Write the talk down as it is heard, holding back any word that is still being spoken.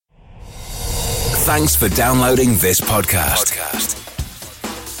Thanks for downloading this podcast.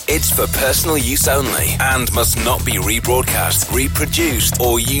 It's for personal use only and must not be rebroadcast, reproduced,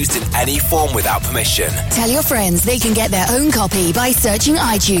 or used in any form without permission. Tell your friends they can get their own copy by searching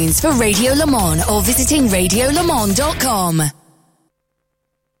iTunes for Radio Le Mans or visiting radiolemans.com.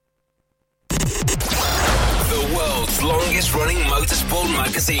 The world's longest running motorsport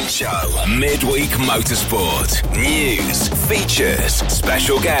magazine show, Midweek Motorsport. News, features,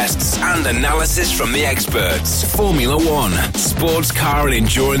 special guests, and analysis from the experts. Formula One, sports car and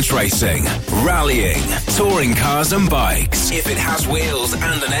endurance racing, rallying, touring cars and bikes. If it has wheels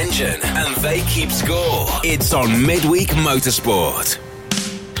and an engine, and they keep score, it's on Midweek Motorsport.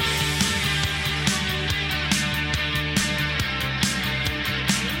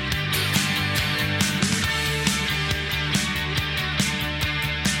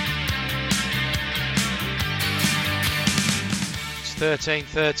 It's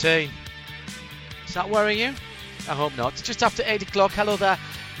 13:13. Is that worrying you? I hope not. It's just after 8 o'clock. Hello there.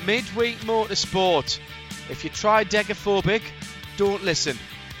 Midweek Motorsport. If you're tridegaphobic, don't listen.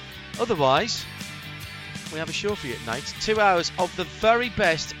 Otherwise, we have a show for you tonight. 2 hours of the very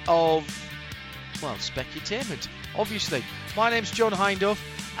best of, well, specutainment, obviously. My name's John Hindhaugh,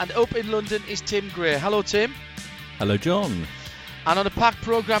 and up in London is Tim Gray. Hello, Tim. Hello, John. And on a packed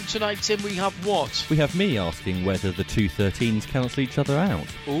programme tonight, Tim, we have what? We have me asking whether the 213s cancel each other out.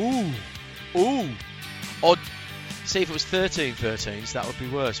 Ooh. Or, see, if it was 13-13s, that would be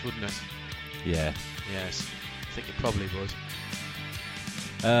worse, wouldn't it? Yeah. Yes, I think it probably would.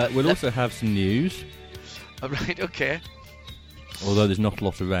 We'll also have some news. Oh, right, okay. Although there's not a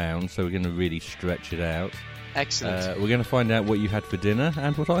lot around, so we're going to really stretch it out. Excellent. We're going to find out what you had for dinner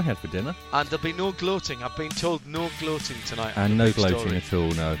and what I had for dinner. And there'll be no gloating. I've been told no gloating tonight. And no gloating at all,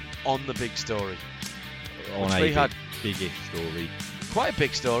 no. On the big story. On a big-ish story. Quite a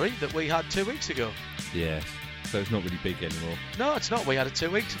big story that we had 2 weeks ago. Yes. So it's not really big anymore. No, it's not. We had it 2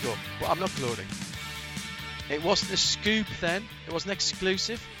 weeks ago. But I'm not gloating. It wasn't a scoop then. It wasn't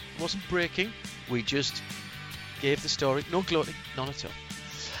exclusive. It wasn't breaking. We just gave the story. No gloating. None at all.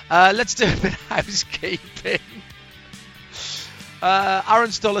 Let's do a bit of housekeeping.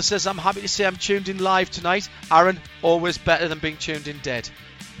 Aaron Stoller says, I'm happy to say I'm tuned in live tonight. Aaron, always better than being tuned in dead.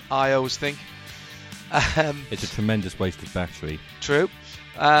 I always think. It's a tremendous waste of battery. True.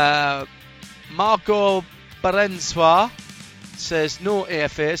 Marco Barensoir says, no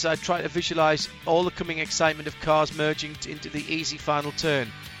AFAs. I try to visualise all the coming excitement of cars merging into the easy final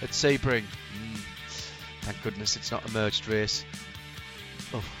turn at Sebring. Thank goodness it's not a merged race.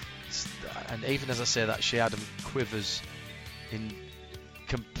 Oh, and even as I say that, Shea Adam quivers in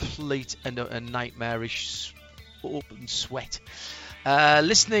complete and nightmarish open sweat.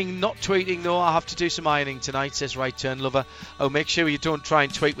 Listening, not tweeting though. I have to do some ironing tonight, says Right Turn Lover. Oh, make sure you don't try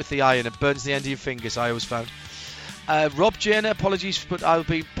and tweet with the iron. It burns the end of your fingers, I always found. Rob Jenner, apologies, but I'll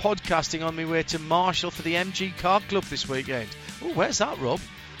be podcasting on my way to Marshall for the MG Car Club this weekend. Oh, where's that, Rob?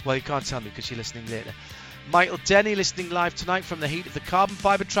 Well, you can't tell me because you're listening later. Michael Denny listening live tonight from the heat of the carbon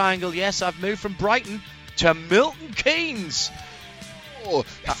fibre triangle. Yes, I've moved from Brighton to Milton Keynes. Oh,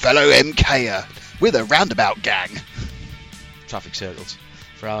 a fellow MKer with a roundabout gang. Traffic circles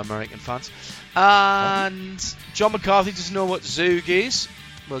for our American fans. And John McCarthy doesn't know what Zoog is.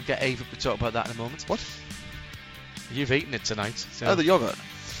 We'll get Ava to talk about that in a moment. What? You've eaten it tonight. So. Oh, the yoghurt.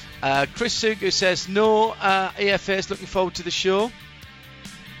 Chris Sugu says, no, AFA's looking forward to the show.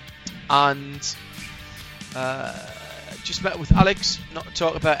 And just met with Alex, not to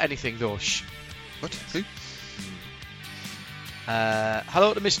talk about anything though. Shh. What? Who?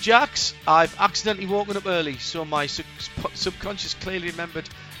 Hello to Miss Jax. I've accidentally woken up early, so my subconscious clearly remembered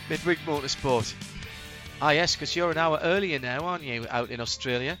Midweek Motorsport. Ah yes, because you're an hour earlier now, aren't you, out in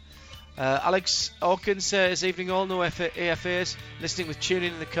Australia? Alex Hawkins says, evening all, no AFAs, listening with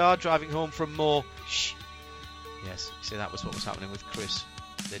tuning in the car, driving home from more. Shh. Yes, see, that was what was happening with Chris.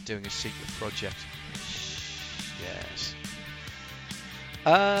 They're doing a secret project. Yes.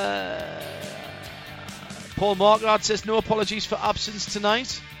 Paul Markard says, no apologies for absence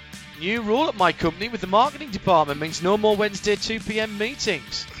tonight. New rule at my company with the marketing department means no more Wednesday 2 p.m.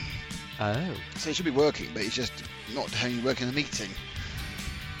 meetings. Oh. So he should be working, but he's just not having you work in a meeting.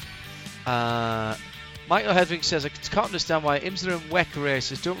 Michael Hedving says, I can't understand why IMSA and WEC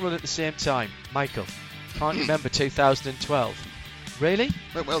races don't run at the same time. Michael, can't remember 2012. Really?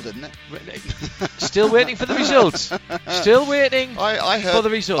 Went well, didn't it? Still waiting for the results. Still waiting I heard, for the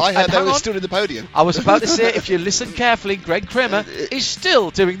results. I heard and they were still in the podium. I was about to say, if you listen carefully, Greg Kramer is still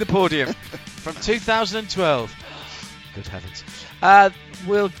doing the podium from 2012. Good heavens.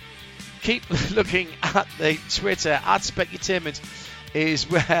 We'll keep looking at the Twitter. @Specutainment is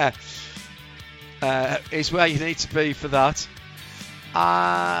where is where you need to be for that.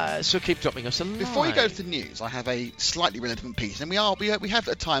 So keep dropping us a line. Before you go to the news, I have a slightly relevant piece, and we have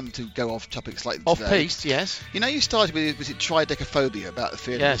a time to go off topic slightly. Off today. piste, yes. You know, you started with tridecaphobia about the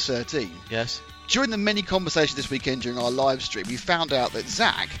fear of Yes. 13. Yes. During the many conversations this weekend during our live stream, we found out that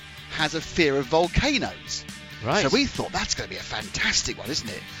Zach has a fear of volcanoes. Right. So we thought that's going to be a fantastic one, isn't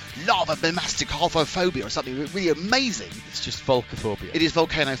it? Lava masticophobia or something really amazing. It's just volcaphobia. It is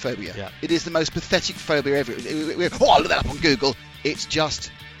volcanophobia. Yeah. It is the most pathetic phobia ever. I'll look that up on Google. It's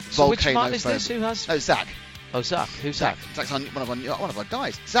just So which volcanophobia. man is this? Who has? Oh, Zach. Oh, Zach. Who's Zach? Zach's one of our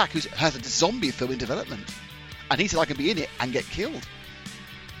guys. Zach, who has a zombie film in development. And he said I can be in it and get killed.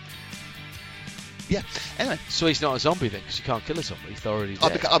 Yeah. Anyway. So he's not a zombie then, because you can't kill a zombie. They're already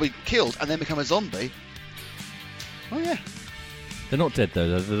dead. I'll be killed and then become a zombie. Oh, yeah. They're not dead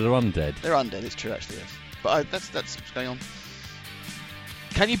though. They're undead. They're undead. It's true, actually, yes. But that's what's going on.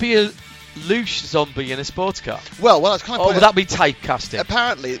 Can you be a loose zombie in a sports car? Well, it's kind of. Or would that be typecasting?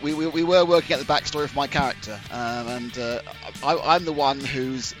 Apparently, we were working at the backstory of my character, and I'm the one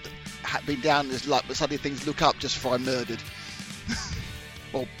who's been down this luck, but suddenly things look up just before I'm murdered.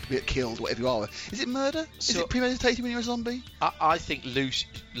 Or get killed, whatever you are. Is it murder? Is it premeditated when you're a zombie? I think loose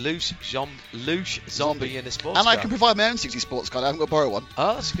zombie in a sports and car. I can provide my own 60 sports car. I haven't got to borrow one.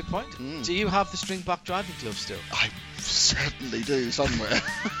 Oh, that's a good point. Do you have the string back driving gloves still? I certainly do, somewhere.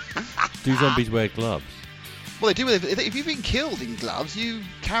 Do zombies wear gloves? Well, they do. If you've been killed in gloves, you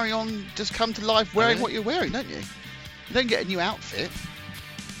carry on, just come to life wearing what you're wearing, don't you? You don't get a new outfit.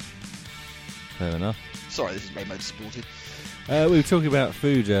 Fair enough. Sorry, this is very motorsporty. We were talking about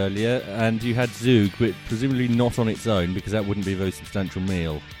food earlier, and you had Zug, but presumably not on its own, because that wouldn't be a very substantial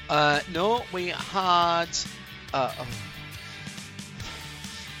meal. No, we had...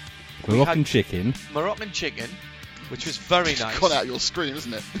 Moroccan chicken. Moroccan chicken, which was very nice. Cut out your screen,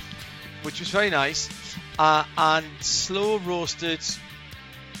 isn't it? Which was very nice. And slow roasted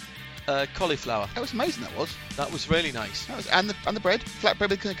cauliflower. That was amazing, that was. That was really nice. And the bread? Flatbread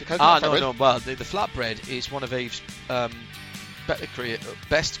with coconut flatbread? No. Well, the flatbread is one of Eve's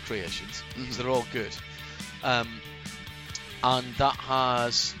best creations, because they're all good. And that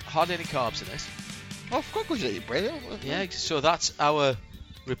has hardly any carbs in it. Oh, of course you eat bread. Yeah, so that's our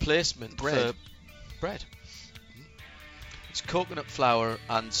replacement for bread. It's coconut flour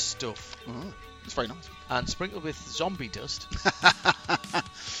and stuff. Oh, it's very nice. And sprinkled with zombie dust.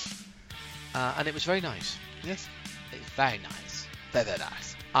 And it was very nice. Yes. It's very nice. Very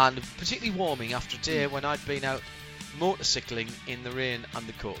nice. And particularly warming after a day when I'd been out motorcycling in the rain and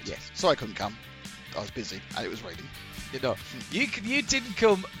the cold. Yes. Sorry I couldn't come. I was busy and it was raining. You know, you didn't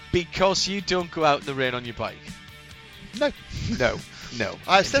come because you don't go out in the rain on your bike. No. No.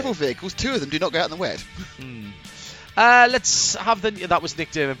 I have several vehicles. 2 of them do not go out in the wet. Let's have that was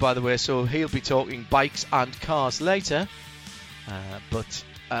Nick Damon, by the way, so he'll be talking bikes and cars later. But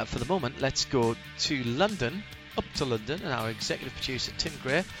for the moment, let's go to London, up to London, and our executive producer Tim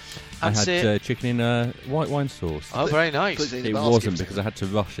Gray. I had chicken in white wine sauce. Oh, very nice. It wasn't because I had to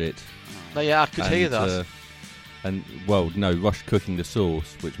rush it. No, yeah, I could hear that. Rush cooking the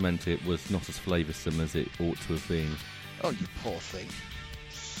sauce, which meant it was not as flavoursome as it ought to have been. Oh, you poor thing.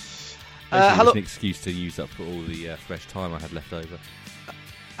 It was an excuse to use up all the fresh time I had left over.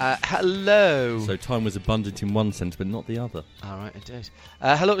 Hello. So time was abundant in one sense, but not the other. All right, indeed.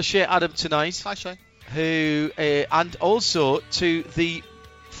 Hello to Shay Adam tonight. Hi, Shay. And also to the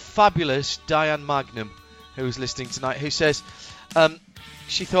fabulous Diane Magnum, who's listening tonight, who says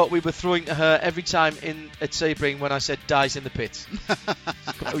she thought we were throwing to her every time at Sebring when I said dies in the pit.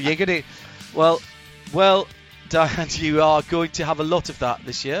 You're gonna, well, Diane, you are going to have a lot of that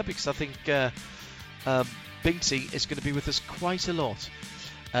this year, because I think Binksy is going to be with us quite a lot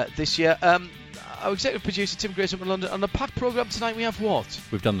this year. Our executive producer Tim Gray's up in London. On the packed programme tonight, we have what?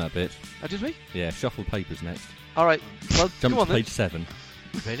 We've done that bit. Oh, did we? Yeah, shuffle papers next. All right. Well, jump go on to page 7.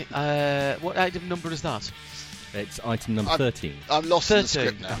 Really? What item number is that? It's item number 13. I'm lost 13. in the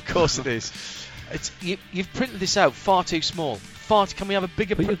script now. Of course it is. You've printed this out far too small. Can we have a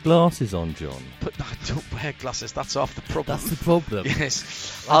bigger... Put your glasses on, John. I don't wear glasses. That's half the problem. That's the problem.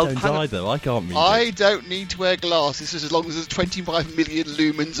 Yes. I don't either. I can't read I it. don't need to wear glasses as long as there's 25 million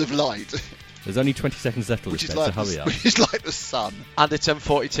lumens of light. There's only 20 seconds left on this bit, so hurry up. Which is like the sun. And a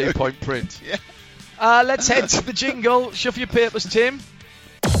 1042 point print. Yeah. Let's head to the jingle. Shuffle your papers, Tim.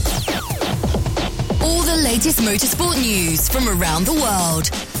 All the latest motorsport news from around the world.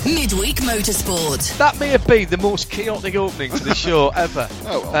 Midweek Motorsport. That may have been the most chaotic opening to the show ever.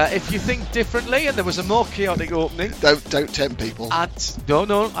 Oh, well. If you think differently, and there was a more chaotic opening... Don't tempt people. I'd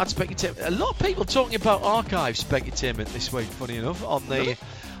Specutainment. A lot of people talking about archive Specutainment this week, funny enough, on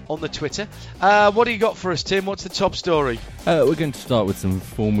on the Twitter. What do you got for us, Tim? What's the top story? We're going to start with some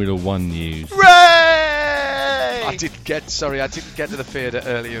Formula 1 news. Hooray! I didn't get to the theatre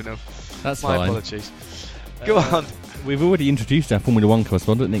early enough. That's My fine. apologies. Go on. We've already introduced our Formula 1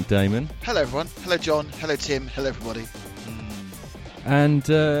 correspondent, Nick Damon. Hello, everyone. Hello, John. Hello, Tim. Hello, everybody. And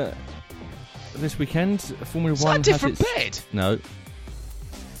this weekend, Formula Is 1 that a different has its... bed? No.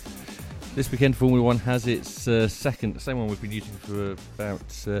 This weekend, Formula 1 has its same one we've been using for about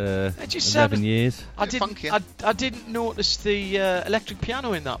It just 11 sounded- years. I Bit didn't. funky, I didn't notice the electric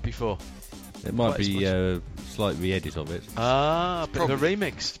piano in that before. It might Quite as be a slight re-edit of it. Ah, a bit of a Probably.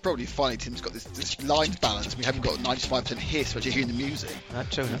 remix. It's probably funny Tim's got this line balance. We haven't got 95% hiss, but you're hearing the music.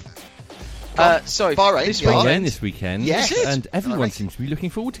 That's true enough. Go on. Sorry, Bahrain, this yeah. weekend. Bahrain this weekend. Yes. Is it? And everyone Alright. seems to be looking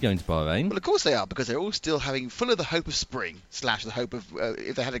forward to going to Bahrain. Well, of course they are, because they're all still full of the hope of spring, / the hope of,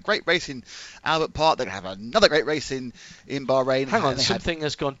 if they had a great race in Albert Park, they're going to have another great race in Bahrain. Hang on, And they something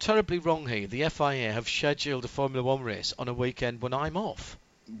has gone terribly wrong here. The FIA have scheduled a Formula 1 race on a weekend when I'm off.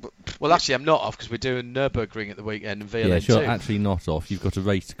 Well, actually, I'm not off because we're doing Nürburgring at the weekend and VLN Yes, you're too. actually not off. You've got a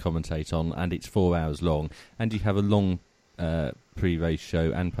race to commentate on, and it's 4 hours long, and you have a long pre-race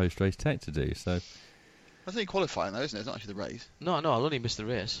show and post-race tech to do. So That's only qualifying, though, isn't it? It's not actually the race. No, I'll only miss the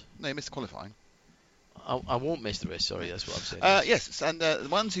race. No, you missed qualifying. I won't miss the race, sorry, that's what I'm saying. Yes, and the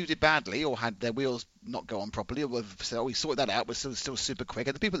ones who did badly or had their wheels not go on properly, or have said, we sorted that out, we're still super quick,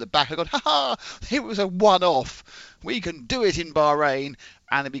 and the people at the back have gone, ha, it was a one-off. We can do it in Bahrain,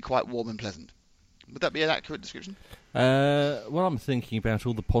 and it'd be quite warm and pleasant. Would that be an accurate description? well, I'm thinking about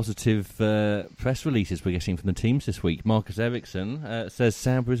all the positive press releases we're getting from the teams this week. Marcus Ericsson says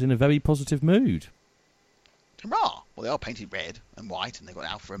Sauber is in a very positive mood. Hurrah! Well, they are painted red and white, and they've got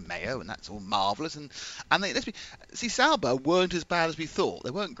Alfa Romeo, and that's all marvellous. And see, Sauber weren't as bad as we thought.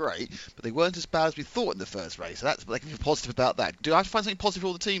 They weren't great, but they weren't as bad as we thought in the first race. So they can be positive about that. Do I have to find something positive for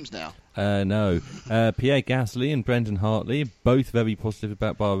all the teams now? No. Pierre Gasly and Brendan Hartley, both very positive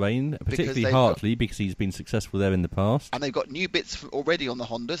about Bahrain, particularly they've Hartley because he's been successful there in the past. And they've got new bits already on the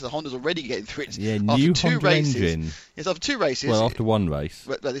Honda, so the Honda's already getting through it. Yeah, after new two Honda races. engine. Yes, after 2 races. Well, after one race.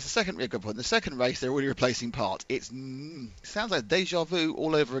 Well, it's the second. Good point. The second race, they're already replacing parts. It sounds like deja vu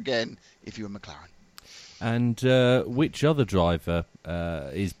all over again. If you were McLaren. And which other driver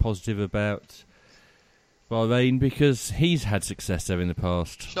is positive about Bahrain because he's had success there in the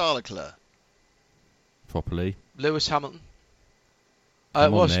past? Charles Leclerc. Properly. Lewis Hamilton. Come It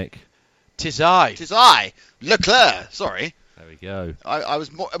on, was. Nick. Tis I. Tis I, Leclerc. Sorry. There we go. I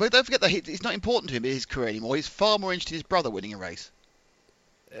was more. But don't forget that it's not important to him in his career anymore. He's far more interested in his brother winning a race.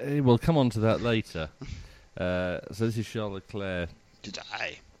 We'll come on to that later. So this is Charles Leclerc.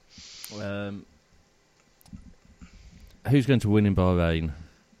 Today. Who's going to win in Bahrain?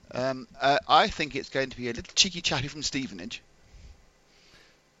 I think it's going to be a little cheeky chappy from Stevenage.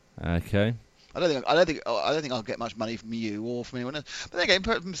 Okay. I don't think I'll get much money from you or from anyone else. But then again,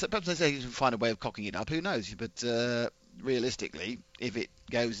 perhaps they say you can find a way of cocking it up. Who knows? But realistically, if it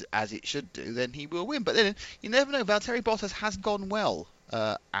goes as it should do, then he will win. But then you never know. Valtteri Bottas has gone well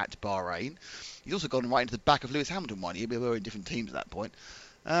at Bahrain. He's also gone right into the back of Lewis Hamilton one year. We were in different teams at that point.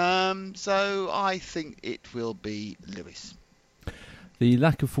 So I think it will be Lewis. The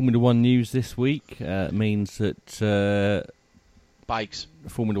lack of Formula 1 news this week means that Bikes.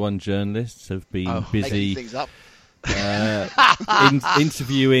 Formula 1 journalists have been Making busy things up.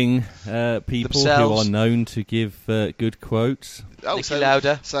 interviewing people Themselves. who are known to give good quotes. Niki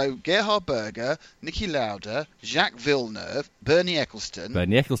Lauda. So Gerhard Berger, Niki Lauda, Jacques Villeneuve, Bernie Ecclestone.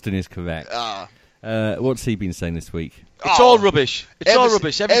 Bernie Ecclestone is correct. What's he been saying this week? It's all rubbish. It's all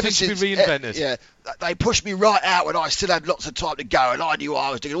rubbish. Everything should be reinvented. Yeah, they pushed me right out when I still had lots of time to go, and I knew I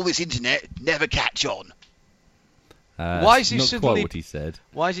was doing all this internet, never catch on. Why is he not suddenly- quite what he said?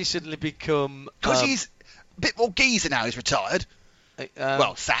 Why has he suddenly become... Because he's a bit more geezer now. He's retired.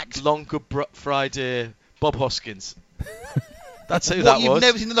 Well, sacked. Long Good Friday, Bob Hoskins. That's who that you've was.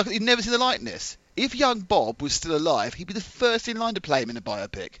 Never seen the likeness. If young Bob was still alive, he'd be the first in line to play him in a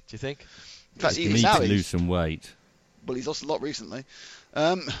biopic. Do you think? In fact, You even need now to lose he's, some weight. well, he's lost a lot recently.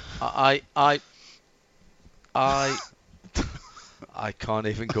 I can't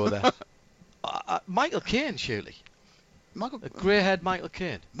even go there. Michael Caine, surely. A grey-haired Michael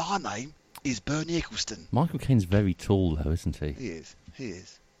Caine. My name is Bernie Ecclestone. Michael Caine's very tall, though, isn't he? He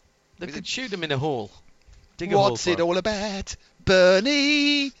is. They could shoot him in a hole. Dig a hole What's for it him. all about,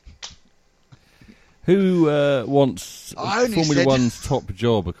 Bernie? Who wants I only Formula said- 1's top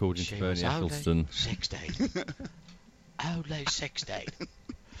job, according to She Bernie was only Ecclestone? 16. Only 16.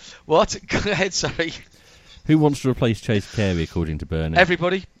 What? Go ahead, sorry. Who wants to replace Chase Carey, according to Bernie?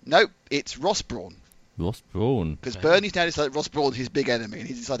 Everybody. Nope, it's Ross Brawn. Ross Brawn. Because Bernie's now decided Ross Brawn's his big enemy, and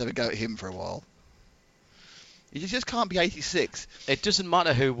he's decided to have a go at him for a while. He just can't be 86. It doesn't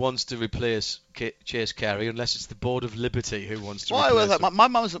matter who wants to replace Chase Carey unless it's the Board of Liberty who wants to Well, replace him.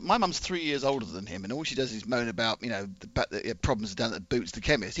 my mum's 3 years older than him, and all she does is moan about the problems down at Boots the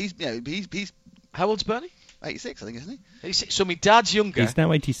chemist. He's How old's Bernie? 86, I think, isn't he? 86. So my dad's younger. He's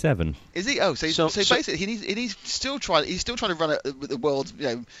now 87. Is he? Oh, so basically he's still trying to run the world's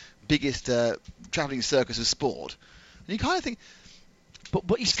biggest travelling circus of sport. And you kind of think,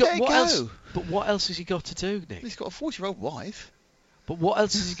 but he's got what go. else? But what else has he got to do, Nick? He's got a 40-year-old wife. But what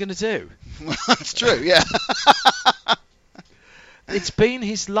else is he going to do? That's true, yeah. It's been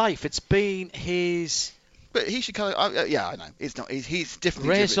his life. It's been his. But he should kind of. Yeah, I know. It's not. He's differently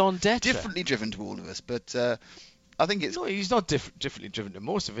raison d'etre. Differently driven to all of us. But I think it's. No, he's not differently driven to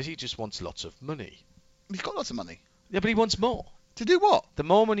most of us. He just wants lots of money. He's got lots of money. Yeah, but he wants more. To do what? The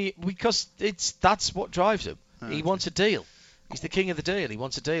more money, because that's what drives him. Oh, he wants a deal. He's the king of the deal. He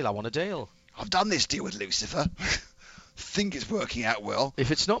wants a deal. I want a deal. I've done this deal with Lucifer. Think it's working out well.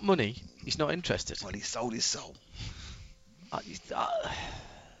 If it's not money, he's not interested. Well, he sold his soul. How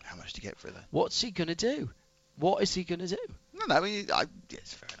much did you get for it then? What's he going to do? What is he going to do? No, I mean,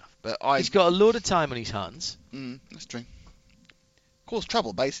 yes, fair enough. But He's got a load of time on his hands. That's true. Cause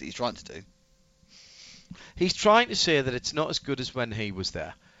trouble, basically, he's trying to do. He's trying to say that it's not as good as when he was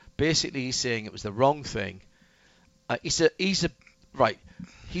there. Basically, he's saying it was the wrong thing. He's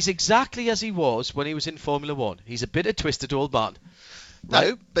exactly as he was when he was in Formula One. He's a bitter, twisted old man. Right?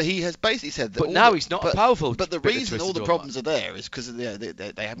 No, but he has basically said that. But now he's not powerful. But the reason all the problems are there is because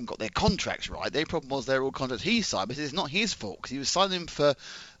they haven't got their contracts right. Their problem was they're all contracts he signed, but it's not his fault because he was signing for.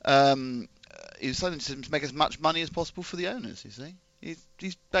 He was signing to make as much money as possible for the owners. You see,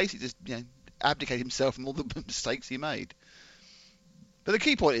 he's basically just abdicated himself from all the mistakes he made. But the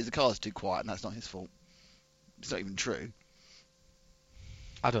key point is the car's too quiet, and that's not his fault. It's not even true.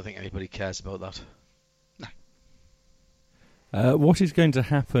 I don't think anybody cares about that. No. What is going to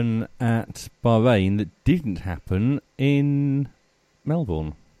happen at Bahrain that didn't happen in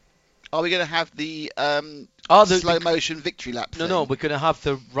Melbourne? Are we going to have the slow motion victory lap thing? No, we're going to have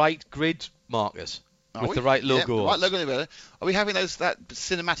the right grid markers with the right logo. Yeah, the right logo. Are we having that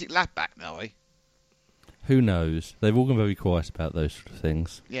cinematic lap back now, are we? Who knows? They've all gone very quiet about those sort of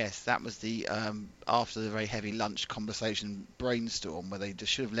things. Yes, that was the after the very heavy lunch conversation brainstorm where they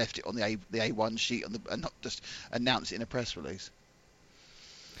just should have left it on the A1 sheet and not just announced it in a press release.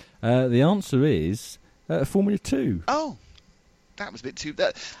 The answer is Formula 2. Oh, that was a bit too.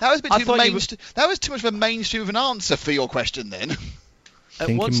 That was a bit too mainstream. That was too much of a mainstream of an answer for your question. Then.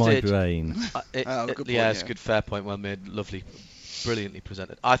 Think in my brain. Good point, it's a good, fair point. Well made, lovely. Brilliantly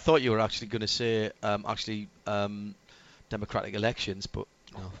presented. I thought you were actually going to say democratic elections, but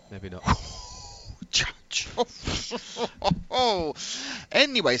no, maybe not.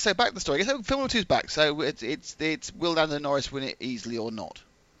 Anyway, so back to the story. So Formula 2's back. So it's will Lando Norris win it easily or not?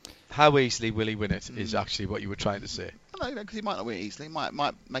 How easily will he win it is actually what you were trying to say. No, because he might not win it easily. He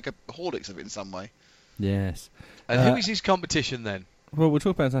might make a Horlicks of it in some way. Yes. And who is his competition then? Well, we'll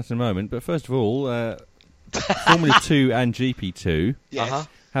talk about that in a moment. But first of all, Formula 2 and GP2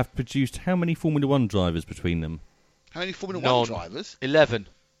 have produced how many Formula 1 drivers between them? How many Formula 1 drivers? 11.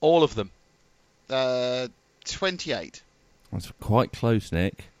 All of them. 28. That's quite close,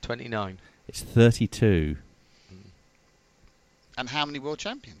 Nick. 29. It's 32. And how many world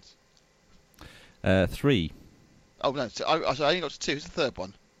champions? 3. Oh, no. So I only got to 2. Who's the third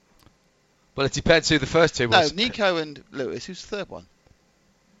one? Well, it depends who the first two was. No, Nico and Lewis. Who's the third one?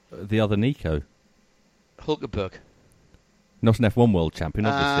 The other Nico. Hulkenberg. Not an F1 world champion,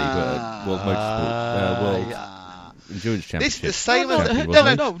 obviously, but World Motorsport, World Endurance Championship. This is the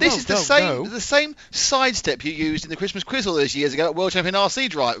same. This is the same sidestep you used in the Christmas quiz all those years ago at World Champion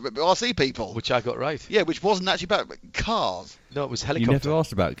RC people. Which I got right. Yeah, which wasn't actually about cars. No, it was helicopter. You never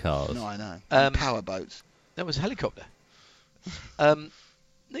asked about cars. No, I know. Power boats. That was a helicopter.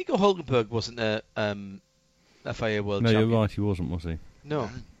 Nico Hulkenberg wasn't a FIA world champion. No, you're right, he wasn't, was he? No.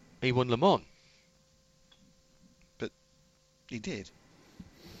 He won Le Mans. He did.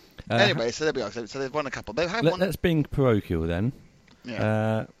 Anyway, so there we are. So they've won a couple. Let's being parochial then.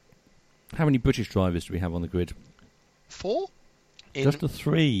 Yeah. How many British drivers do we have on the grid? 4? Just the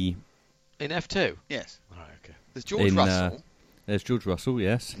 3. In F2? Yes. Right, okay. There's George Russell. There's George Russell,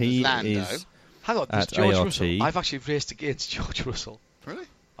 yes. He is. Hang on, there's George Russell. I've actually raced against George Russell. Really?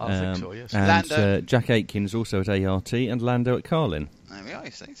 I think so, yes. And Jack Aitken's also at ART and Lando at Carlin. There we are,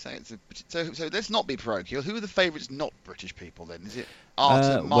 you see. So let's not be parochial. Who are the favourites not British people then? Is it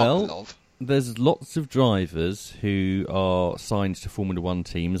Artur Markelov? Well, there's lots of drivers who are signed to Formula 1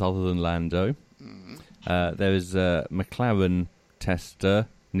 teams other than Lando. There is McLaren tester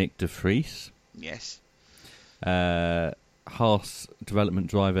Nick de Vries. Yes. Haas development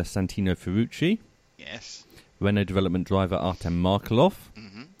driver Santino Ferrucci. Yes. Renault development driver Artem Markelov.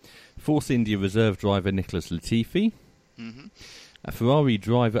 Force India reserve driver Nicholas Latifi. A Ferrari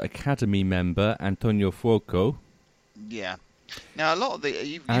driver academy member Antonio Fuoco. Yeah. Now, a lot of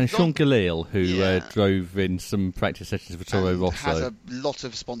the... and Sean Galil, who drove in some practice sessions for Toro Rosso. Has a lot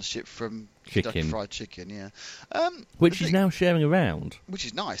of sponsorship from Kentucky Fried Chicken, yeah. Which he's now sharing around. Which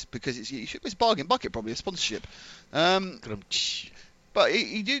is nice, because it's bargain bucket, probably, a sponsorship. But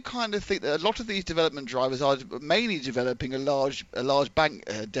you do kind of think that a lot of these development drivers are mainly developing a large bank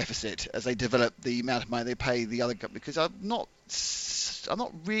deficit as they develop the amount of money they pay the other company. Because I'm not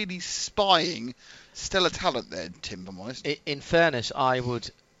really spying stellar talent there, Tim, if I'm honest. In fairness, I would...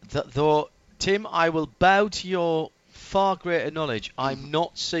 Tim, I will bow to your far greater knowledge. I'm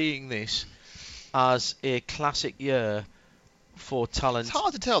not seeing this as a classic year for talent. It's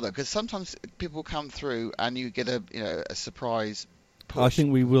hard to tell, though, because sometimes people come through and you get a surprise push. I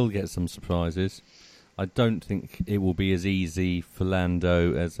think we will get some surprises. I don't think it will be as easy for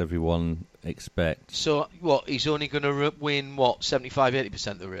Lando as everyone expects. So, what, he's only going to win, 75-80%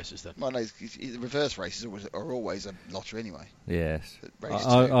 of the races then? Well, no, the reverse races are always a lottery anyway. Yes.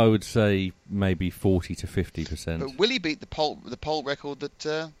 I would say maybe 40 to 50%. But will he beat the pole record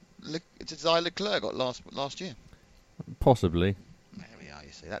that Leclerc got last year? Possibly. There we are,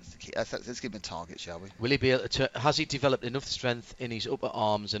 you see. That's the key. Let's give him a target, shall we? Will he be able to has he developed enough strength in his upper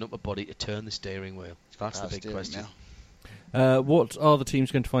arms and upper body to turn the steering wheel? That's the big question. What are the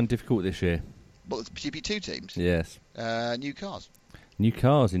teams going to find difficult this year? Well, it's GP2 teams. Yes. New cars. New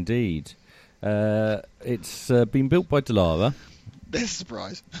cars, indeed. It's been built by Dallara. There's a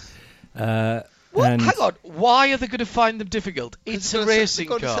surprise. Hang on. Why are they going to find them difficult? It's a racing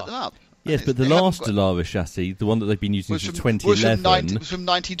car. To set them up. Yes, but the last Dallara chassis, the one that they've been using since 2011... was from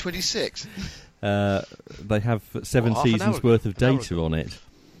 1926. They have 7 seasons worth of data on it.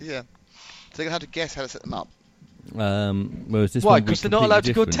 Yeah. So they're going to have to guess how to set them up. Whereas this Why? Because they're not allowed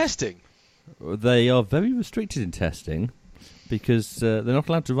to go testing? They are very restricted in testing because they're not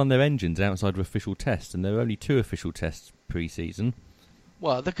allowed to run their engines outside of official tests, and there are only 2 official tests pre-season.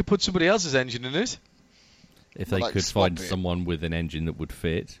 Well, they could put somebody else's engine in it. If they could find someone with an engine that would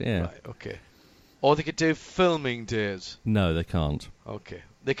fit, yeah. Right, okay. Or they could do filming days. No, they can't. Okay.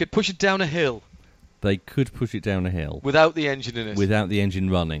 They could push it down a hill. They could push it down a hill. Without the engine in it. Without the engine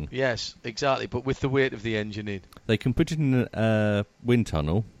running. Yes, exactly, but with the weight of the engine in. They can put it in a wind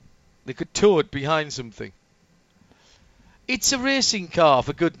tunnel. They could tow it behind something. It's a racing car,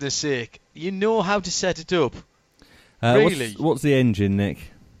 for goodness sake. You know how to set it up. Really? What's the engine, Nick?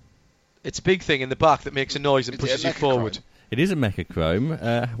 It's a big thing in the back that makes a noise and pushes you forward. It is a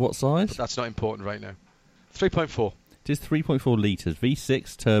Mechachrome. What size? But that's not important right now. 3.4. It is 3.4 litres.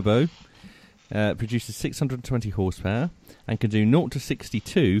 V6 turbo. Produces 620 horsepower and can do 0 to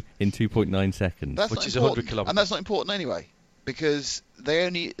 62 in 2.9 seconds. Which is 100 kilometres. And that's not important anyway, because they're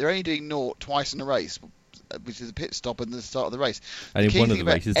only doing 0 twice in a race, which is a pit stop and the start of the race. And in one of the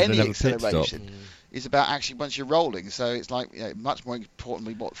races, they don't have a pit stop. Is about actually once you're rolling, so it's like much more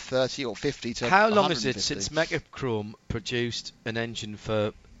importantly, 30 or 50 to. How long is it since Mechachrome produced an engine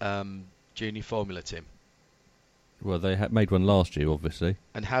for Junior Formula Team? Well, they made one last year, obviously.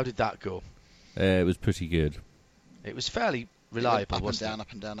 And how did that go? It was pretty good. It was fairly reliable, wasn't it?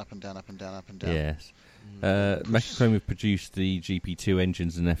 Up and down. Yes. Mechachrome have produced the GP2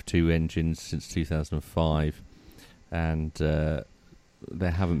 engines and F2 engines since 2005, and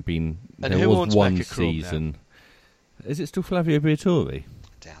there haven't been. And there was one season. Now? Is it still Flavio Briatore?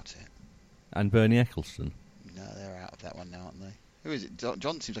 Doubt it. And Bernie Eccleston? No, they're out of that one now, aren't they? Who is it?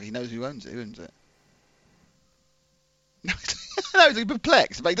 John seems like he knows who owns it. Who owns it? No, he's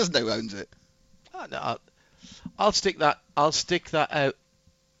perplexed, but he doesn't know who owns it. Oh, no, I'll stick that out.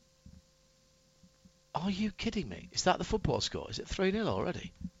 Are you kidding me? Is that the football score? Is it 3-0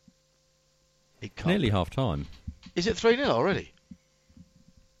 already? It can't Nearly be. half time. Is it 3-0 already?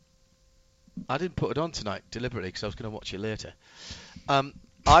 I didn't put it on tonight deliberately because I was going to watch it later.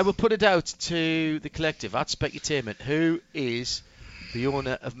 I will put it out to the collective at Specutainment. Who is the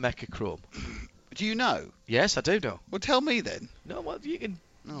owner of Mechachrome? Do you know? Yes, I do know. Well, tell me then. No, well, you can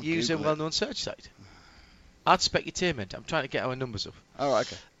use a well-known search site. At Specutainment. I'm trying to get our numbers up. Oh,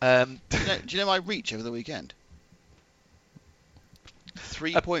 okay. Do you know my reach over the weekend?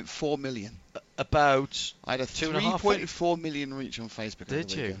 3.4 million. About I had a 3.4 million reach on Facebook.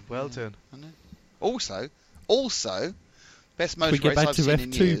 Did you? Well done. I know. Also, best motor race I've seen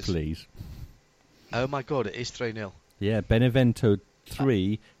in years. Can we get back to F2, please? Oh my God, it is 3-0. Yeah, Benevento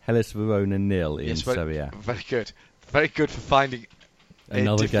 3, Hellas Verona 0 in Serie A. Very good. Very good for finding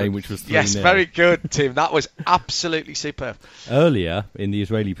another game which was 3-0. Yes, very good, Tim. That was absolutely superb. Earlier in the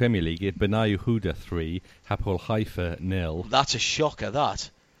Israeli Premier League, Bnei Yehuda 3, Hapoel Haifa 0. That's a shocker,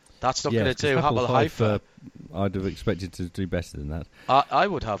 That's not going to do Hapoel Hapoel Haifa. I'd have expected to do better than that. I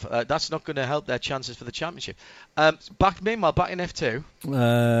would have. That's not going to help their chances for the championship. Meanwhile, back in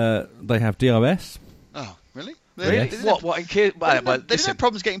F2. They have DRS. Oh, really? Really? What? In case? They didn't have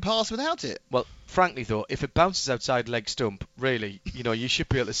problems getting past without it. Well, frankly, though, if it bounces outside leg stump, really, you should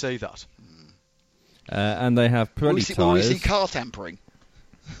be able to see that. And they have Pirelli tyres. Will we see car tampering?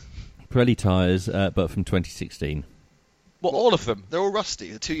 Pirelli tyres, but from 2016. Well, all of them. They're all rusty.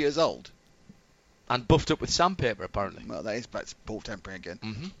 They're 2 years old. And buffed up with sandpaper, apparently. Well, that is back to ball tampering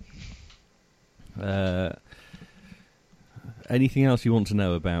again. Mm-hmm. Anything else you want to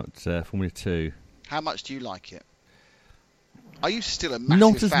know about Formula 2? How much do you like it? Are you still a massive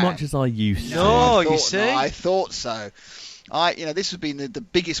Not as fan? much as I used to. No, you see? No, I thought so. This has been the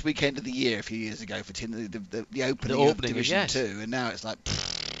biggest weekend of the year a few years ago for the opening of Division 2, and now it's like...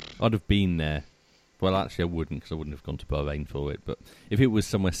 I'd have been there. Well, actually, I wouldn't, because I wouldn't have gone to Bahrain for it. But if it was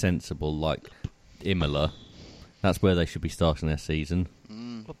somewhere sensible, like Imola, that's where they should be starting their season.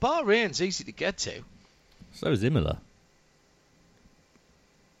 Well, Bahrain's easy to get to. So is Imola.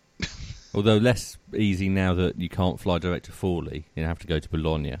 Although less easy now that you can't fly direct to Forlì. You have to go to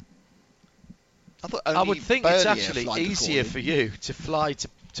Bologna. I would think it's actually easier for you to fly to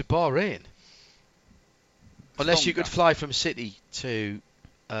Bahrain. Unless you could fly from City to...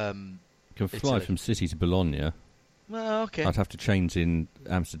 You can fly Italy. from City to Bologna. Well, okay. I'd have to change in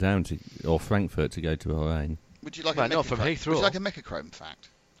Amsterdam or Frankfurt to go to Bahrain. Would you like from Heathrow. Would you like a Mechachrome fact?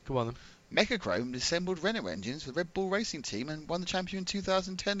 Come on then. Mechachrome assembled Renault engines for the Red Bull Racing Team and won the championship in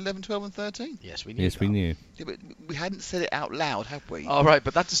 2010, 11, 12 and 13. Yes, we knew. Yes, we knew. Yeah, but we hadn't said it out loud, have we? All right,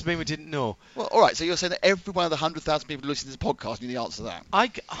 but that doesn't mean we didn't know. Well, all right, so you're saying that every one of the 100,000 people listening to this podcast knew the answer to that?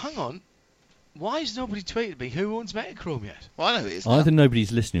 Hang on. Why has nobody tweeted me who owns Metachrome yet? Well, I know it is now. Either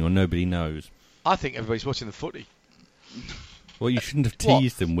nobody's listening or nobody knows. I think everybody's watching the footy. Well, you shouldn't have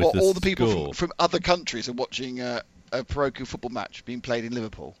teased them with the all the people score. from other countries are watching a Paroku football match being played in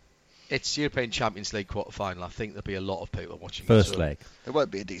Liverpool. It's European Champions League quarter-final. I think there'll be a lot of people watching. First leg. There won't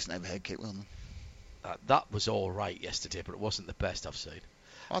be a decent overhead kick, will there? That was all right yesterday, but it wasn't the best I've seen.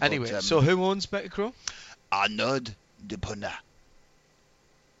 Anyway, so who owns Metachrome? Arnaud de Pona.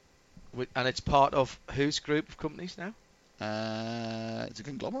 And it's part of whose group of companies now? It's a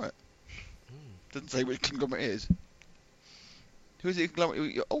conglomerate. Doesn't say which conglomerate it is. Who is it?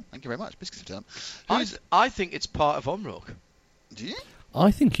 Conglomerate? Oh, thank you very much. Biscuits of time. I think it's part of Omrock. Do you?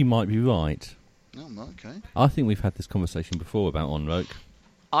 I think you might be right. Oh, okay. I think we've had this conversation before about Onroke.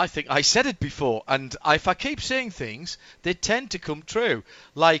 I think I said it before, and if I keep saying things, they tend to come true.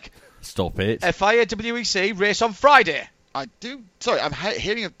 Like, stop it. FIA WEC race on Friday. I do. Sorry, I'm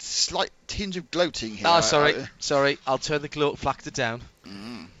hearing a slight tinge of gloating here. Oh, sorry. I'll turn the gloat flactor down.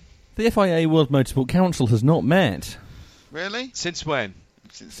 The FIA World Motorsport Council has not met. Really? Since when?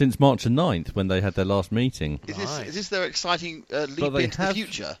 Since March the 9th, when they had their last meeting. Is this their exciting leap into the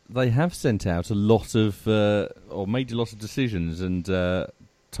future? They have sent out a lot of, or made a lot of decisions and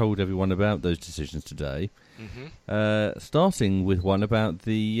told everyone about those decisions today. Mm-hmm. Starting with one about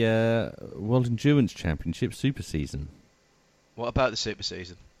the World Endurance Championship Super Season. What about the Super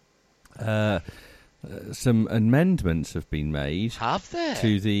Season? Some amendments have been made. Have there?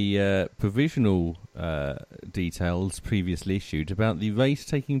 To the provisional details previously issued about the race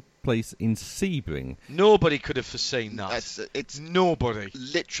taking place in Sebring. Nobody could have foreseen that. It's nobody.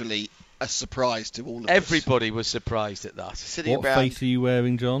 Literally a surprise to all of us. Everybody was surprised at that. What face are you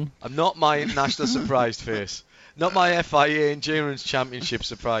wearing, John? I'm not my international surprised face. Not my FIA Endurance Championship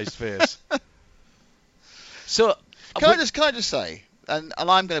surprised face. So, can I just say, and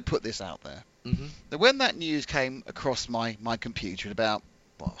I'm going to put this out there. Mm-hmm. Now, when that news came across my computer at about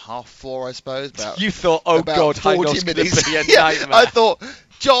 4:30, I suppose. You thought, oh God, 40 minutes. Be a nightmare. I thought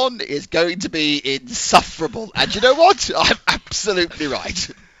John is going to be insufferable, and you know what? I'm absolutely right.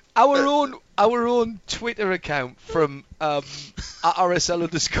 Our own Twitter account from at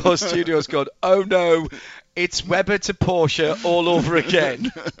RSL_studios gone, oh no, it's Webber to Porsche all over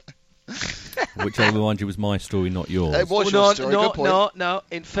again. Which I'll remind you was my story, not yours. It was your story. Good point. No.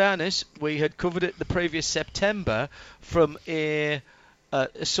 In fairness, we had covered it the previous September from a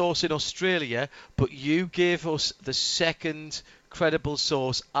source in Australia, but you gave us the second credible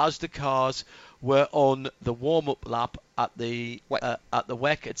source as the cars were on the warm-up lap at the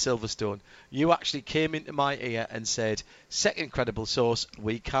WEC at Silverstone. You actually came into my ear and said, second credible source,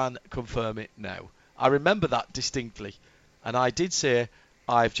 we can confirm it now. I remember that distinctly. And I did say,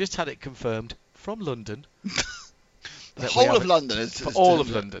 I've just had it confirmed from London. The whole of London all of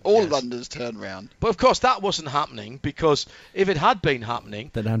London. All yes. of London's turned round. But of course, that wasn't happening, because if it had been happening,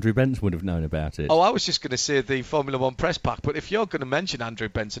 then Andrew Benson would have known about it. Oh, I was just going to say the Formula One press pack, but if you're going to mention Andrew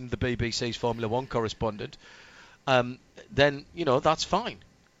Benson, the BBC's Formula One correspondent, then, that's fine.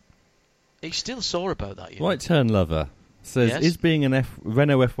 He's still sore about that. Right Turn Lover says, Yes? is being an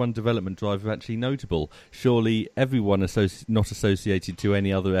Renault F1 development driver actually notable? Surely everyone not associated to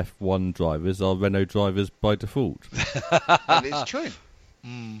any other F1 drivers are Renault drivers by default. And it's true.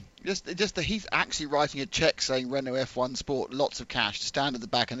 Just that he's actually writing a cheque saying Renault F1 Sport, lots of cash, to stand at the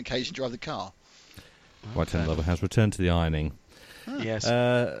back and occasionally drive the car. Right Turn Lover has returned to the ironing. Yes.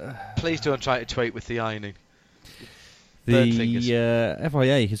 Please don't try to tweet with the ironing. The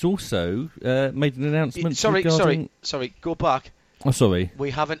FIA has also made an announcement regarding... Sorry, go back. Oh, sorry. We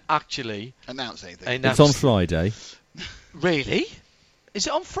haven't actually announced anything. It's on Friday. Really? Is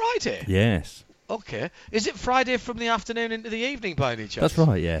it on Friday? Yes. Okay. Is it Friday from the afternoon into the evening by any chance? That's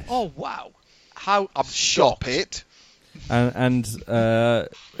right, yes. Oh, wow. I'm shocked. Stop it. And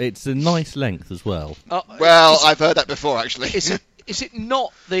it's a nice length as well. I've heard that before, actually. Is it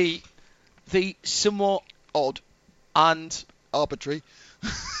not the somewhat odd and arbitrary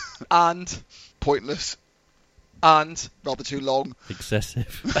and pointless and rather too long?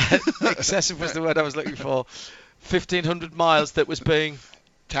 Excessive. Excessive was the word I was looking for. 1,500 miles that was being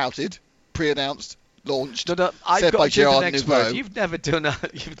touted, pre-announced, launched, said by Gerard Nouveau. You've never done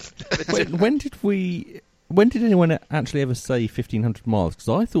that. When did anyone actually ever say 1,500 miles? Because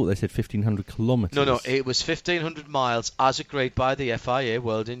I thought they said 1,500 kilometres. No, it was 1,500 miles as agreed by the FIA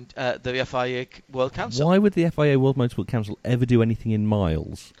World Council. Why would the FIA World Motorsport Council ever do anything in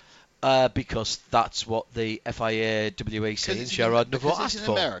miles? Because that's what the FIA WEC and Gerard Nouveau asked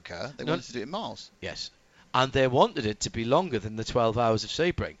for. In America, they wanted to do it in miles. Yes. And they wanted it to be longer than the 12 hours of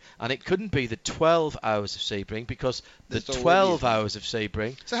Sebring. And it couldn't be the 12 hours of Sebring because the 12 hours of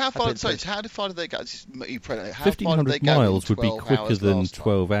Sebring... So how far did they go? 1,500 miles would be quicker than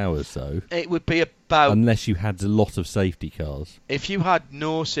 12 hours, though. It would be about... Unless you had a lot of safety cars. If you had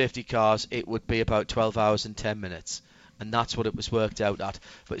no safety cars, it would be about 12 hours and 10 minutes. And that's what it was worked out at.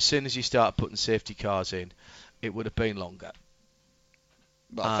 But as soon as you start putting safety cars in, it would have been longer.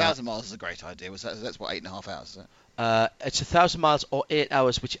 But 1,000 miles is a great idea. That's what, 8.5 hours, is it? It's 1,000 miles or 8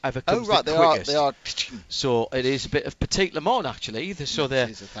 hours, whichever comes the quickest. They are. So it is a bit of Petit Le Mans, actually. So they're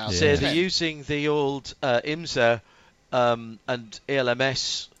using the old IMSA and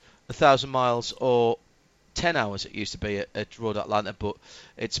ALMS 1,000 miles or 10 hours it used to be at Road Atlanta, but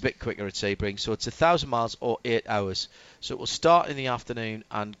it's a bit quicker at Sebring. So it's 1,000 miles or 8 hours. So it will start in the afternoon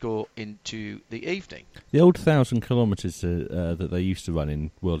and go into the evening. The old 1,000 kilometres that they used to run in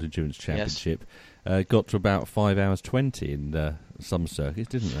World Endurance Championship got to about 5 hours 20 in some circuits,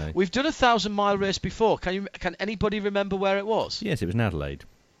 didn't they? We've done a 1,000-mile race before. Can anybody remember where it was? Yes, it was in Adelaide.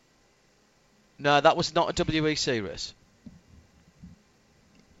 No, that was not a WEC race.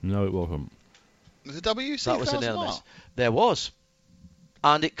 No, it wasn't. Was it WEC? That was an LMS. There was.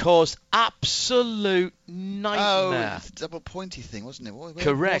 And it caused absolute nightmare. Oh, it's a double pointy thing, wasn't it?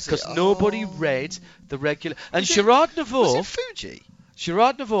 Correct, because nobody read the regular... And Gerard Nouveau... Was it Fuji?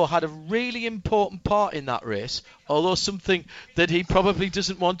 Gerard Nouveau had a really important part in that race, although something that he probably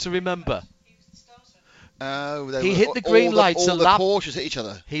doesn't want to remember. He hit the green lights a lap. All the Porsches hit each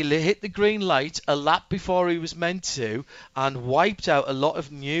other. He hit the green light a lap before he was meant to, and wiped out a lot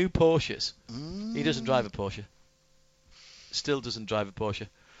of new Porsches. He doesn't drive a Porsche. Still doesn't drive a Porsche.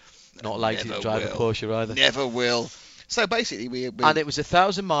 Not likely to drive a Porsche either. Never will. So basically, we and it was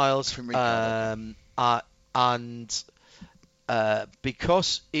 1,000 miles. And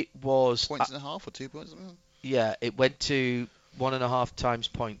because it was points and a half or 2 points. Yeah, it went to 1.5 times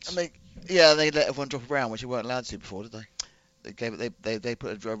points. And they let everyone drop around, which they weren't allowed to before, did they? They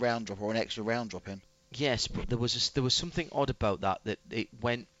put a round drop or an extra round drop in. Yes, but there was something odd about that it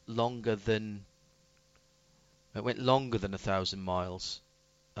went longer than 1,000 miles,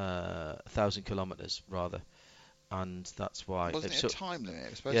 1,000 kilometres rather, and that's why. Wasn't it a time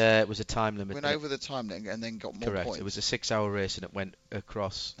limit? It was a time limit. Went over the time limit and then got more correct. points. It was a 6-hour race and it went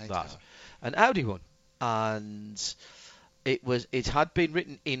across that. And Audi won, and it had been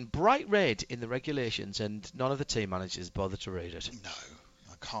written in bright red in the regulations, and none of the team managers bothered to read it. No,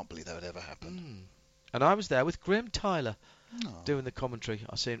 I can't believe that would ever happen. And I was there with Graham Tyler. Doing the commentary,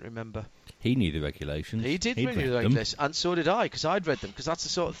 I seem to remember. He knew the regulations. He did read the regulations, and so did I, because I'd read them, because that's the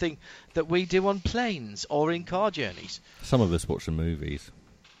sort of thing that we do on planes or in car journeys. Some of us watch the movies,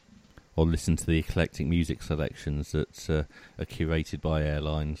 or listen to the eclectic music selections that are curated by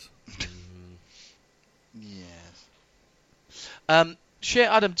airlines. Yes. Shea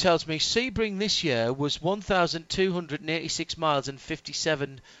Adam tells me Sebring this year was 1,286 miles and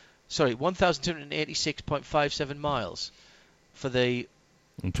 1,286.57 miles for the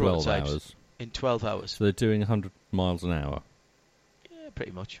in 12 prototypes. hours. In 12 hours. So they're doing 100 miles an hour. Yeah,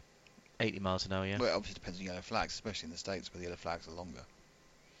 pretty much. 80 miles an hour, yeah. Well, it obviously depends on yellow flags, especially in the States where the yellow flags are longer.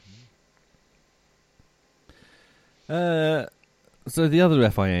 So the other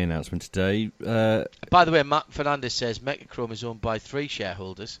FIA announcement today... By the way, Matt Fernandez says Mechachrome is owned by 3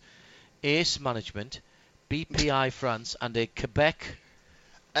 shareholders, Ace Management, BPI France, and a Ace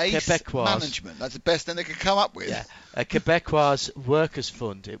Quebecois Management, that's the best thing they could come up with. Yeah, a Quebecois workers'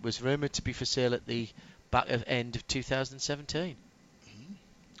 fund. It was rumoured to be for sale at the end of 2017.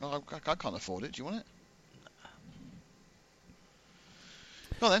 Oh, I can't afford it. Do you want it?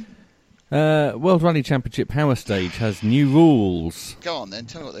 Go on then. World Rally Championship Power Stage has new rules. Go on then.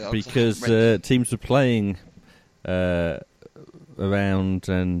 Tell me what they are. Because teams were playing around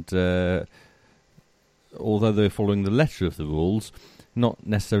and although they're following the letter of the rules, not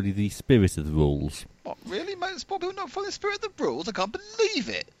necessarily the spirit of the rules. What, really? Motorsport people not following the spirit of the rules? I can't believe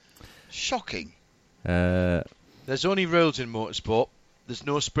it. Shocking. There's only rules in motorsport. There's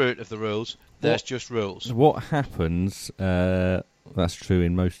no spirit of the rules. There's just rules. What happens... that's true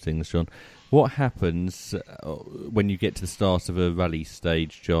in most things, John. What happens when you get to the start of a rally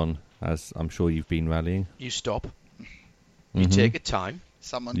stage, John, as I'm sure you've been rallying? You stop. You take a time.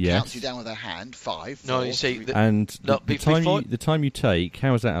 Someone counts you down with a hand. 5, 4, No, you see... the time you take,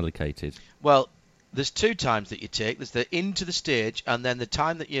 how is that allocated? Well, there's 2 times that you take. There's the into the stage, and then the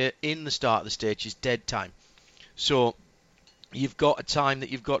time that you're in the start of the stage is dead time. So you've got a time that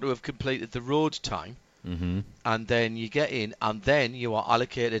you've got to have completed the road time, and then you get in, and then you are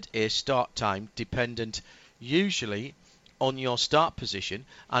allocated a start time dependent usually on your start position.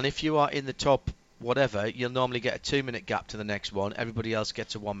 And if you are in the top whatever, you'll normally get a 2-minute gap to the next one. Everybody else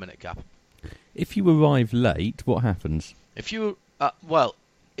gets a 1-minute gap. If you arrive late, what happens? If you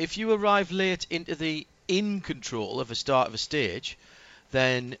arrive late into the in control of a start of a stage,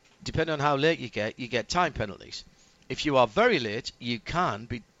 then depending on how late you get time penalties. If you are very late, you can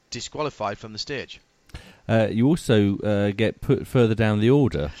be disqualified from the stage. You also get put further down the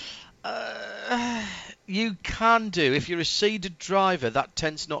order. You can do. If you're a seeded driver, that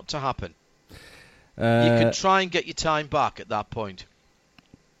tends not to happen. You can try and get your time back at that point.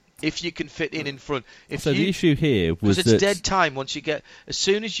 If you can fit in front. The issue here was that... Because it's dead time once you get... As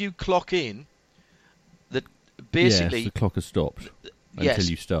soon as you clock in, basically... Yes, the clock has stopped until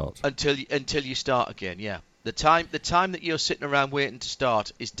you start. Until you start again, yeah. The time that you're sitting around waiting to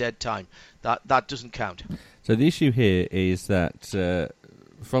start is dead time. That doesn't count. So the issue here is that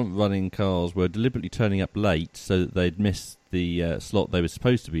front-running cars were deliberately turning up late so that they'd miss the slot they were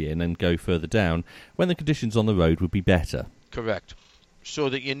supposed to be in and go further down when the conditions on the road would be better. Correct. So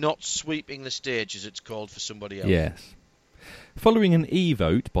that you're not sweeping the stage, as it's called, for somebody else. Yes. Following an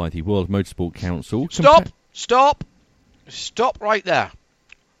e-vote by the World Motorsport Council... Stop right there.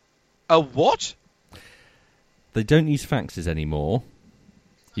 A what? They don't use faxes anymore.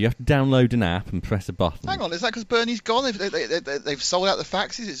 You have to download an app and press a button. Hang on, is that because Bernie's gone? They've sold out the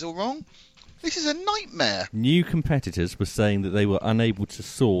faxes? It's all wrong? This is a nightmare. New competitors were saying that they were unable to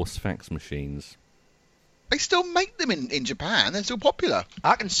source fax machines. They still make them in Japan. They're still popular.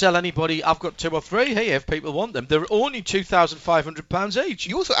 I can sell anybody. I've got 2 or 3 here if people want them. They're only £2,500 each.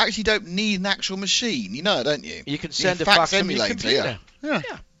 You also actually don't need an actual machine. You know, don't you? You can send a fax emulator. Computer. Yeah.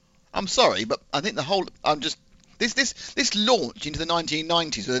 I'm sorry, but I think the whole... This launch into the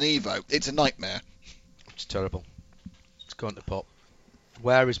 1990s with an Evo, it's a nightmare. It's terrible. It's gone to pop.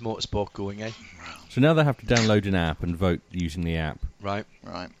 Where is motorsport going, eh? So now they have to download an app and vote using the app. Right.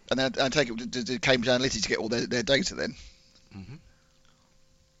 And then I take it to Cambridge Analytica to get all their data then. Mm-hmm.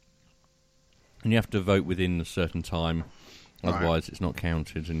 And you have to vote within a certain time. Otherwise it's not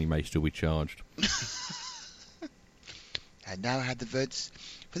counted and you may still be charged. And now I had the votes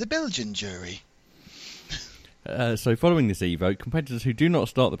for the Belgian jury. So following this e-vote, competitors who do not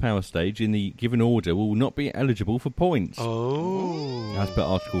start the power stage in the given order will not be eligible for points. Oh. As per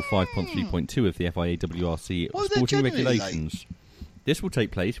Article 5.3.2 of the FIA WRC sporting regulations. This will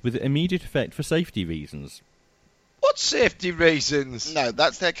take place with immediate effect for safety reasons. What safety reasons? No,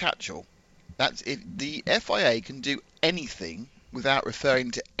 that's their catch-all. That's it. The FIA can do anything without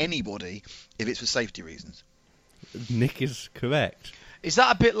referring to anybody if it's for safety reasons. Nick is correct. Is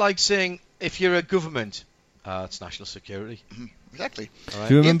that a bit like saying if you're a government... it's national security. Exactly. Right.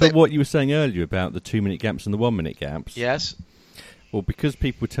 Do you remember what you were saying earlier about the 2-minute gaps and the 1-minute gaps? Yes. Well, because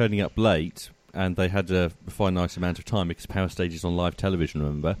people were turning up late and they had a finite amount of time because power stages on live television,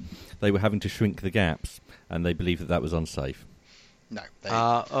 remember, they were having to shrink the gaps and they believed that was unsafe.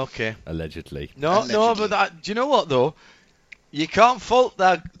 No. Okay. Allegedly. No, but do you know what though? You can't fault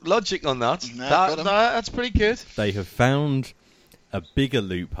their logic on that. No, That's pretty good. They have found a bigger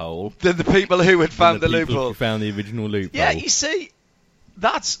loophole Than the people who had found the people loophole. who found the original loophole. Yeah, you see,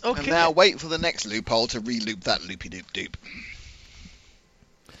 that's okay. And now wait for the next loophole to re-loop that loopy-doop-doop.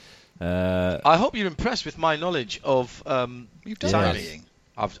 I hope you're impressed with my knowledge of You've done timing.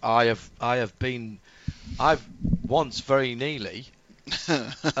 I've once very nearly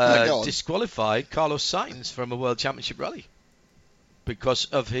disqualified Carlos Sainz from a World Championship rally because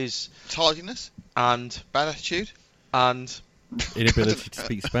of his tardiness and bad attitude and inability to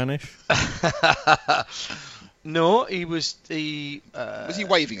speak Spanish. No, he was was he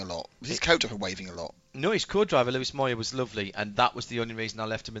waving a lot? Was his co-driver waving a lot? No, his co-driver Lewis Moyer was lovely, and that was the only reason I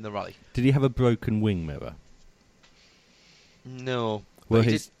left him in the rally. Did he have a broken wing mirror? No. Well,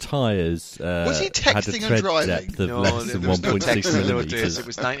 his tyres was he texting had a and tread driving? depth of No, less than there was no 1.6 texting, no millimetres. It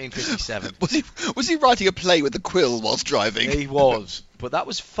was 1957. Was he writing a play with the quill whilst driving? He was, but that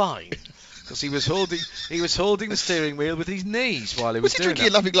was fine. Because he was holding the steering wheel with his knees while he was doing drinking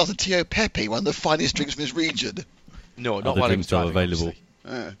a lovely glass of Tio Pepe, one of the finest drinks from his region? No, not Other while he was drinks are driving. available.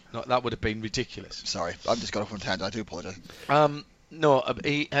 No, that would have been ridiculous. Sorry, I've just got off on a tangent. I do apologise. No,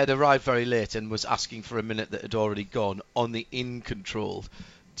 he had arrived very late and was asking for a minute that had already gone on the in control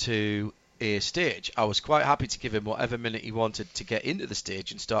to a stage. I was quite happy to give him whatever minute he wanted to get into the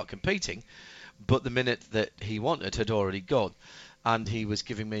stage and start competing, but the minute that he wanted had already gone. And he was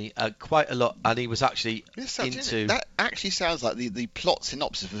giving me quite a lot, and he was actually into... That actually sounds like the plot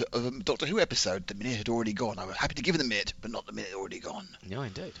synopsis of a Doctor Who episode. The minute had already gone. I was happy to give him the minute, but not the minute already gone. Yeah,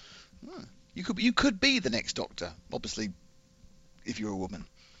 indeed. You could be the next Doctor, obviously, if you're a woman.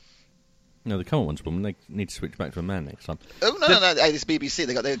 No, the current one's a woman. They need to switch back to a man next time. Oh no, no! Hey, this BBC.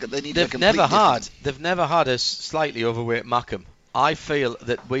 They need. They've never had a slightly overweight Mackham. I feel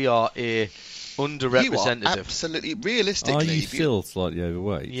that we are a underrepresentative. You are absolutely, realistically. Are you still slightly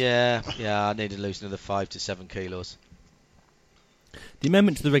overweight? Yeah. I need to lose another 5 to 7 kilos. The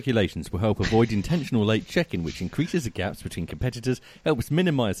amendment to the regulations will help avoid intentional late check-in, which increases the gaps between competitors, helps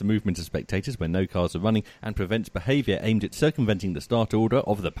minimise the movement of spectators when no cars are running, and prevents behaviour aimed at circumventing the start order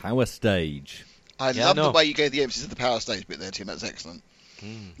of the power stage. I love the way you gave the emphasis of the power stage bit there, Tim. That's excellent.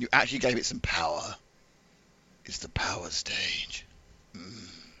 You actually gave it some power. It's the power stage.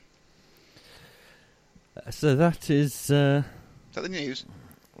 So that is... Is that the news?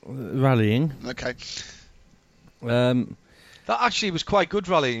 Rallying. Okay. That actually was quite good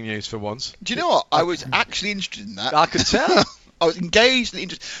rallying news for once. Do you know what? I was actually interested in that. I could tell. I was engaged and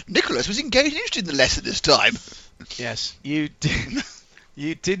interested. Nicholas was engaged and interested in the lesson this time. Yes, you did.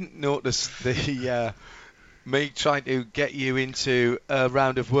 You didn't notice the me trying to get you into a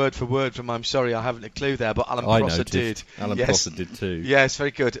round of word for word from I'm sorry I haven't a clue there, but Alan Prosser did. Alan Prosser did too. Yes,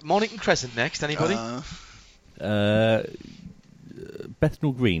 very good. Mornington Crescent next, anybody?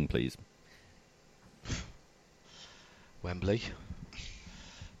 Bethnal Green, please. Wembley.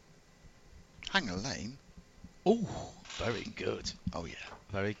 Hanger Lane. Oh, very good. Oh yeah,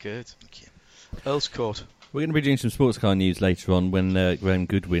 very good. Thank you. Earl's Court. We're going to be doing some sports car news later on when Graham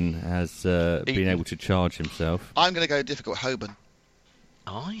Goodwin has been able to charge himself. I'm going to go difficult Holborn.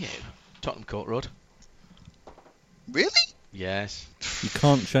 Are you? Tottenham Court Road. Really? Yes. You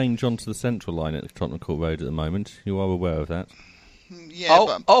can't change onto the central line at Tottenham Court Road at the moment. You are aware of that. Yeah.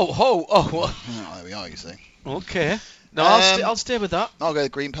 Oh. There we are, you see. Okay. No, I'll stay with that. I'll go to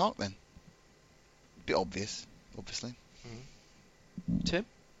Green Park then. Bit obvious, obviously. Tim?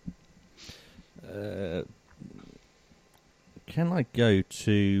 Can I go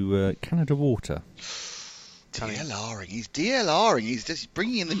to Canada Water? DLRing. He's DLRing. He's just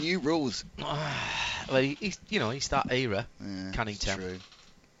bringing in the new rules. Well, he's that era. Cannington.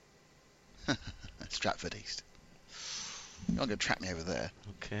 True. Stratford East. You're not going to track me over there.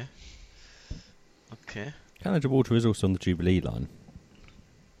 Okay. Canada Water is also on the Jubilee line.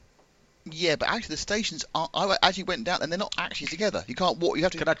 Yeah, but actually the stations are. I actually went down and they're not actually together. You can't walk. You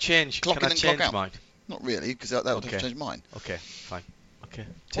have to. Can I change? Clock in and clock out. Mine? Not really, because that would have to change mine. Okay, fine. Okay.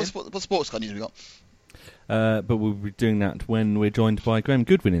 What sports car news have we got? But we'll be doing that when we're joined by Graham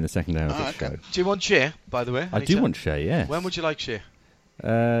Goodwin in the second hour of the show. Do you want Shea, by the way? I do want Shea, yes. When would you like Shea?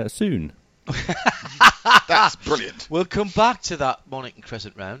 Soon. That's brilliant. We'll come back to that Mornington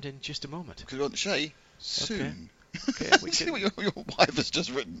Crescent round in just a moment. Because we want Shea soon. Okay, we see what your wife has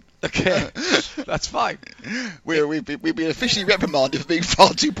just written. Okay, that's fine. We've been officially reprimanded for being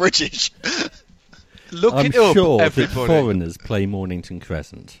far too British. Look I'm it up, sure everybody. that foreigners play Mornington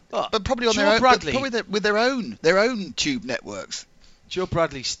Crescent. But probably on their own. Probably with their own tube networks. Joe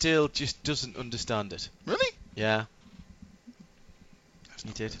Bradley still just doesn't understand it. Really? Yeah.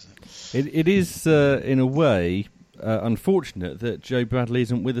 He did. It is, in a way, unfortunate that Joe Bradley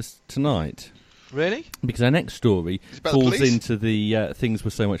isn't with us tonight. Really? Because our next story falls into the things were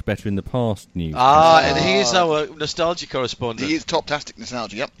so much better in the past news. And he is our nostalgia correspondent. He is top-tastic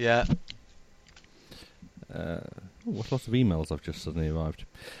nostalgia, yep. Yeah. What lots of emails I've just suddenly arrived.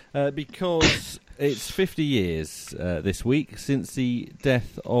 Because it's 50 years this week since the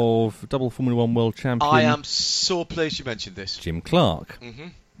death of double Formula 1 world champion... I am so pleased you mentioned this. Jim Clark. Mm-hmm.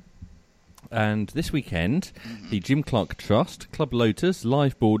 And this weekend, the Jim Clark Trust, Club Lotus,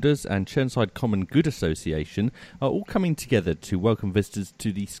 Live Borders and Churnside Common Good Association are all coming together to welcome visitors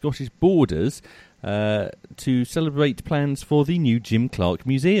to the Scottish Borders to celebrate plans for the new Jim Clark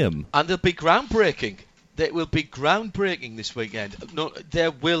Museum. And there'll be groundbreaking. There will be groundbreaking this weekend. No,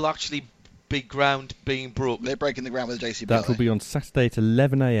 there will actually be ground being broken. They're breaking the ground with the JCB. That will be on Saturday at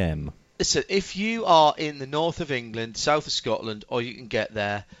 11 a.m. Listen, if you are in the north of England, south of Scotland, or you can get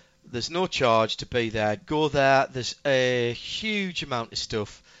there, there's no charge to be there. Go there. There's a huge amount of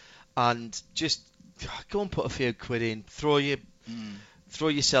stuff, and just go and put a few quid in. Throw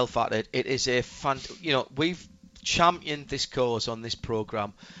yourself at it. It is a fun. We've championed this cause on this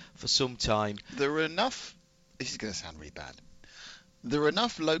programme for some time. There are enough. This is going to sound really bad. There are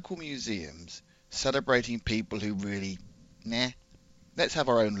enough local museums celebrating people who really, let's have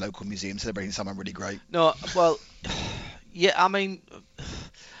our own local museum celebrating someone really great. No, well, yeah. I mean.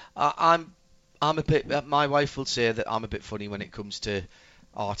 I'm a bit. My wife will say that I'm a bit funny when it comes to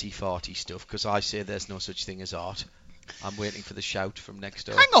arty-farty stuff because I say there's no such thing as art. I'm waiting for the shout from next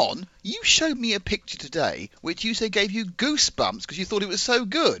door. Hang on, you showed me a picture today which you say gave you goosebumps because you thought it was so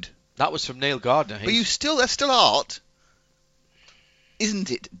good. That was from Neil Gardner. But that's still art,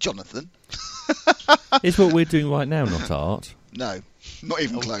 isn't it, Jonathan? It's what we're doing right now, not art. No, not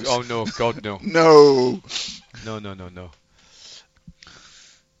even close. Oh no, God no. No. No.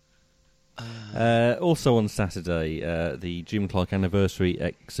 Also on Saturday, the Jim Clark Anniversary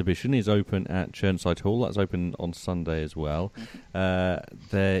Exhibition is open at Churnside Hall. That's open on Sunday as well. There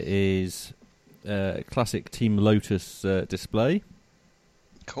is a classic Team Lotus display.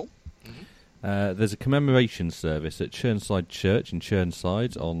 Cool. There's a commemoration service at Churnside Church in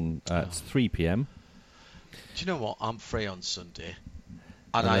Churnside at 3 p.m. Do you know what? I'm free on Sunday,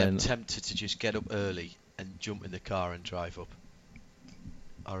 and I am tempted to just get up early and jump in the car and drive up.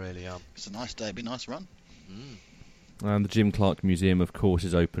 I really am. It's a nice day. It'd be a nice run. And the Jim Clark Museum, of course,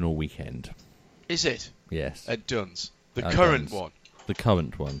 is open all weekend. Is it? Yes. At Duns. The current Duns. one. The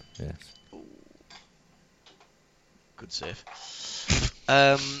current one, yes. Ooh. Good save.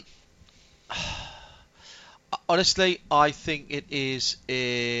 Honestly, I think it is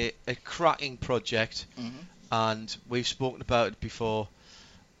a cracking project, and we've spoken about it before,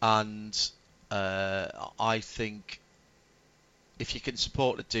 and I think if you can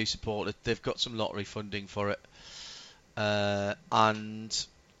support it, do support it. They've got some lottery funding for it. And,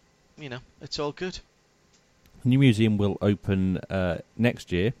 it's all good. The new museum will open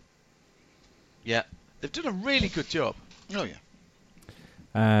next year. Yeah. They've done a really good job. Oh, yeah.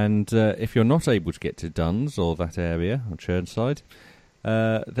 And if you're not able to get to Duns or that area, or Churnside,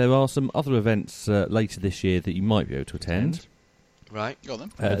 there are some other events later this year that you might be able to attend. Right. Go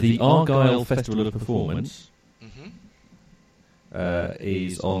on then. The Argyle Festival of Performance. Mm-hmm.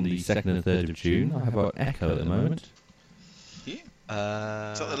 Is on the 2nd and 3rd of June. I have an echo at the moment. Yeah.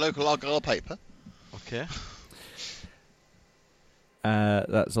 Is that the local Argyle paper? Okay.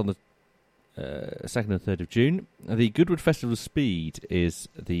 That's on the 2nd and 3rd of June. The Goodwood Festival of Speed is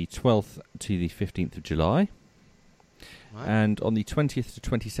the 12th to the 15th of July. Right. And on the 20th to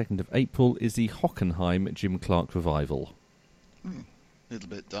 22nd of April is the Hockenheim Jim Clark Revival. A little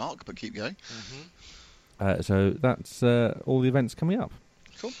bit dark, but keep going. Mm-hmm. So that's all the events coming up.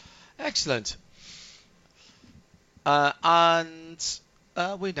 Cool. Excellent. And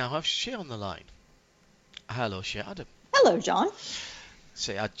we now have Shea on the line. Hello, Shea Adam. Hello, John.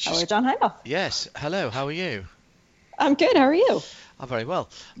 Hello, John Heimel. Yes. Hello, how are you? I'm good. How are you? I'm very well.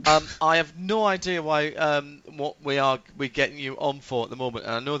 I have no idea why what we're getting you on for at the moment,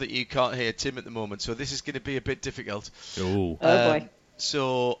 and I know that you can't hear Tim at the moment, so this is going to be a bit difficult. Oh boy.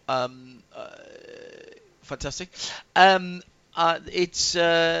 So fantastic. It's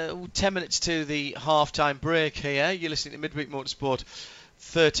 10 minutes to the half-time break here. You're listening to Midweek Motorsport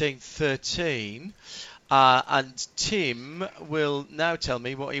 1313. And Tim will now tell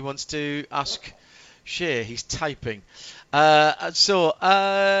me what he wants to ask Shea. He's typing. What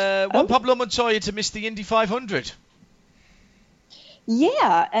Pablo Montoya to miss the Indy 500?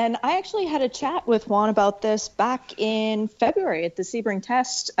 Yeah, and I actually had a chat with Juan about this back in February at the Sebring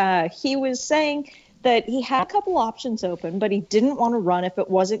test. He was saying that he had a couple options open, but he didn't want to run if it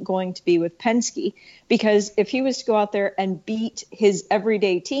wasn't going to be with Penske, because if he was to go out there and beat his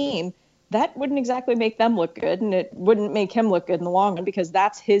everyday team, that wouldn't exactly make them look good, and it wouldn't make him look good in the long run, because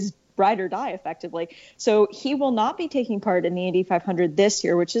that's his ride or die effectively. So he will not be taking part in the Indy 500 this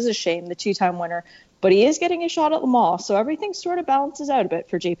year, which is a shame, the two-time winner, but he is getting a shot at Le Mans, so everything sort of balances out a bit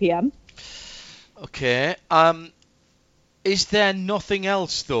for JPM. Okay. Is there nothing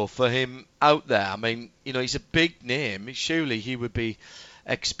else, though, for him out there? I mean, he's a big name. Surely he would be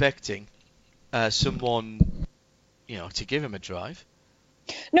expecting someone, to give him a drive.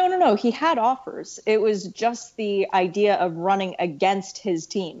 No. He had offers. It was just the idea of running against his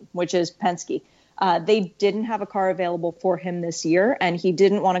team, which is Penske. They didn't have a car available for him this year, and he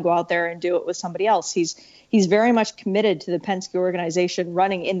didn't want to go out there and do it with somebody else. He's very much committed to the Penske organization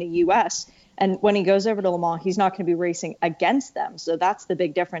running in the U.S., and when he goes over to Le Mans, he's not going to be racing against them. So that's the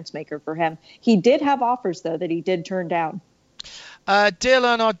big difference maker for him. He did have offers, though, that he did turn down. Dale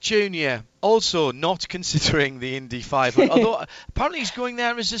Earnhardt Jr. also not considering the Indy 500, although apparently he's going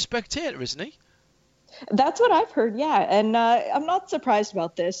there as a spectator, isn't he? That's what I've heard, yeah. And I'm not surprised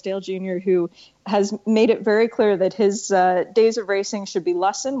about this. Dale Jr., who has made it very clear that his days of racing should be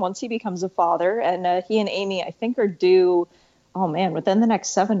lessened once he becomes a father. And he and Amy, I think, are due, within the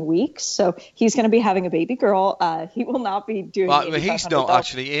next 7 weeks. So he's going to be having a baby girl. He will not be doing the Indy 500. He's not,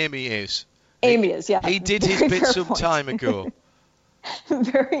 actually. Amy is. Amy is, yeah. He did his bit some time ago.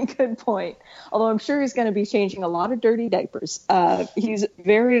 Very good point. Although I'm sure he's going to be changing a lot of dirty diapers. He's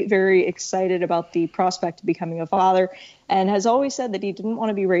very, very excited about the prospect of becoming a father, and has always said that he didn't want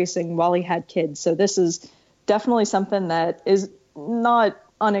to be racing while he had kids. So this is definitely something that is not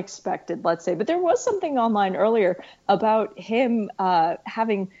unexpected, let's say. But there was something online earlier about him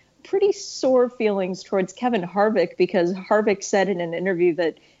having pretty sore feelings towards Kevin Harvick, because Harvick said in an interview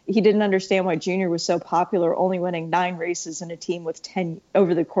that he didn't understand why Junior was so popular, only winning 9 races in a team with 10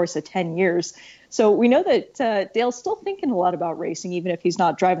 over the course of 10 years. So we know that Dale's still thinking a lot about racing, even if he's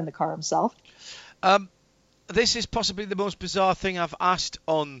not driving the car himself. This is possibly the most bizarre thing I've asked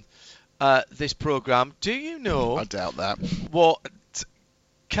on this program. Do you know? I doubt that. What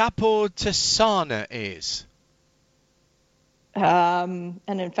Capotesana is? An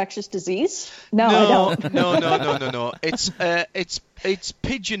infectious disease? No, I don't. No. It's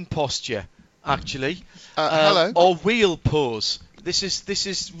pigeon posture, actually. Hello. Or wheel pose. This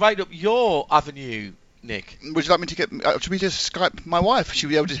is right up your avenue, Nick. Would you like me to get? Should we just Skype my wife? She'll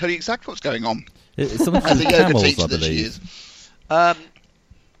be able to tell you exactly what's going on. It's something As to a do with yoga camels, teacher I that she believe. is.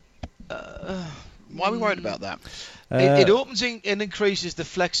 Why are we worried about that? It opens and increases the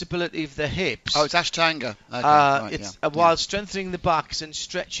flexibility of the hips. Oh, it's Ashtanga. Okay, right, while strengthening the backs and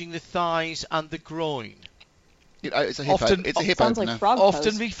stretching the thighs and the groin. It's a hip. It's a hip sounds opener. like frog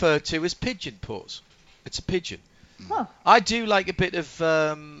Often pose. referred to as pigeon pose. It's a pigeon. Huh. I do like a bit of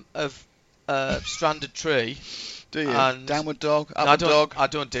stranded tree. Do you? And Downward dog, I upward dog. I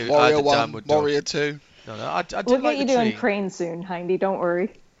don't do Warrior either 1, downward dog. Warrior 2. No, I do We'll like get you the doing tree. crane soon, Hindy. Don't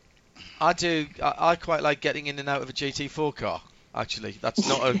worry. I do. I quite like getting in and out of a GT4 car. Actually, that's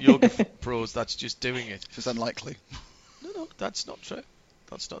not a yoga pros. That's just doing it. It's unlikely. No, that's not true.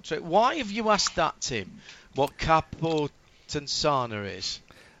 That's not true. Why have you asked that, Tim? What Capotensana is?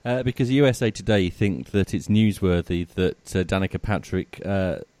 Because USA Today think that it's newsworthy that Danica Patrick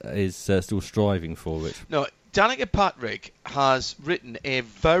is still striving for it. No, Danica Patrick has written a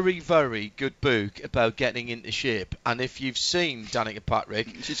very, very good book about getting into shape. And if you've seen Danica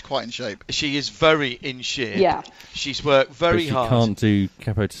Patrick, She's quite in shape. she is very in shape. Yeah. She's worked very but she hard. can't do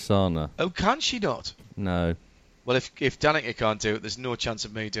Capotesana. Oh, can she not? No. Well, if Danica can't do it, there's no chance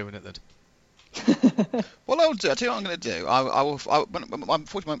of me doing it then. Well, I'll tell you what I'm going to do.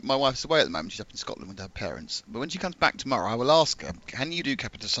 Unfortunately, my wife's away at the moment. She's up in Scotland with her parents. But when she comes back tomorrow, I will ask her, can you do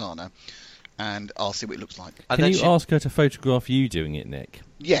Capotesana? And I'll see what it looks like. And Can then you ask her to photograph you doing it, Nick?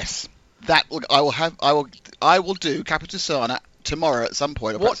 Yes, I will do Capotesana tomorrow at some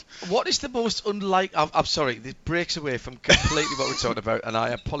point. What is the most unlike? I'm sorry, this breaks away from completely what we're talking about, and I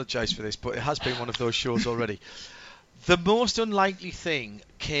apologise for this, but it has been one of those shows already. The most unlikely thing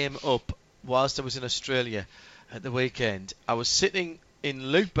came up whilst I was in Australia at the weekend. I was sitting in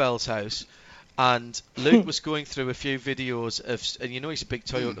Luke Bell's house, and Luke was going through a few videos of, and you know he's a big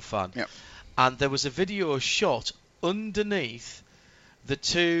Toyota fan. Yep. And there was a video shot underneath the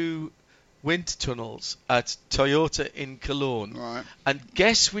 2 wind tunnels at Toyota in Cologne. Right. And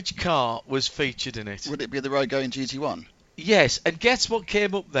guess which car was featured in it? Would it be the road going GT1? Yes, and guess what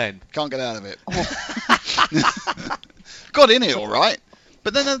came up then? Can't get out of it. Got in it all right.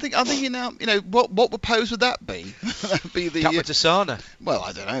 But then I'm thinking now, what pose would that be? That'd be the Capotesana. well,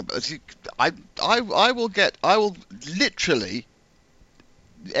 I don't know, but I will literally.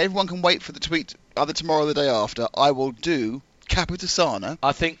 Everyone can wait for the tweet either tomorrow or the day after. I will do Capitasana.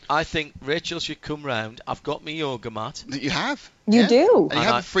 I think Rachel should come round. I've got my yoga mat. That you have. You do. And you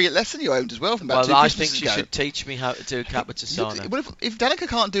have a free lesson you owned as well from about 2 I Christmases think she ago. should teach me how to do Capitasana. Well, if Danica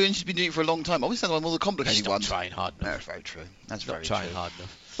can't do it, and she's been doing it for a long time. Obviously, one of the complicated She's not ones. trying hard enough. No, that's very true. That's Not very trying true. hard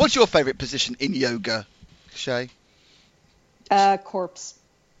enough. What's your favourite position in yoga, Shay? Corpse.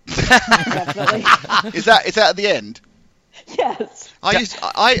 Definitely. Is that at the end? Yes. I did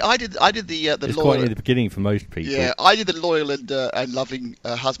the It's loyal. quite near the beginning for most people. Yeah, I did the loyal and loving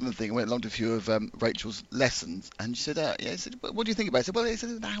husband thing. I went along to a few of Rachel's lessons, and she said, I said, what do you think about it? I said,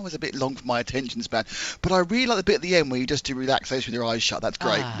 well, an hour's a bit long for my attention span, but I really like the bit at the end where you just do relaxation with your eyes shut. That's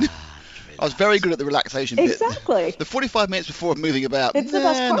great. I was very good at the relaxation bit. Exactly. The 45 minutes before moving about, It's the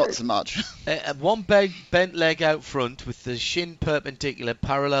best part. not so much. One bent leg out front with the shin perpendicular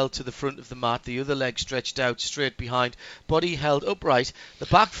parallel to the front of the mat, the other leg stretched out straight behind, body held upright, the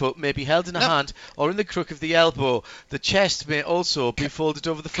back foot may be held in a hand or in the crook of the elbow. The chest may also be folded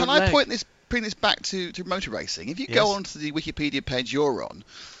over the front leg. Can I bring this back to motor racing? If you Yes. go onto the Wikipedia page you're on,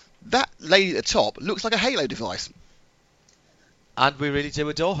 that lady at the top looks like a Halo device. And we really do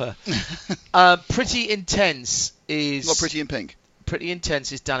adore her. Pretty Intense is... Not Pretty in Pink. Pretty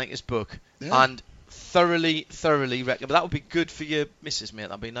Intense is Danica's book. Yeah. And thoroughly recommend. But that would be good for your missus, mate.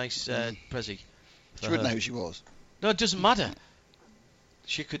 That'd be a nice prezi. She wouldn't know who she was. No, it doesn't matter.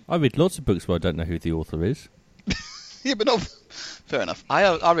 She could... I read lots of books where I don't know who the author is. Yeah, but not... Fair enough. I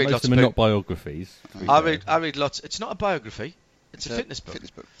read Most lots of them are not biographies. I read lots... It's not a biography. It's a fitness book.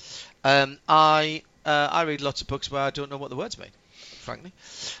 Fitness book. I read lots of books where I don't know what the words mean, frankly.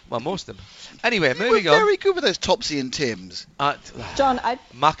 Well, most of them. Anyway, moving We're on. very good with those Topsy and Tims. John,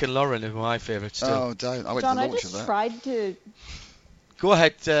 Mac and Lauren are my favourites still. Oh, don't. I went John, to the I launch of just that. tried to. Go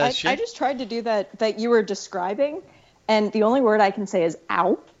ahead, I Shane. just tried to do that you were describing, and the only word I can say is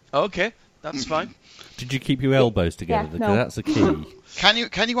 "ow." Okay, that's fine. Did you keep your elbows together? Yeah, Because no. that's the key. Can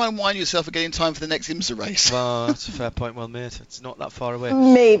you unwind yourself again in time for the next IMSA race? Well, that's a fair point, well made. It's not that far away.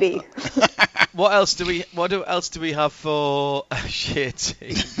 Maybe. What else do we have for shit?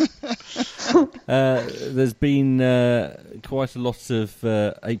 There's been quite a lot of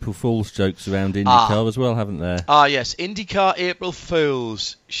April Fool's jokes around IndyCar as well, haven't there? Yes, IndyCar April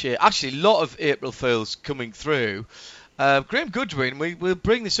Fools shit. Actually, a lot of April Fools coming through. Graham Goodwin, we'll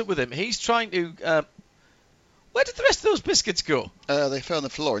bring this up with him. He's trying to... where did the rest of those biscuits go? They fell on the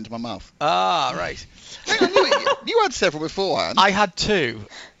floor into my mouth. Right. Hang on, you had several beforehand. I had 2.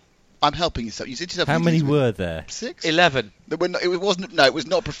 I'm helping yourself. You did yourself. How many were there? 6? 11. It wasn't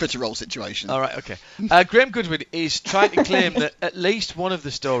a profiterole situation. All right, okay. Graham Goodwin is trying to claim that at least one of the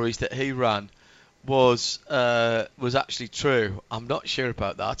stories that he ran was actually true. I'm not sure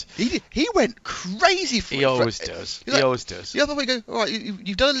about that. He went crazy for it. He always does. He always does. The other way, go. All right,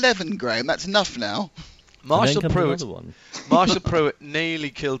 you've done 11, Graham. That's enough now. Marshall And then comes another one. Marshall Pruitt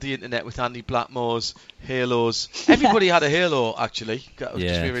nearly killed the internet with Andy Blackmore's halos. Everybody had a halo, actually, because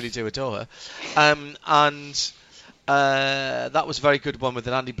we really do adore her. And that was a very good one with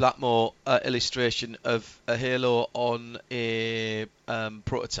an Andy Blackmore illustration of a halo on a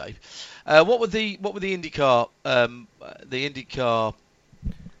prototype. What were the IndyCar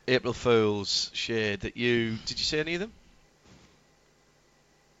April Fools shade that you did? You see any of them?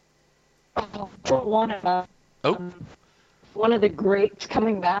 For one of the greats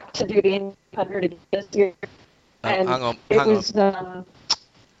coming back to do the Indy 100 this year, and hang on.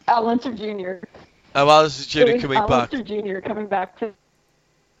 Al Unser Jr. Oh, well, this is Judy coming Al back. Unser Jr. coming back to.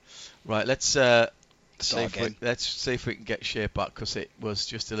 Right, let's see if we can get shape back, because it was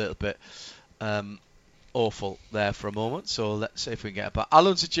just a little bit awful there for a moment. So let's see if we can get it back. Al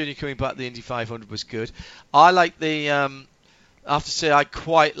Unser Jr. coming back, the Indy 500 was good. I like the. I have to say, I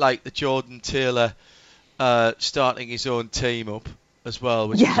quite like the Jordan Taylor starting his own team up as well,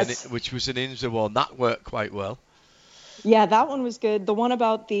 which was an IMSA one. That worked quite well. Yeah, that one was good. The one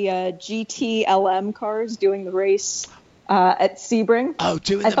about the GTLM cars doing the race at Sebring. Oh,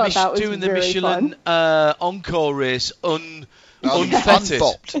 doing the very Michelin fun. Encore race unfettered.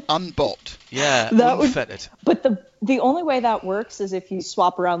 Unbopped. Yeah, unfettered. But the only way that works is if you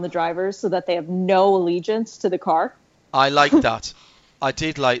swap around the drivers so that they have no allegiance to the car. I like that. I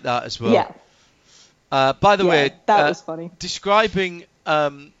did like that as well. Yeah. By the way, that was funny. Describing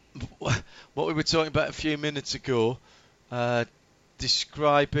what we were talking about a few minutes ago,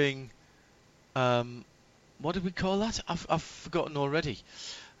 describing what did we call that? I've forgotten already.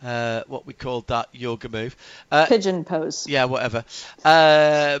 What we called that yoga move. Pigeon pose. Yeah, whatever.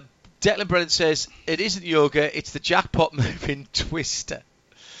 Declan Brennan says it isn't yoga; it's the jackpot move in Twister.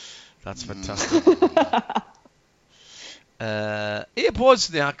 That's fantastic. Ian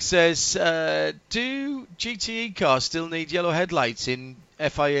Wozniak says, do GTE cars still need yellow headlights in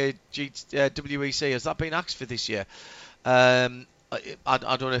FIA WEC? Has that been asked for this year? I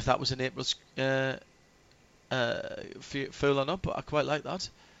don't know if that was an April's fool or not, but I quite like that.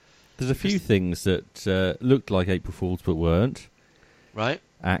 There's a few things that looked like April Fools but weren't. Right.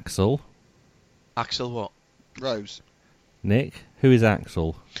 Axel. Axel what? Rose. Nick, who is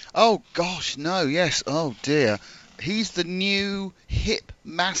Axel? Oh, gosh, no, yes. Oh, dear. He's the new hip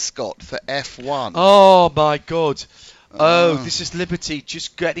mascot for F1. Oh, my God. Oh, this is Liberty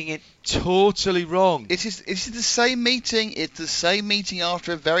just getting it totally wrong. It is the same meeting. It's the same meeting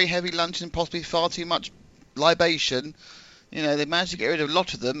after a very heavy lunch and possibly far too much libation. You know, they managed to get rid of a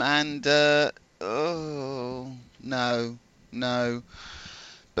lot of them, and no.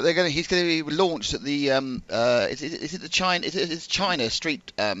 But he's going to be launched at the is it the China? It's China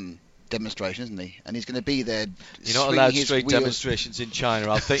street demonstration, isn't he? And he's going to be there. You're not allowed street demonstrations in China.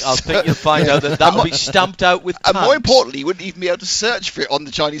 I think you'll find out that will be stamped out with tanks. And more importantly, you wouldn't even be able to search for it on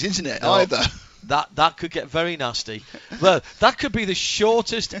the Chinese internet either. That could get very nasty. Well, that could be the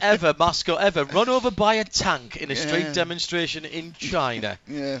shortest ever mascot ever run over by a tank in a street demonstration in China.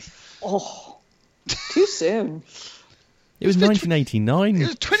 Yeah. Oh, too soon. It was 1989. It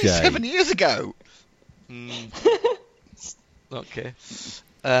was 27 years ago. Okay.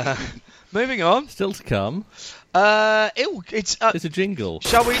 Moving on. Still to come. It's a jingle.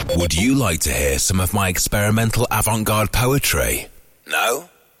 Shall we? Would you like to hear some of my experimental avant-garde poetry? No?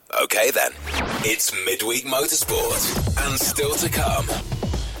 Okay then. It's Midweek Motorsport, and still to come.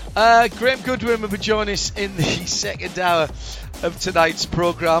 Graham Goodwin will be joining us in the second hour of tonight's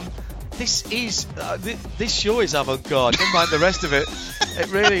programme. This show is avant-garde. Never mind the rest of it. It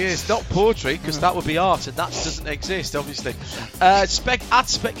really is. Not poetry, because that would be art, and that doesn't exist, obviously. At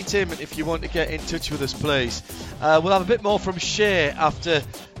Specutainment, if you want to get in touch with us, please. We'll have a bit more from Shea after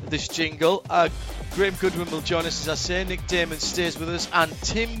this jingle. Graham Goodwin will join us, as I say. Nick Damon stays with us, and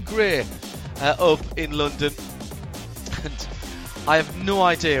Tim Gray up in London. And I have no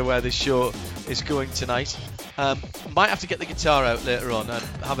idea where this show is going tonight. Might have to get the guitar out later on and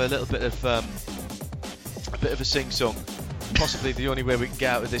have a little bit of a sing-song. Possibly the only way we can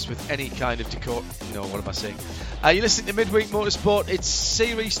get out of this with any kind of decor. No, what am I saying? You're listening to Midweek Motorsport. It's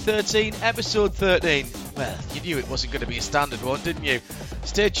Series 13, Episode 13. Well, you knew it wasn't going to be a standard one, didn't you?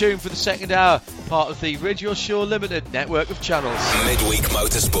 Stay tuned for the second hour, part of the Radio Show Limited network of channels. Midweek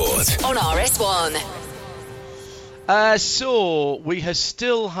Motorsport on RS1. So we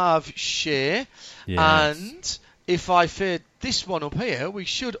still have Shea, yes. And if I fade this one up here, we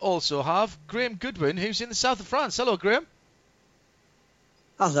should also have Graham Goodwin, who's in the south of France. Hello, Graham.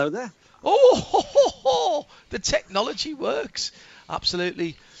 Hello there. Oh, the technology works.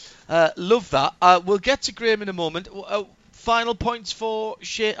 Absolutely love that. We'll get to Graham in a moment. Final points for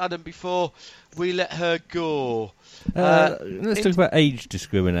Shea, Adam, before we let her go. Let's talk about age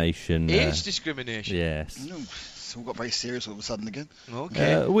discrimination. Age discrimination? Yes. It's all got very serious all of a sudden again.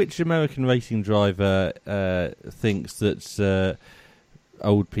 Okay. Which American racing driver thinks that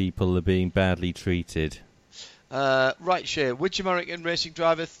old people are being badly treated? Right, Shea. Which American racing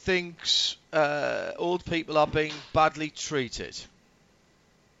driver thinks old people are being badly treated?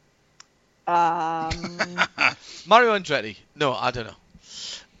 Mario Andretti. No, I don't know.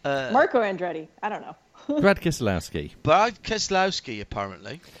 Marco Andretti. I don't know. Brad Keselowski. Brad Keselowski,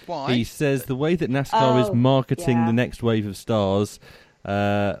 apparently. Why? He says the way that NASCAR is marketing the next wave of stars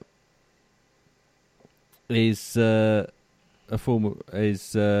is a form of,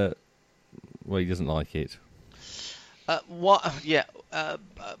 well, he doesn't like it. What? Yeah.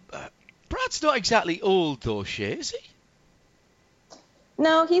 Brad's not exactly old, though, Shea, is he?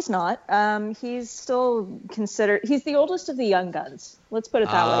 No, he's not. He's still considered... He's the oldest of the young guns. Let's put it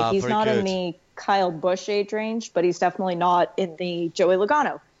that way. He's not in the Kyle Busch age range, but he's definitely not in the Joey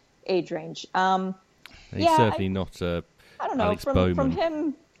Logano age range. He's certainly not I don't know. Alex From Bowman.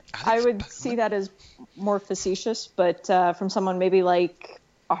 him, I would see that as more facetious, but from someone maybe like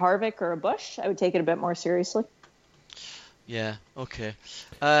a Harvick or a Busch, I would take it a bit more seriously. Yeah, okay.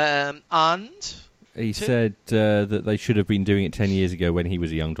 And... He said that they should have been doing it 10 years ago when he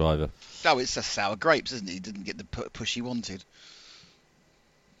was a young driver. Oh, it's just sour grapes, isn't it? He didn't get the push he wanted.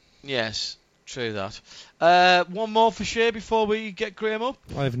 Yes, true that. One more for Shea before we get Graham up?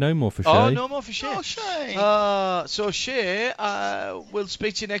 I have no more for Shea. Oh, no more for Shea. Oh, Shea. So Shea, we'll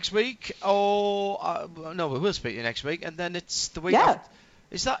speak to you next week. Or no, we will speak to you next week, and then it's the week after.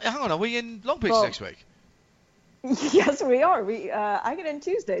 Is that? Hang on, are we in Long Beach next week? Yes, we are. I get in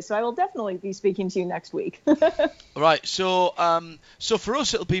Tuesday, so I will definitely be speaking to you next week. Right, so for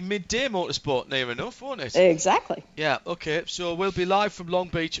us it'll be midday motorsport near enough, won't it? Exactly. Yeah, okay. So we'll be live from Long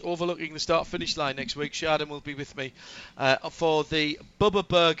Beach overlooking the start-finish line next week. Sheridan will be with me for the Bubba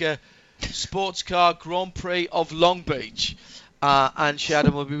Burger Sports Car Grand Prix of Long Beach. And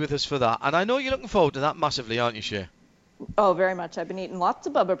Sheridan will be with us for that. And I know you're looking forward to that massively, aren't you, Sher? Oh, very much. I've been eating lots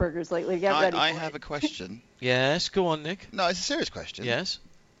of Bubba Burgers lately. Get ready. I have a question. Yes, go on, Nick. No, it's a serious question. Yes.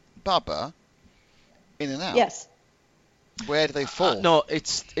 Bubba, in and out. Yes. Where do they fall? No,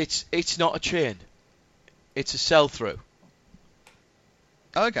 it's not a chain. It's a sell-through.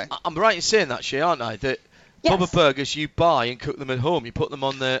 Oh, okay. I'm right in saying that, Shay, aren't I? That Yes. Bubba Burgers you buy and cook them at home. You put them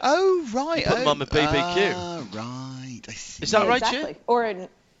on the. Oh, right. Put them on the BBQ. Right. I see. Is that right, Exactly. Shay? Or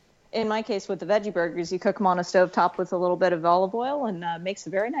in my case with the veggie burgers, you cook them on a stovetop with a little bit of olive oil and makes a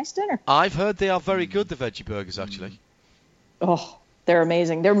very nice dinner. I've heard they are very good, the veggie burgers, actually. Oh, they're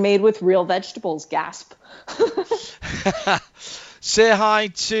amazing. They're made with real vegetables. Gasp. Say hi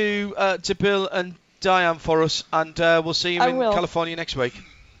to Bill and Diane for us, and we'll see you I in will. California next week.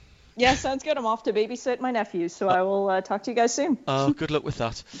 Yeah, sounds good. I'm off to babysit my nephews, so I will talk to you guys soon. Oh, good luck with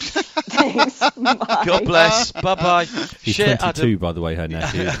that. Thanks. Bye. God bless. Bye-bye. She's Shay 22, Adam. by the way, her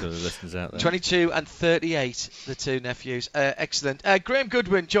nephew, for the listeners out there. 22 and 38, the two nephews. Excellent. Graham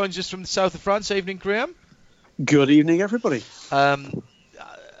Goodwin joins us from the south of France. Evening, Graham. Good evening, everybody.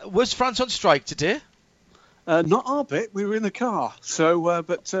 Was France on strike today? Not our bit. We were in the car. So,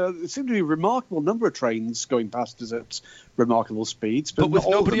 but it seemed to be a remarkable number of trains going past us at remarkable speeds, but with not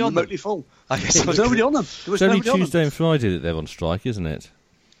all nobody of them on them. remotely full. I guess There was nobody on them. There was It's only nobody on them. Tuesday and Friday that they're on strike, isn't it?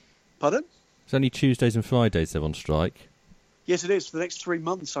 Pardon? It's only Tuesdays and Fridays they're on strike. Yes, it is for the next 3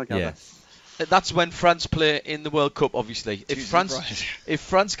 months, I gather. Yeah. That's when France play in the World Cup, obviously. If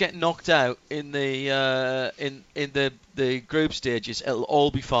France get knocked out in the the group stages, it'll all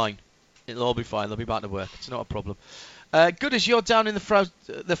be fine. It'll all be fine. They'll be back to work. It's not a problem. Good as you're down in the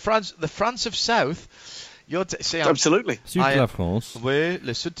France of South. You're Absolutely. Sud de la France. Oui,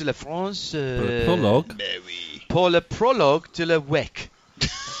 le sud de la France. Pour le prologue. Pour le prologue de la WEC.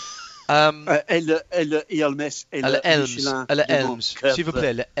 Et le Elms et le Michelin. Le Elms. S'il vous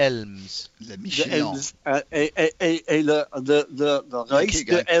plaît, le Elms. Le The Michelin. Elms et le race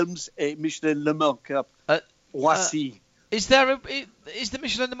de Elms et Michelin Le Mans Cup. Voici. Is the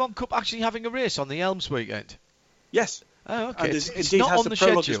Michelin Le Mans Cup actually having a race on the Elms weekend? Yes. Oh, okay. And It's indeed not has on the the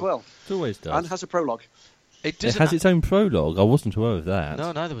prologue schedule. as well. It always does. And has a prologue. It It doesn't. has its own prologue. I wasn't aware of that.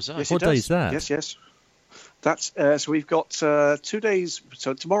 No, neither was I. Yes, What it day does. is that? Yes. That's so we've got 2 days.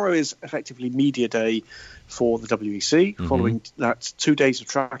 So tomorrow is effectively media day for the WEC. Following that, 2 days of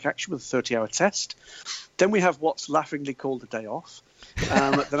track action with a 30-hour test. Then we have what's laughingly called a day off.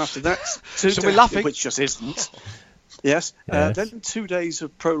 Then after that, So we're laughing? which just isn't. Yes. Yes. Then 2 days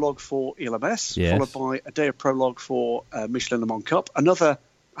of prologue for ELMS, Yes. followed by a day of prologue for Michelin Le Mans Cup. Another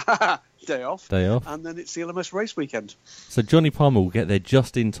day off. And then it's the ELMS race weekend. So Johnny Palmer will get there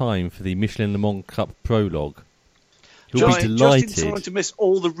just in time for the Michelin Le Mans Cup prologue. He'll be delighted. Just in time to miss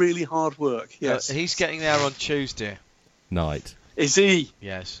all the really hard work. Yes. He's getting there on Tuesday. Night. Is he?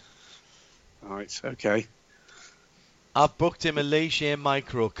 Yes. Right, okay. I've booked him a Ligier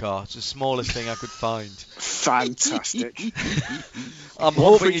microcar. It's the smallest thing I could find. Fantastic. I'm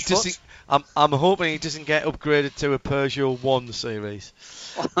What hoping he French doesn't. I'm hoping he doesn't get upgraded to a Peugeot 1 Series.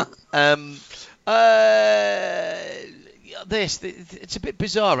 It's a bit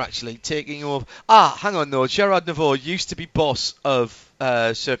bizarre actually taking over. Hang on though. Gerard Neveu used to be boss of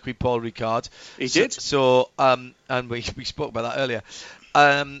Circuit Paul Ricard. He did. So and we spoke about that earlier.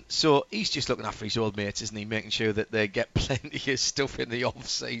 So he's just looking after his old mates, isn't he? Making sure that they get plenty of stuff in the off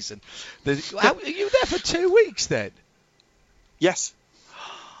season. Are you there for 2 weeks then? Yes.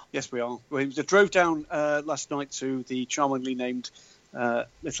 Yes, we are. We drove down last night to the charmingly named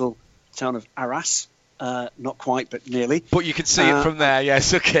little town of Arras. Not quite, but nearly. But you can see it from there,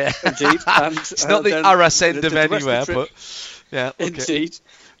 yes, okay. Indeed. And, it's not the then Arras end of the rest anywhere, the trip, but yeah, okay. Indeed.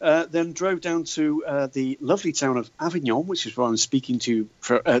 Then drove down to the lovely town of Avignon, which is where I'm speaking to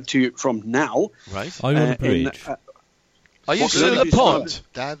you from now. Right. Are you on the bridge? Are you What sur le really pont?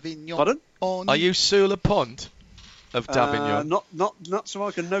 D'Avignon. Pardon? Are you sur le pont of D'Avignon? Not so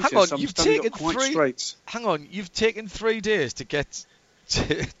I can notice. Hang on, I'm you've standing up taken quite three. straight. Hang on, you've taken 3 days to get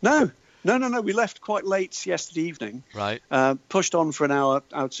to. No. We left quite late yesterday evening. Right. Pushed on for an hour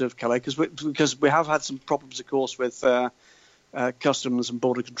out of Calais because we have had some problems, of course, with customs and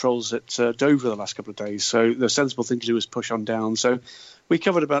border controls at Dover the last couple of days. So the sensible thing to do was push on down. So we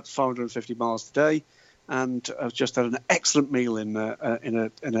covered about 550 miles today and I've just had an excellent meal in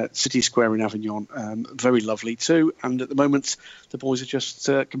a city square in Avignon. Very lovely too. And at the moment, the boys are just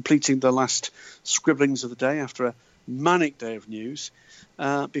completing the last scribblings of the day after a manic day of news.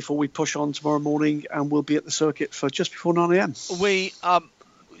 Before we push on tomorrow morning, and we'll be at the circuit for just before 9 a.m. We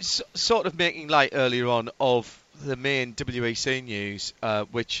sort of making light earlier on of the main WEC news,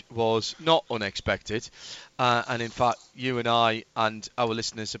 which was not unexpected, and in fact, you and I and our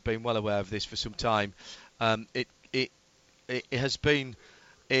listeners have been well aware of this for some time. It has been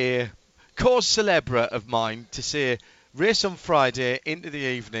a cause célèbre of mine to say race on Friday into the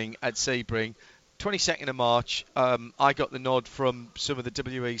evening at Sebring. 22nd of March, I got the nod from some of the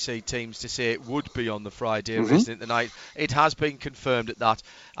WEC teams to say it would be on the Friday, racing at the night. It has been confirmed at that.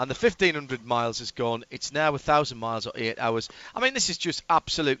 And the 1,500 miles has gone. It's now 1,000 miles or 8 hours. I mean, this is just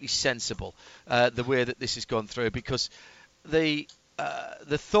absolutely sensible, the way that this has gone through, because the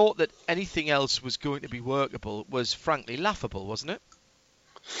thought that anything else was going to be workable was frankly laughable, wasn't it?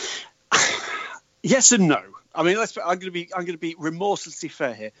 Yes and no. I mean, I'm going to be remorselessly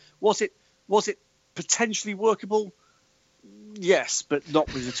fair here. Was it potentially workable? Yes, but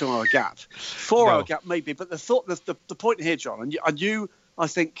not with a 2-hour gap. 4-hour gap maybe, but the point here, John, and you, I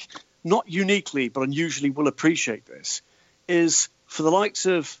think, not uniquely but unusually will appreciate this, is for the likes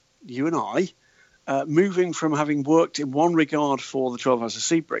of you and I, moving from having worked in one regard for the 12 Hours of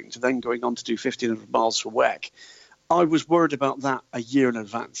Sebring to then going on to do 1,500 miles for WEC. I was worried about that a year in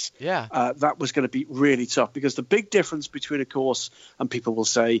advance. Yeah. That was going to be really tough, because the big difference between a course, and people will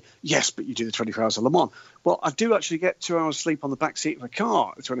say, yes, but you do the 24 Hours of Le Mans. Well, I do actually get 2 hours sleep on the back seat of a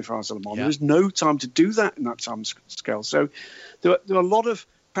car at 24 Hours of Le Mans. Yeah. There is no time to do that in that time scale. So there are a lot of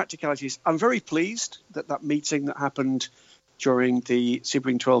practicalities. I'm very pleased that meeting that happened during the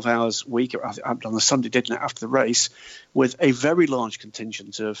Sebring 12 Hours week, it happened on the Sunday, didn't it, after the race, with a very large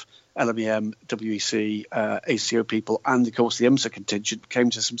contingent of LMEM, WEC, ACO people, and of course the IMSA contingent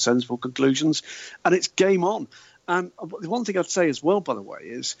came to some sensible conclusions, and it's game on. And the one thing I'd say as well, by the way,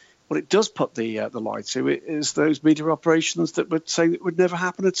 is what it does put the light to it is those media operations that would say it would never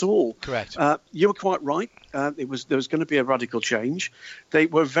happen at all. Correct. You were quite right. There was going to be a radical change. They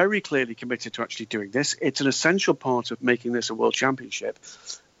were very clearly committed to actually doing this. It's an essential part of making this a world championship.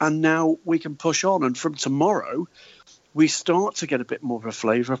 And now we can push on. And from tomorrow, we start to get a bit more of a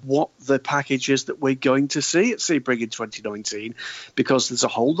flavour of what the package is that we're going to see at Sebring in 2019, because there's a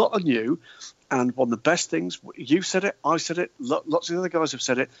whole lot of new. And one of the best things, you said it, I said it, lots of the other guys have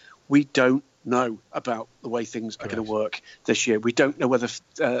said it, we don't know about the way things are going to work this year. We don't know whether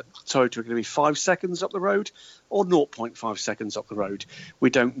Toyota are going to be 5 seconds up the road or 0.5 seconds up the road. We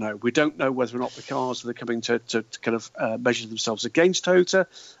don't know. We don't know whether or not the cars that are coming to kind of measure themselves against Toyota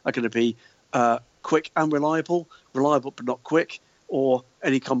are going to be quick and reliable but not quick, or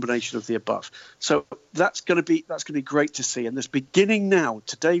any combination of the above. So that's going to be great to see. And this beginning now.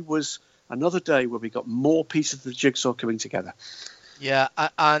 Today was another day where we got more pieces of the jigsaw coming together. Yeah,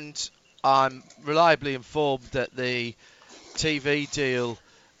 and I'm reliably informed that the TV deal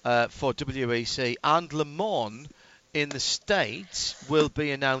for WEC and Le Mans in the States will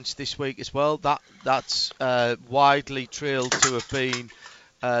be announced this week as well. That's widely trailed to have been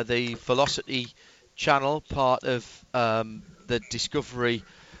the Velocity channel, part of the Discovery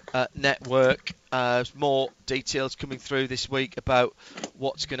network. More details coming through this week about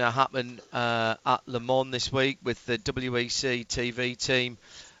what's going to happen at Le Mans this week, with the WEC TV team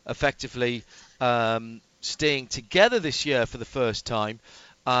effectively staying together this year for the first time,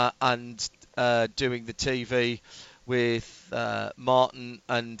 and doing the TV with Martin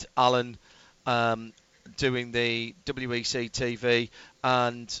and Alan doing the WEC TV,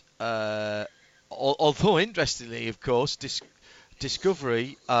 and although interestingly, of course,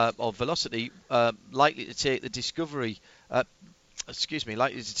 Discovery or Velocity likely to take the Discovery,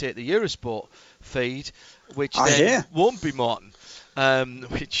 likely to take the Eurosport feed, which then won't be Martin,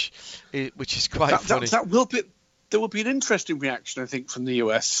 which is quite funny. There will be an interesting reaction, I think, from the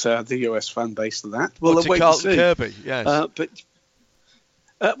US fan base to that. Well, to Carlton Kirby, yes. But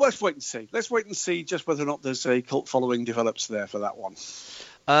let's wait and see. Let's wait and see just whether or not there's a cult following develops there for that one.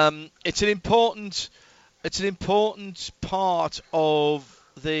 It's an important part of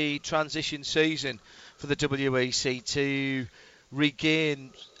the transition season for the WEC to regain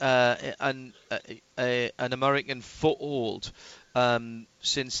an American foothold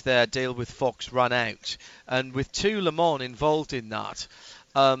since their deal with Fox ran out, and with 2 Le Mans involved in that,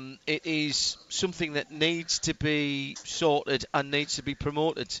 it is something that needs to be sorted and needs to be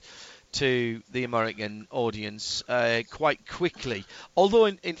promoted to the American audience quite quickly. Although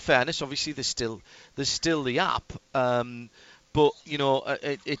in fairness, obviously there's still the app, but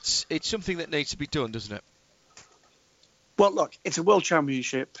it's something that needs to be done, doesn't it? Well, look, it's a World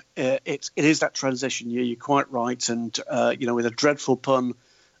Championship. It is that transition year. You're quite right, and with a dreadful pun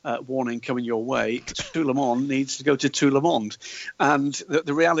warning coming your way, Tout Le Monde needs to go to Tout Le Monde, and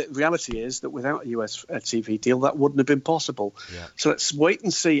the reality is that without a US TV deal, that wouldn't have been possible. Yeah. So let's wait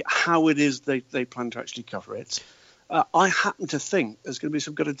and see how it is they plan to actually cover it. I happen to think there's going to be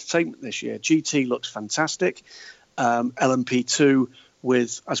some good entertainment this year. GT looks fantastic. LMP2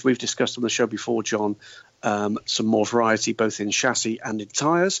 with, as we've discussed on the show before, John, some more variety both in chassis and in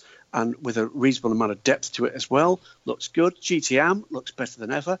tyres, and with a reasonable amount of depth to it as well. Looks good. GTM looks better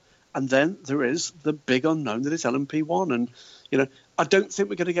than ever. And then there is the big unknown that is LMP1. And, I don't think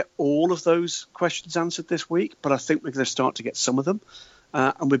we're going to get all of those questions answered this week, but I think we're going to start to get some of them.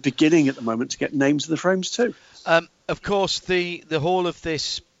 And we're beginning at the moment to get names of the frames too. Of course, the whole of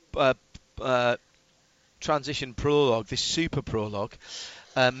this transition prologue, this super prologue,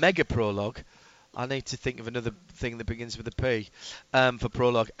 mega prologue, I need to think of another thing that begins with a P for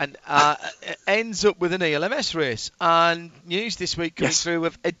prologue, and ends up with an ELMS race. And news this week coming through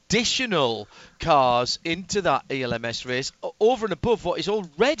of additional cars into that ELMS race over and above what is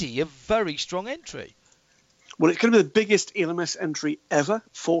already a very strong entry. Well, it's going to be the biggest ELMS entry ever,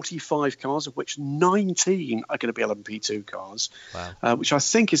 45 cars, of which 19 are going to be LMP2 cars, which I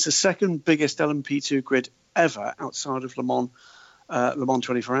think is the second biggest LMP2 grid ever outside of Le Mans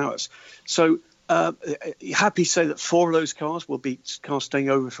 24 Hours. So happy to say that 4 of those cars will be cars staying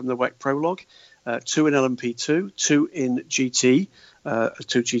over from the WEC Prologue, 2 in LMP2, 2 in GT, 2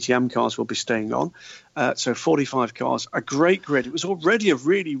 GTM cars will be staying on. So 45 cars, a great grid. It was already a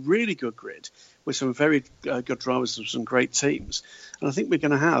really, really good grid with some very good drivers and some great teams. And I think we're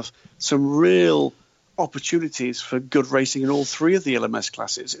going to have some real opportunities for good racing in all 3 of the LMS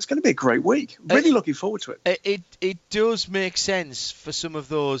classes. It's going to be a great week. Really looking forward to it. It does make sense for some of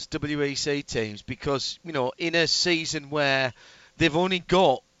those WEC teams because, in a season where they've only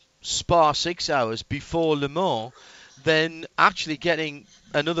got Spa 6 hours before Le Mans, then actually getting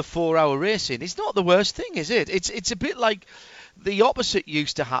another 4-hour race in is not the worst thing, is it? It's a bit like the opposite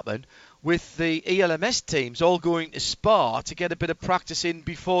used to happen with the ELMS teams all going to Spa to get a bit of practice in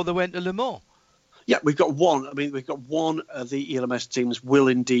before they went to Le Mans. Yeah, we've got one. We've got one of the ELMS teams will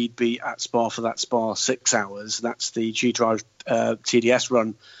indeed be at Spa for that Spa 6 hours. That's the G-Drive TDS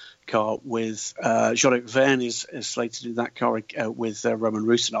run car with Jean-Luc Verne is slated in that car with Roman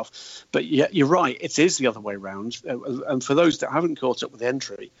Rusinov. But yeah, you're right, it is the other way around. And for those that haven't caught up with the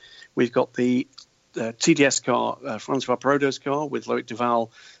entry, we've got the TDS car, Francois Perraudot's car with Loic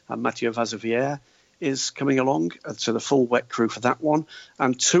Duval and Mathieu Vazevière is coming along, so the full WEC crew for that one,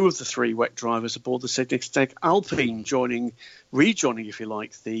 and 2 of the 3 WEC drivers aboard the Sydney Stag Alpine rejoining, if you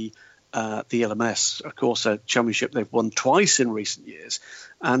like, the LMS, of course, a championship they've won twice in recent years.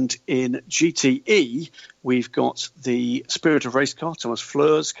 And in GTE, we've got the Spirit of Race car, Thomas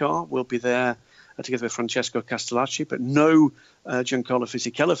Fleur's car, will be there together with Francesco Castellacci, but no Giancarlo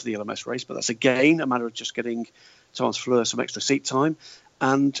Fisichella for the LMS race. But that's again a matter of just getting Thomas Fleur some extra seat time.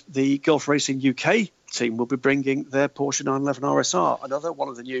 And the Gulf Racing UK team will be bringing their Porsche 911 RSR, another one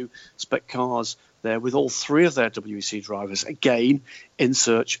of the new spec cars there, with all 3 of their WEC drivers, again, in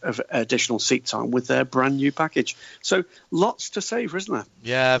search of additional seat time with their brand new package. So lots to savour, isn't there?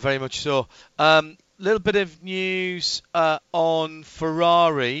 Yeah, very much so. Little bit of news on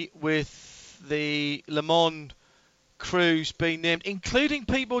Ferrari with the Le Mans crews being named, including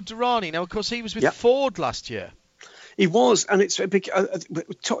Pipo Derani. Now, of course, he was with Ford last year. He was, and it's a big,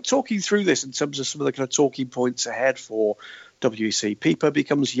 talking through this in terms of some of the kind of talking points ahead for WEC. Pipo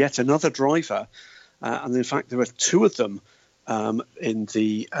becomes yet another driver, and in fact there are 2 of them in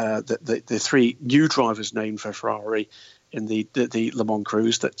the 3 new drivers named for Ferrari in the Le Mans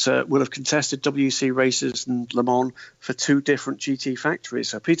crews that will have contested WEC races and Le Mans for 2 different GT factories.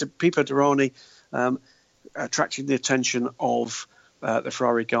 So Pipo Derani attracting the attention of the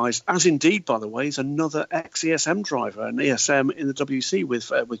Ferrari guys, as indeed, by the way, is another ex-ESM driver, an ESM in the WC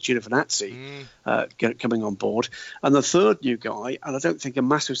with Gino Venazzi coming on board. And the 3rd new guy, and I don't think a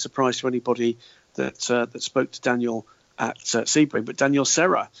massive surprise to anybody that spoke to Daniel at Sebring, but Daniel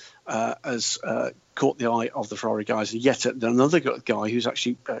Serra has caught the eye of the Ferrari guys, and yet another guy who's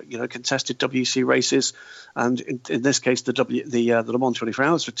actually contested WC races, and in this case the Le Mans 24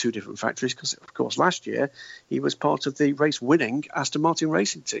 Hours for 2 different factories, because of course last year he was part of the race-winning Aston Martin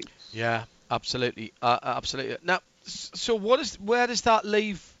racing team. Yeah, absolutely, absolutely. Now, so where does that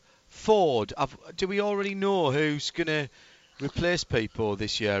leave Ford? Do we already know who's going to replace Pipo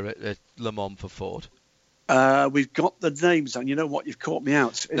this year at Le Mans for Ford? We've got the names, and you know what? You've caught me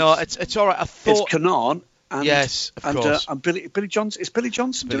out. No, it's all right. I thought it's Canaan. And, yes, of course. And Billy Johnson. Is Billy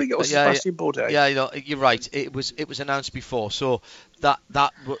Johnson doing it, or Sebastian Bourdais? Yeah, you're right. It was announced before, so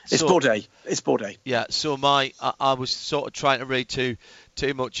it's Bourdais. It's Bourdais. Yeah. So I was sort of trying to read too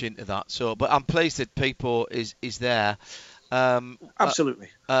much into that. So, but I'm pleased that Pipo is there. Absolutely.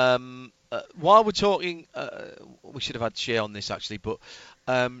 While we're talking, we should have had Shea on this actually, but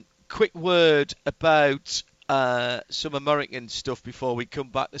quick word about some American stuff before we come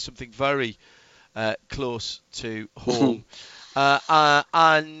back to something very close to home.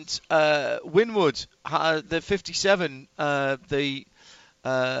 And Winwood, the 57, the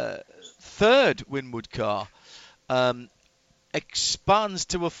third Winwood car, expands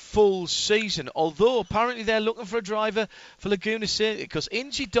to a full season, although apparently they're looking for a driver for Laguna Seca, because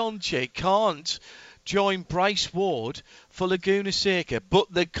Ingy Donche can't join Bryce Ward for Laguna Seca,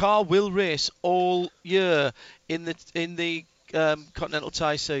 but the car will race all year in the Continental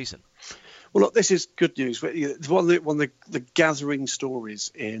Tire season. Well, look, this is good news. One of the gathering stories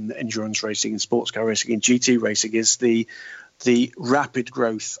in endurance racing, in sports car racing, in GT racing is the rapid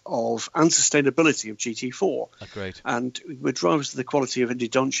growth of and sustainability of GT4. Agreed. And with drivers of the quality of Indy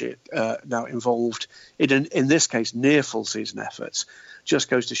Donche now involved in this case near full season efforts, just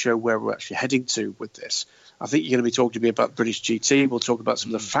goes to show where we're actually heading to with this. I think you're going to be talking to me about British GT. We'll talk about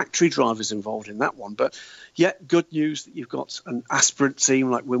some of the factory drivers involved in that one. But yet, good news that you've got an aspirant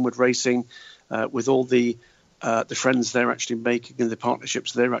team like Winwood Racing with all the friends they're actually making and the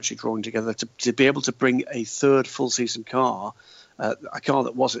partnerships they're actually drawing together to be able to bring a third full season car, a car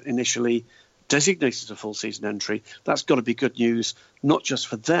that wasn't initially designated a full season entry. That's got to be good news, not just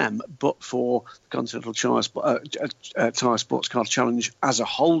for them, but for the Continental Tire Sports Car Challenge as a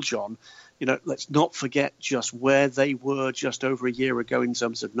whole, John. You know, let's not forget just where they were just over a year ago in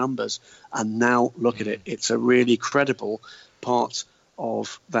terms of numbers. And now look at it. It's a really credible part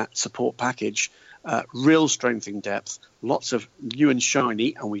of that support package. Real strength in depth, lots of new and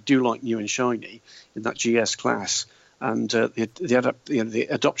shiny, and we do like new and shiny in that GS class. And the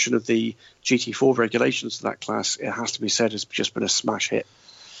adoption of the GT4 regulations to that class, it has to be said, has just been a smash hit.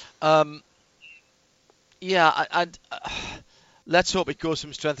 Let's hope it goes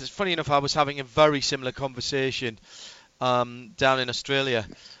some strength. It's funny enough, I was having a very similar conversation down in Australia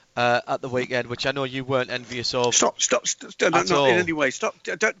at the weekend, which I know you weren't envious of. Stop! Not in any way. Stop!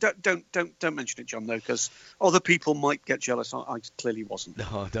 Don't mention it, John. Though, because other people might get jealous. I clearly wasn't.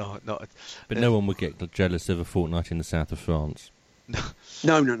 No, not. But no one would get jealous of a fortnight in the south of France. No.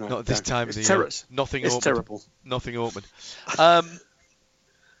 Not at this time of the year. Nothing it's open. Terrible. Nothing open.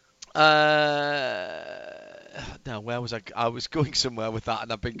 Now, where was I? I was going somewhere with that,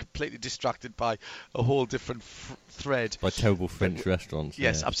 and I've been completely distracted by a whole different thread. By terrible French restaurants.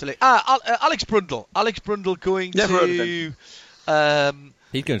 Yes, yeah. absolutely. Alex Brundle. Alex Brundle going Never heard to...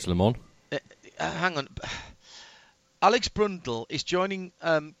 He's going to Le Mans. Hang on. Alex Brundle is joining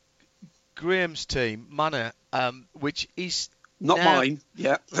Graham's team, Manor, which is... Not mine,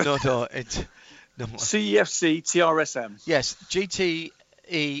 yeah. No, it's... No, CEFC TRSM. Yes, GT...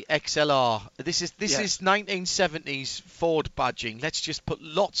 XLR. This is 1970s Ford badging. Let's just put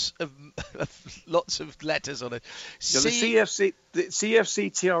lots of letters on it. The CFC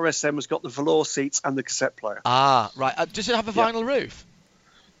TRSM has got the velour seats and the cassette player. Ah, right. Does it have a vinyl roof?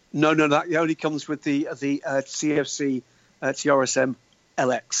 No. That only comes with the CFC TRSM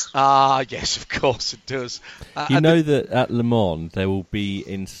LX. Ah, yes, of course it does. You know that at Le Mans there will be,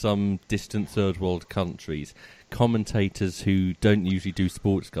 in some distant third world countries, commentators who don't usually do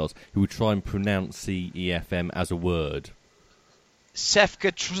sports cars who will try and pronounce CEFM as a word.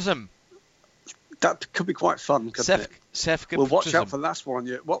 Sefkatrism. That could be quite fun, couldn't it? Well, watch out for that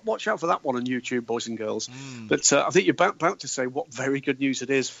one. Watch out for that one on YouTube, boys and girls. But I think you're about to say what very good news it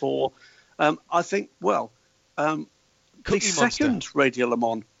is for. I think the second Radio Le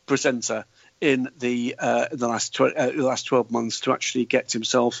Mans presenter in the last 12 months to actually get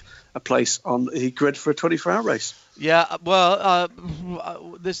himself a place on the grid for a 24-hour race. Yeah, well,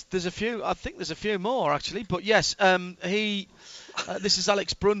 there's a few. I think there's a few more actually. But yes, this is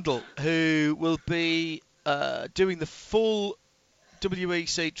Alex Brundle, who will be doing the full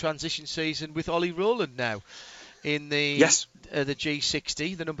WEC transition season with Ollie Rowland now in the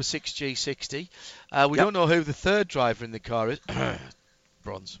G60, the number 6 G60. We don't know who the third driver in the car is.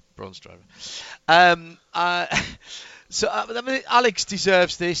 Bronze driver. So I mean, Alex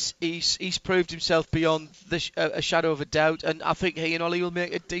deserves this. He's proved himself beyond a shadow of a doubt, and I think he and Ollie will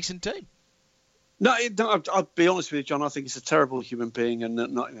make a decent team. No, I'll be honest with you, John. I think he's a terrible human being and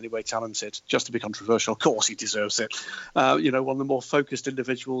not in any way talented. Just to be controversial, of course he deserves it. One of the more focused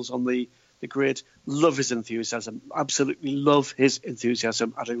individuals on the the grid. Love his enthusiasm. Absolutely love his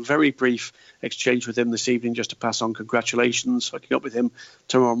enthusiasm. I had a very brief exchange with him this evening just to pass on congratulations. Hooking up with him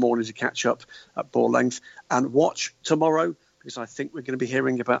tomorrow morning to catch up at ball length. And watch tomorrow, because I think we're going to be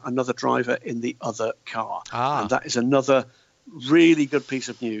hearing about another driver in the other car. And that is another really good piece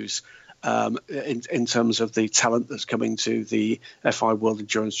of news in terms of the talent that's coming to the FI World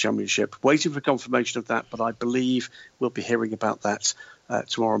Endurance Championship. Waiting for confirmation of that, but I believe we'll be hearing about that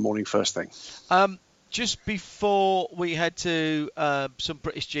tomorrow morning first thing. Just before we head to some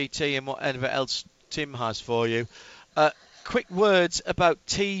British GT and whatever else Tim has for you, quick words about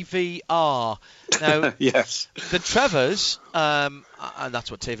TVR. Now, yes, the Trevors, and that's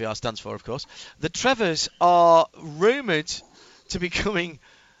what TVR stands for, of course. The Trevors are rumoured to be coming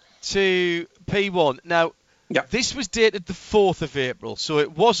to P1. Now, this was dated the 4th of April, so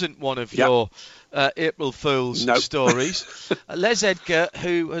it wasn't one of your April Fool's stories. Les Edgar,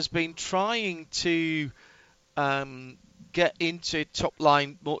 who has been trying to get into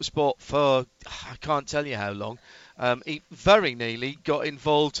top-line motorsport for I can't tell you how long, he very nearly got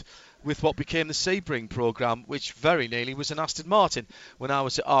involved with what became the Sebring programme, which very nearly was an Aston Martin when I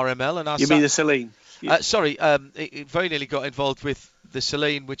was at RML. And you mean the Celine? Sorry, it very nearly got involved with the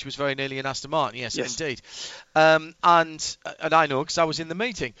Celine, which was very nearly an Aston Martin. Yes. Indeed. And I know because I was in the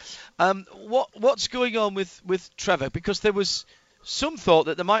meeting. What's going on with Trevor? Because there was some thought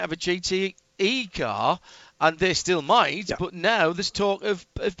that they might have a GTE car, and they still might. But now there's talk of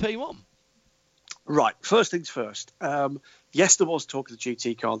P1. Right. First things first. Yes, there was talk of the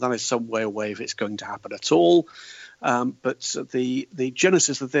GT car. That is some way away if it's going to happen at all. But the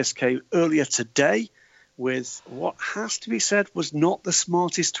genesis of this came earlier today with what has to be said was not the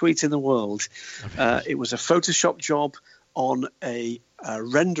smartest tweet in the world. It was a Photoshop job on a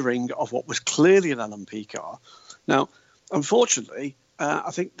rendering of what was clearly an LMP car. Now, unfortunately,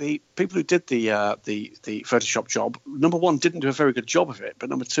 I think the people who did the Photoshop job, number one, didn't do a very good job of it, but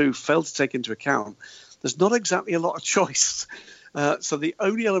number two, failed to take into account there's not exactly a lot of choice. So the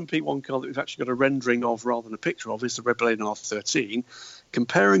only LMP1 car that we've actually got a rendering of rather than a picture of is the Rebellion R13.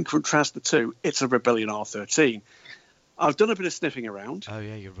 Compare and contrast the two, it's a Rebellion R13. I've done a bit of sniffing around. Oh,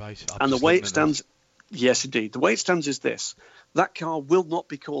 yeah, you're right. And the way it stands, yes, indeed. The way it stands is this. That car will not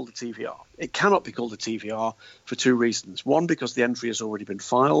be called a TVR. It cannot be called a TVR for two reasons. One, because the entry has already been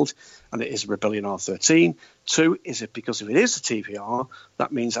filed and it is a Rebellion R13. Two, is it because if it is a TVR,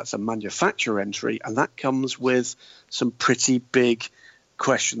 that means that's a manufacturer entry, and that comes with some pretty big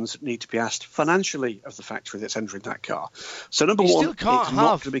questions that need to be asked financially of the factory that's entering that car. So number one, it's not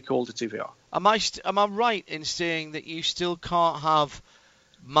going to be called a TVR. Am I right in saying that you still can't have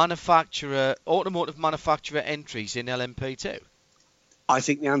automotive manufacturer entries in LMP2? I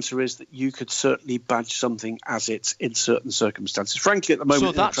think the answer is that you could certainly badge something as it in certain circumstances. Frankly, at the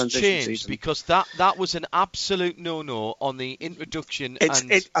moment, so that's in the transition changed season, because that was an absolute no-no on the introduction.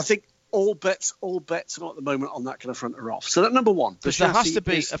 I think all bets at the moment on that kind of front are off. So that number one, because there has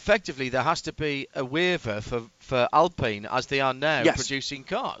to be a waiver for Alpine as they are now producing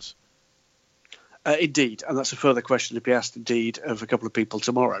cars. Indeed, and that's a further question to be asked, indeed, of a couple of people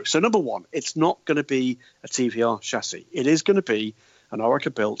tomorrow. So number one, it's not going to be a TVR chassis. It is going to be an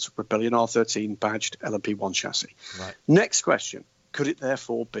Orica-built Rebellion R13 badged LMP1 chassis. Right. Next question, could it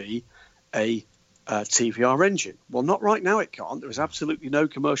therefore be a TVR engine? Well, not right now it can't. There is absolutely no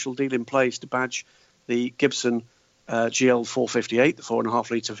commercial deal in place to badge the Gibson GL458, the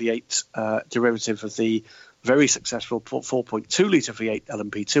 4.5-litre V8 derivative of the very successful 4.2-litre V8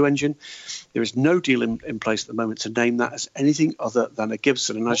 LMP2 engine. There is no deal in place at the moment to name that as anything other than a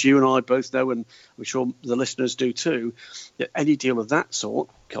Gibson. And as you and I both know, and I'm sure the listeners do too, that any deal of that sort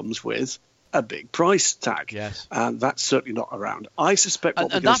comes with a big price tag. Yes. And that's certainly not around. I suspect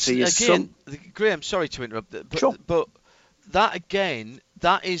what we're going to see is Graham, sorry to interrupt, but, sure. But that again,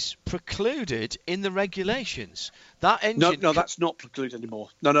 that is precluded in the regulations. That engine. No, that's not precluded anymore.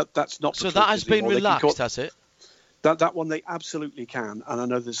 No, that's not. So that has been relaxed, has it? That one they absolutely can, and I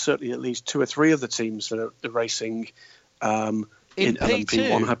know there's certainly at least two or three other teams that are racing in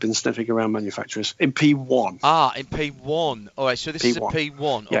LMP1 have been sniffing around manufacturers in P1. In P1. All right, so this P1. is a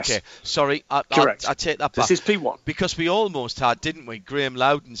P1. Yes. Okay, sorry, correct. I take that back. This is P1 because we almost had, didn't we, Graham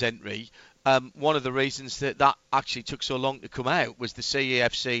Loudon's entry. One of the reasons that actually took so long to come out was the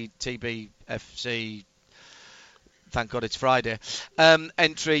CEFC TBFC. Thank God it's Friday.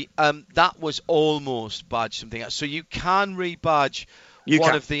 Entry that was almost badged something else. So you can rebadge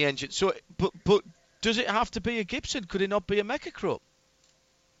one of the engines. So, but does it have to be a Gibson? Could it not be a Mechacro?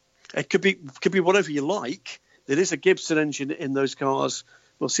 It could be whatever you like. There is a Gibson engine in those cars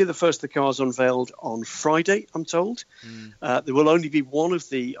We'll see the first of the cars unveiled on Friday, I'm told. There will only be one of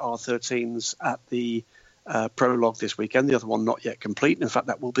the R13s at the prologue this weekend, the other one not yet complete. In fact,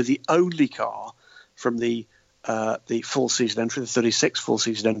 that will be the only car from the full season entry, the 36 full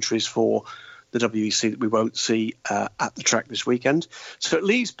season entries for the WEC that we won't see at the track this weekend. So it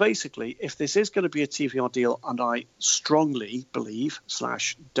leaves basically, if this is going to be a TVR deal, and I strongly believe,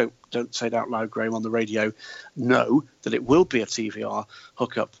 / don't say it out loud, Graham, on the radio, know that it will be a TVR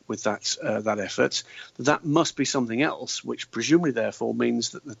hookup with that effort, that must be something else, which presumably therefore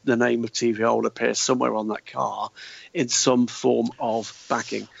means that the name of TVR will appear somewhere on that car in some form of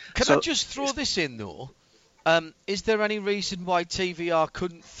backing. Can I just throw this in though? Is there any reason why TVR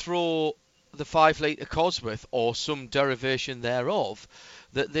couldn't throw the 5-litre Cosworth or some derivation thereof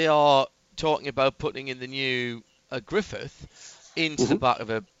that they are talking about putting in the new Griffith into the back of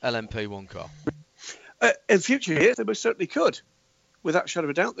a LMP1 car? In future years, they most certainly could. Without a shadow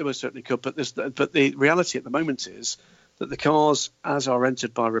of a doubt, they most certainly could. But the reality at the moment is that the cars, as are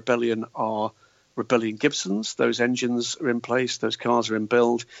entered by Rebellion, are Rebellion Gibsons. Those engines are in place. Those cars are in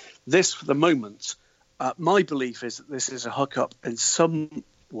build. This, for the moment, my belief is that this is a hookup in some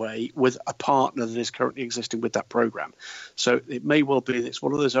way with a partner that is currently existing with that program. So it may well be that it's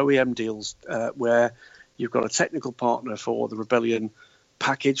one of those OEM deals where you've got a technical partner for the Rebellion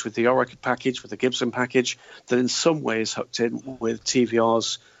package, with the Orica package, with the Gibson package, that in some way is hooked in with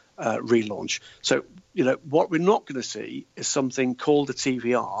TVR's relaunch. So, what we're not going to see is something called a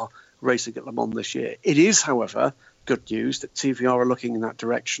TVR racing at Le Mans this year. It is, however, good news that TVR are looking in that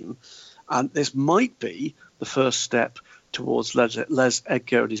direction. And this might be the first step towards Les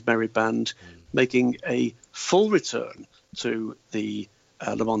Edgar and his merry band making a full return to the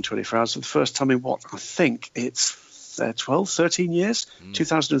Le Mans 24 Hours for the first time in I think it's 12, 13 years.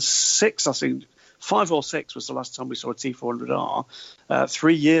 2006, I think 5 or 6 was the last time we saw a T400R.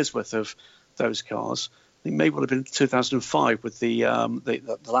 3 years worth of those cars. I think maybe would have been 2005 with the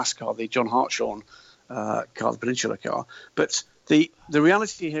last car, the John Hartshorn car, the Peninsula car. But the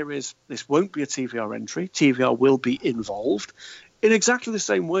reality here is this won't be a TVR entry. TVR will be involved in exactly the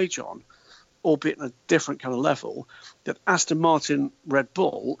same way, John, albeit in a different kind of level, that Aston Martin Red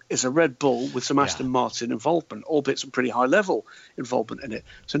Bull is a Red Bull with some Aston Martin involvement, albeit some pretty high-level involvement in it.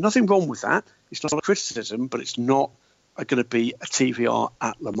 So nothing wrong with that. It's not a criticism, but it's not going to be a TVR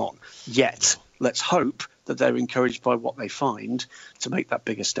at Le Mans yet. Let's hope that they're encouraged by what they find to make that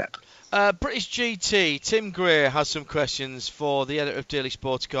bigger step. British GT, Tim Gray has some questions for the editor of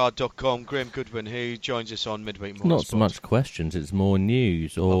dailysportscar.com, Graham Goodwin, who joins us on Midweek Motorsport. Not so much questions, it's more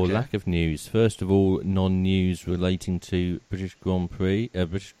news or lack of news. First of all, non-news relating to British Grand Prix,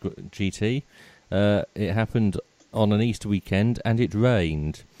 British GT. It happened on an Easter weekend and it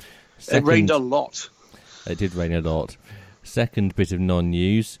rained. It rained a lot. It did rain a lot. Second bit of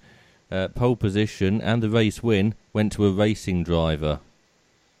non-news, pole position and the race win went to a racing driver.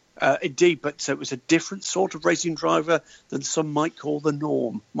 Indeed, but it was a different sort of racing driver than some might call the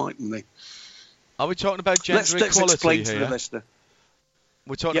norm, mightn't they? Are we talking about gender equality let's explain here? To the listener.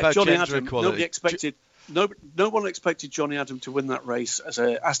 We're talking about Johnny gender Adam, equality. No one expected Johnny Adam to win that race as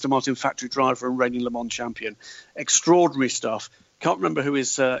a Aston Martin factory driver and reigning Le Mans champion. Extraordinary stuff. Can't remember who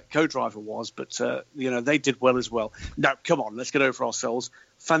his co-driver was, but they did well as well. No, come on, let's get over ourselves.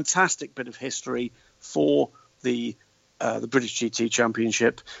 Fantastic bit of history for the British GT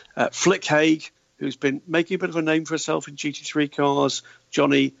Championship. Flick Haig, who's been making a bit of a name for herself in GT3 cars.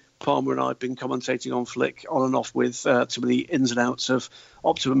 Johnny Palmer and I have been commentating on Flick on and off with some of the ins and outs of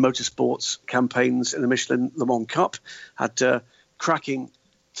Optimum Motorsports campaigns in the Michelin Le Mans Cup. Had cracking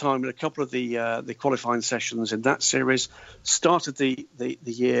time in a couple of the qualifying sessions in that series. Started the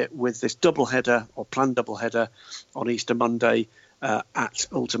year with this doubleheader or planned doubleheader on Easter Monday at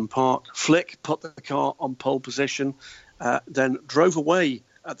Oulton Park. Flick put the car on pole position, then drove away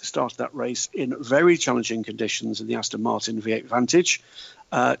at the start of that race in very challenging conditions in the Aston Martin V8 Vantage.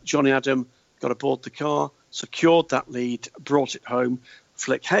 Johnny Adam got aboard the car, secured that lead, brought it home.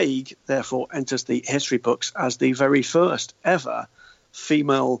 Flick Haig, therefore, enters the history books as the very first ever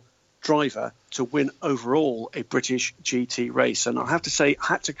female driver to win overall a British GT race. And I have to say, I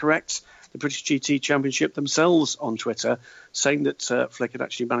had to correct the British GT Championship themselves on Twitter, saying that Flick had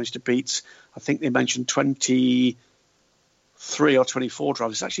actually managed to beat, I think they mentioned 23 or 24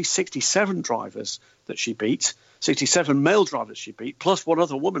 drivers. It's actually 67 drivers that she beat, 67 male drivers she beat, plus one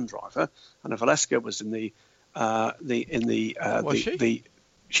other woman driver. Anna Valeska was in the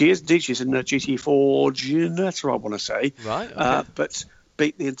she is indeed. She's in GT4 Ginetta, I want to say. Right. Okay. But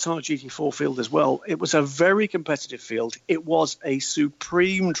beat the entire GT4 field as well. It was a very competitive field. It was a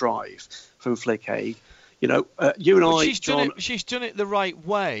supreme drive from Flick Haig. You know, you and I, she's John... done it. She's done it the right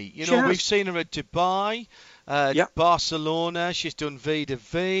way. You She know, has. we've seen her at Dubai, Barcelona. She's done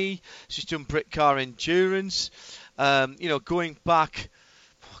V2V. She's done Brit Car Endurance. You know, going back,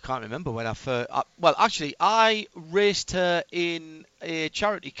 I can't remember when I first... well, actually, I raced her in a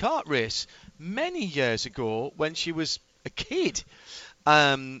charity kart race many years ago when she was a kid.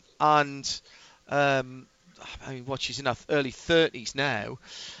 I mean, she's in her early 30s now.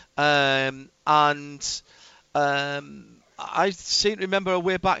 I seem to remember her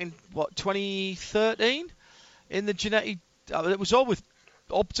way back in, 2013? In the genetic... it was all with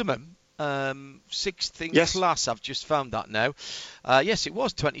Optimum. 6th in class, I've just found that now. Yes, it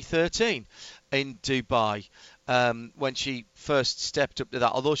was 2013 in Dubai when she first stepped up to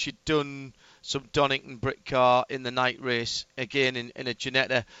that. Although she'd done some Donington Brit Car in the night race, again in a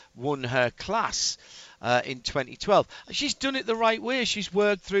Ginetta, won her class in 2012. She's done it the right way. She's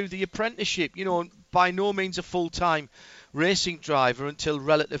worked through the apprenticeship, you know, by no means a full-time racing driver until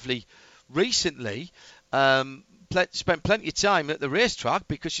relatively recently. Spent plenty of time at the racetrack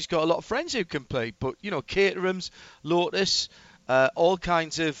because she's got a lot of friends who can play. But, you know, Caterhams, Lotus, all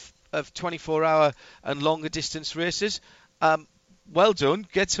kinds of 24-hour and longer distance races. Well done.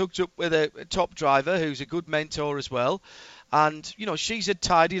 Gets hooked up with a top driver who's a good mentor as well. And, you know, she's a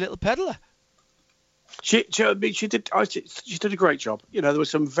tidy little peddler. She did a great job. You know, there were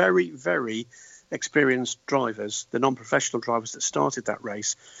some very, very experienced drivers, the non-professional drivers that started that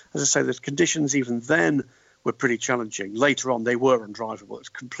race. As I say, the conditions even then were pretty challenging. Later on, they were undrivable. It's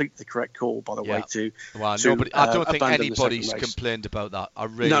completely the correct call, by the way, to I don't think anybody's complained about that. I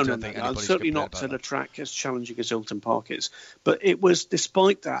really don't think anybody's certainly not at a track as challenging as Ilton Park is. But it was,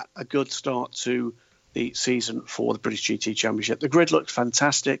 despite that, a good start to the season for the British GT Championship. The grid looked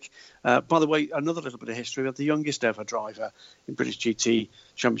fantastic. By the way, another little bit of history. We had the youngest ever driver in British GT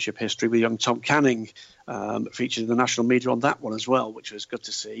Championship history, with young Tom Canning, featured in the national media on that one as well, which was good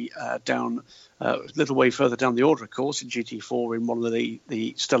to see. Down a little way further down the order, of course, in GT4 in one of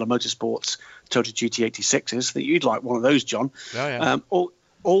the Stella Motorsports Toyota GT86s. I think you'd like one of those, John. Oh, yeah.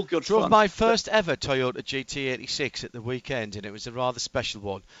 All good fun. Drove my first ever Toyota GT86 at the weekend, and it was a rather special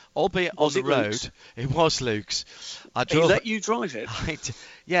one, albeit on the road. Luke's? It was Luke's. He let you drive it?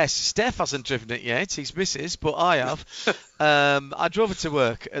 Yes, Steph hasn't driven it yet. He's missus, but I have. I drove it to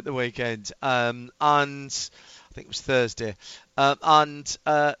work at the weekend, and I think it was Thursday.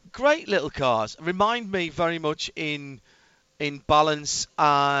 Great little cars. Remind me very much in balance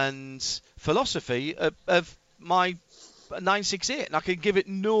and philosophy of my 968, and I can give it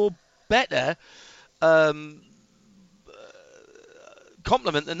no better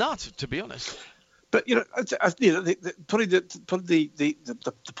compliment than that, to be honest. But putting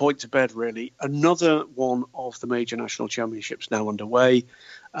the point to bed, really, another one of the major national championships now underway.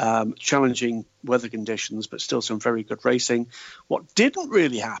 Challenging weather conditions, but still some very good racing. What didn't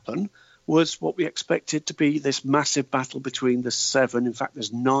really happen was what we expected to be this massive battle between the 7. In fact,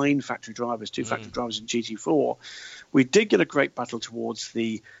 there's 9 factory drivers, 2 factory drivers in GT4. We did get a great battle towards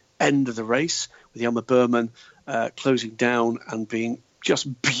the end of the race, with Yelmer Berman closing down and being just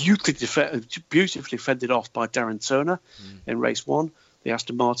beautifully fended off by Darren Turner in race 1. The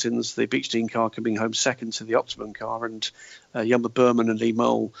Aston Martins, the Beechdean car coming home second to the Optimum car, and Yelmer Berman and Lee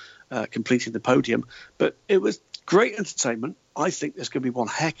Mole completing the podium. But it was great entertainment. I think there's going to be one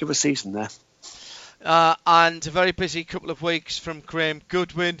heck of a season there. And a very busy couple of weeks from Graham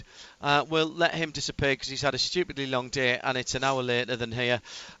Goodwin. We'll let him disappear because he's had a stupidly long day, and it's an hour later than here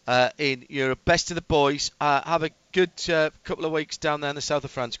in Europe. Best of the boys. Have a good couple of weeks down there in the south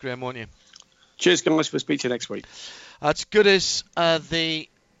of France, Graham, won't you? Cheers, guys. We'll speak to you next week. As good as the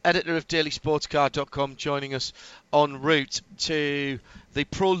editor of dailysportscar.com joining us en route to the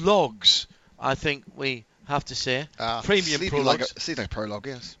prologues, I think we have to say. Premium prologues. Sleeping like a prologue,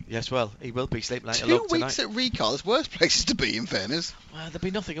 yes. Yes, well, he will be sleeping like a 2 log tonight. weeks at Recar, there's worse places to be, in fairness. Well, there'll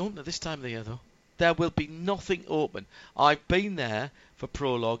be nothing open at this time of the year, though. There will be nothing open. I've been there for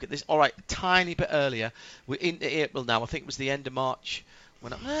prologue. All right, a tiny bit earlier. We're into April now. I think it was the end of March.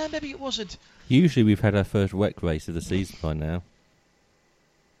 Maybe it wasn't. Usually we've had our first wet race of the season by now.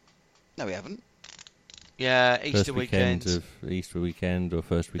 No, we haven't. Yeah, Easter weekend or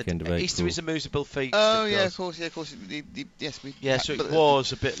first weekend of April. Easter is a movable feast. Oh, yeah, of course. Yes, so it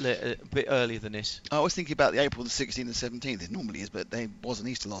was a bit earlier than this. I was thinking about the April the 16th and 17th. It normally is, but there wasn't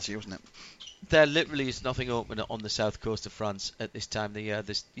Easter last year, wasn't it? There literally is nothing open on the south coast of France at this time of the year.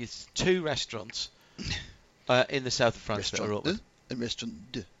 There's 2 restaurants in the south of France that are open. And restaurant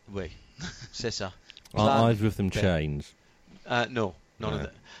de. Oui, c'est ça. Are either of them chains? No, none of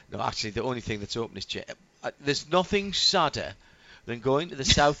them. No, actually, the only thing that's open is there's nothing sadder than going to the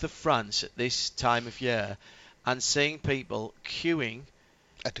south of France at this time of year and seeing people queuing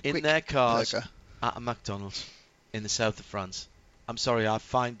in their cars at a McDonald's in the south of France. I'm sorry, I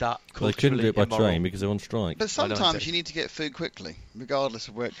find that culturally They couldn't do it by immoral. train because they're on strike. But sometimes you need to get food quickly, regardless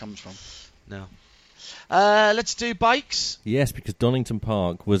of where it comes from. No. Let's do bikes. Yes, because Donington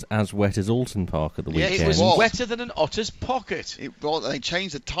Park was as wet as Alton Park at the weekend. It was wetter than an otter's pocket. They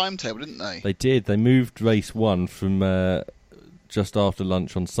changed the timetable, didn't they? They did. They moved race 1 from just after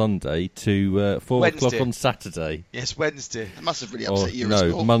lunch on Sunday to 4 o'clock on Saturday. Yes, Wednesday. It must have really upset you.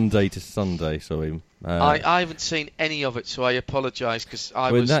 No, Monday to Sunday, sorry. I haven't seen any of it, so I apologise, because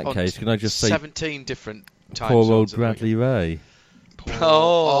I was in that on case, can I just say 17 different time poor zones. old Bradley Ray.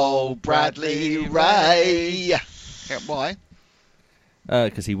 Oh, Bradley Ray. Why?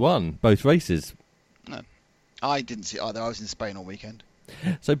 Because he won both races. No, I didn't see it either. I was in Spain all weekend.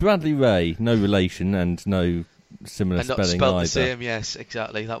 So Bradley Ray, no relation and no similar and not spelling spelled either. the same, yes,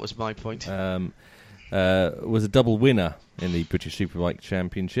 exactly. That was my point. Was a double winner in the British Superbike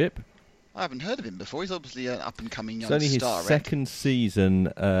Championship. I haven't heard of him before. He's obviously an up-and-coming young It's only star. his second season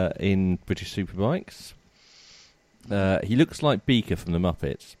in British Superbikes. He looks like Beaker from the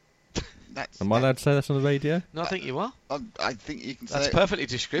Muppets. Am I allowed to say that on the radio? No, I think you are. I think you can say That's it. perfectly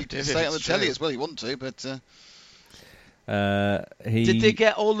descriptive. You can say it on the telly as well. You want to, but did they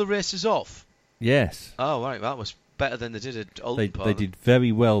get all the races off? Yes. Oh, right. That was better than they did at Alton Park. They did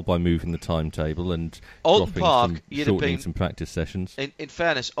very well by moving the timetable and shortening some practice sessions. In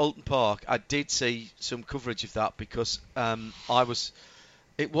fairness, Alton Park, I did see some coverage of that because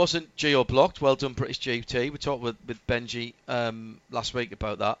it wasn't geo-blocked. Well done, British GT. We talked with Benji last week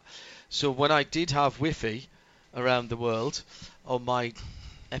about that. So when I did have Wi-Fi around the world on my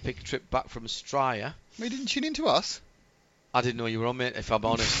epic trip back from Australia... You didn't tune in to us? I didn't know you were on, mate, if I'm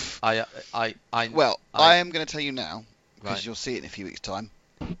honest. I am going to tell you now, because Right. you'll see it in a few weeks' time.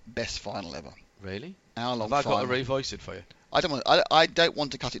 Best final ever. Really? Hour-long Have I got final. to revoice it for you? I don't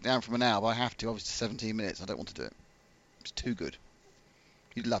want to cut it down from an hour, but I have to. Obviously, 17 minutes. I don't want to do it. It's too good.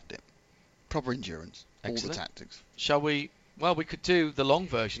 You loved it. Proper endurance. Excellent. All the tactics. Shall we... Well, we could do the long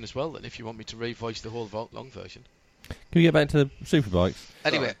version as well, then, if you want me to revoice the whole long version. Can we get back to the Superbikes?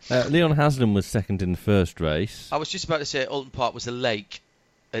 Anyway. Leon Haslam was second in the first race. I was just about to say Alton Park was a lake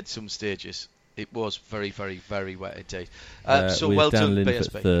at some stages. It was very, very, very wet indeed. So with well Dan done,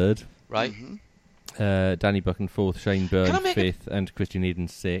 Linford BSB. third. Right. Mm-hmm. Danny Buchan fourth, Shane Byrne fifth, and Christian Eden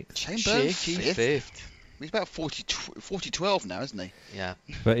sixth. Shane Byrne Shaky fifth. He's about 40-12 now, isn't he? Yeah.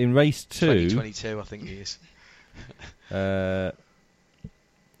 But in race 2... 2022, I think he is.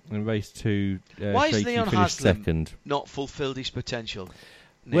 In race 2, Why is Shaky Leon finished Haslam second. not fulfilled his potential?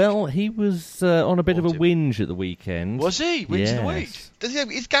 Nick? Well, he was on a bit of a whinge at the weekend. Was he? Whinge the week?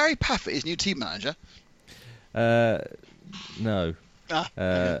 Is Gary Paffett his new team manager? No.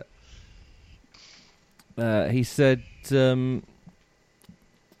 Okay. He said...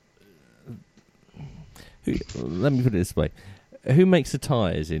 let me put it this way. Who makes the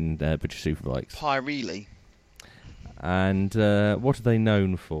tyres in British Superbikes? Pirelli. And what are they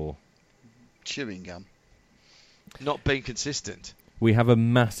known for? Chewing gum. Not being consistent. We have a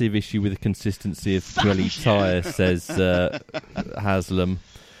massive issue with the consistency of Pirelli tyres, says Haslam.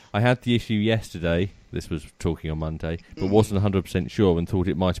 I had the issue yesterday, this was talking on Monday, but wasn't 100% sure and thought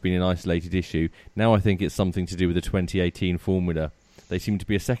it might have been an isolated issue. Now I think it's something to do with the 2018 formula. They seem to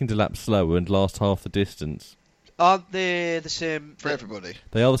be a second a lap slower and last half the distance. Aren't they the same for everybody?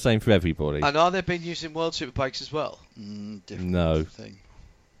 They are the same for everybody. And are they being used in World Superbikes as well? Different no. thing.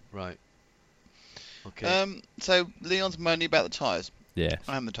 Right. Okay. So Leon's moaning about the tyres. Yes.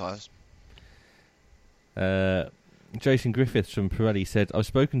 I am the tyres. Jason Griffiths from Pirelli said, I've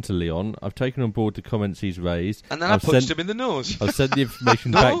spoken to Leon, I've taken on board the comments he's raised. And then I punched him in the nose. I've sent the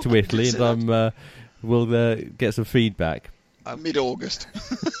information back to Italy and we'll get some feedback. Mid-August.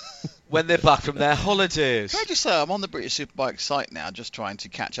 When they're back from their holidays. Can I just say, I'm on the British Superbike site now, just trying to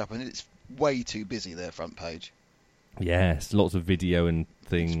catch up, and it's way too busy, their front page. Yes, lots of video and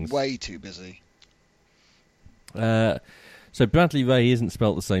things. It's way too busy. So Bradley Ray isn't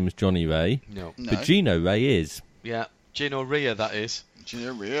spelt the same as Johnny Ray. No. But Gino Ray is. Yeah, Gino Rea, that is.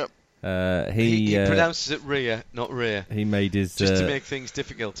 Gino Rea. He pronounces it Rea, not Rea. He made his... Just to make things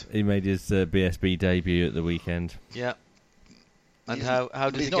difficult. He made his BSB debut at the weekend. Yeah. And how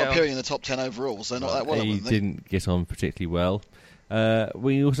did he he's get not on? appearing in the top 10 overall, so not that well. He didn't get on particularly well.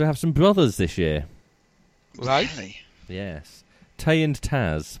 We also have some brothers this year. Right? Really? Yes. Tay and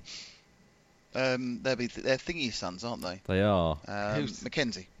Taz. They're Thingy sons, aren't they? They are. Who's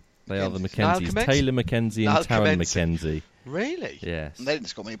Mackenzie? They are the Mackenzies. Taylor Mackenzie and Taryn Mackenzie. Really? Yes. And they didn't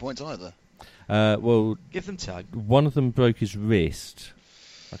score many points either. Well, Give them time. one of them broke his wrist.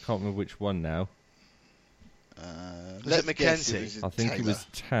 I can't remember which one now. Was it Mackenzie? I think it was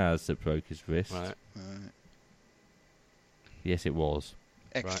Taz that broke his wrist. Right. Yes, it was.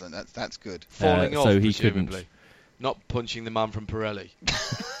 Excellent. Right. That's good. Falling off, so he presumably. couldn't. Not punching the man from Pirelli.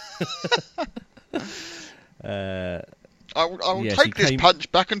 I will yes, take he this came-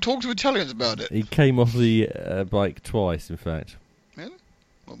 punch back and talk to Italians about it. He came off the bike twice, in fact. Really?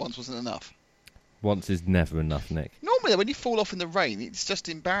 Well, once wasn't enough. Once is never enough, Nick. Normally, when you fall off in the rain, it's just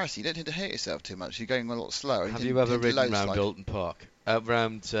embarrassing. You don't tend to hurt yourself too much. You're going a lot slower. Have you ever ridden round Dalton Park?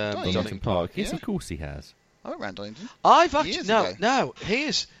 Round Donington Park. Yes, Yeah. of course he has. I went round Donington. I've actually Years no, ago. no.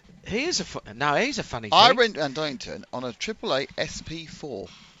 Here's a here's a funny thing. I went round Donington on a AAA SP4,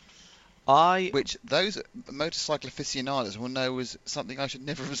 which those motorcycle aficionados will know was something I should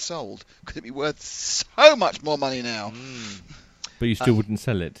never have sold. Could it be worth so much more money now? But you still wouldn't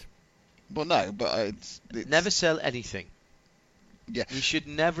sell it. Well, no, but it's never sell anything. Yeah, You should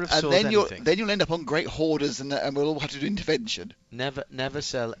never have and sold then anything. you'll end up on great hoarders, and we'll all have to do intervention. Never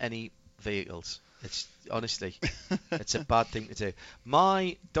sell any vehicles. It's honestly, it's a bad thing to do.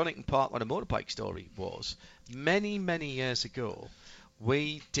 My Donington Park on a motorbike story was many years ago.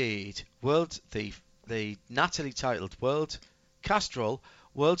 We did the Natalie titled World Castrol,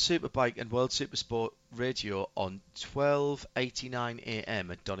 World Superbike and World Supersport radio on 12:89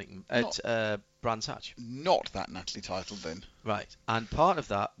 a.m. at Donington at Brands Hatch. Not that Natalie titled then. Right, and part of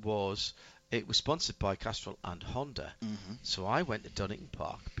that was it was sponsored by Castrol and Honda. Mm-hmm. So I went to Donington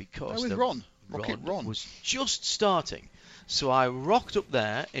Park because with Ron. Rocket Ron was just starting. So I rocked up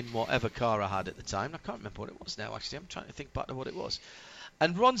there in whatever car I had at the time. I can't remember what it was now, actually. I'm trying to think back to what it was.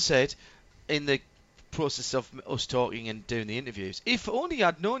 And Ron said, in the process of us talking and doing the interviews, if only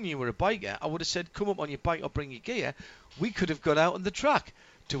I'd known you were a biker, I would have said, come up on your bike or bring your gear. We could have gone out on the track.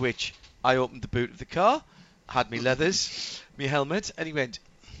 To which I opened the boot of the car, had me leathers, me helmet, and he went,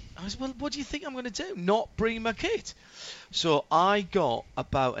 I was, well, what do you think I'm going to do? Not bring my kit. So I got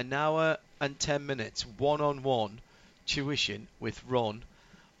about an hour and 10 minutes one-on-one tuition with Ron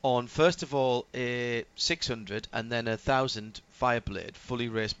on, first of all, a 600 and then a 1000 Fireblade, fully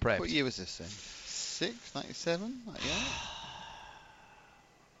race prepped. What year was this then? 6, 97? Yeah.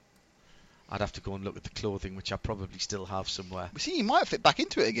 I'd have to go and look at the clothing, which I probably still have somewhere. See, you might fit back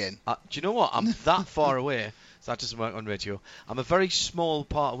into it again. Do you know what? I'm that far away, so that doesn't work on radio. I'm a very small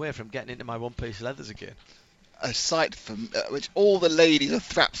part away from getting into my one-piece leathers again. A sight from which all the ladies of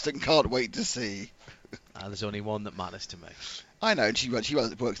Thrapston can't wait to see. There's only one that matters to me. I know, and she works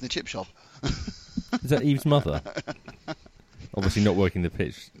in the chip shop. Is that Eve's mother? Obviously not working the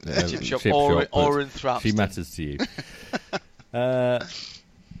chip shop or in Thrapston. She matters to you.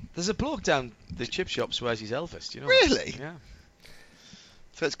 There's a bloke down the chip shop swears he's Elvis. Do you know? Really? Yeah.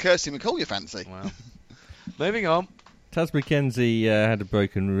 So it's Kirsty McCall you fancy? Well, moving on. Taz McKenzie had a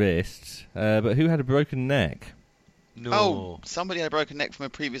broken wrist, but who had a broken neck? No. Oh, somebody had a broken neck from a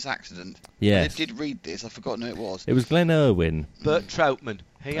previous accident. Yes. I did read this. I've forgotten who it was. It was Glenn Irwin. Bert Troutman.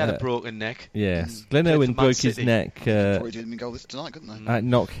 He had a broken neck. Yes. Glenn Played Irwin for Man broke his City. neck Probably did him goal this tonight, couldn't they? at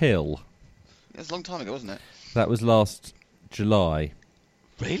Knock Hill. It was a long time ago, wasn't it? That was last July.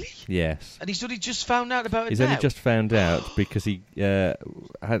 Really? Yes. And he's only just found out about it He's now? only just found out because he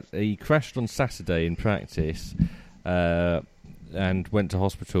crashed on Saturday in practice and went to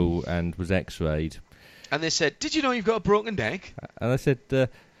hospital and was x-rayed. And they said, did you know you've got a broken neck? And I said, did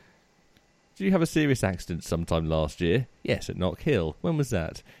you have a serious accident sometime last year? Yes, at Knock Hill. When was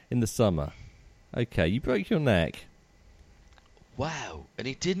that? In the summer. Okay, you broke your neck. Wow. And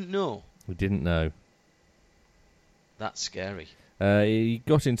he didn't know. We didn't know. That's scary. He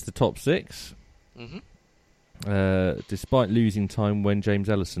got into the top 6, despite losing time when James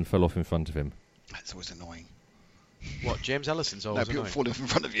Ellison fell off in front of him. That's always annoying. What, James Ellison's No, always people annoying? fall off in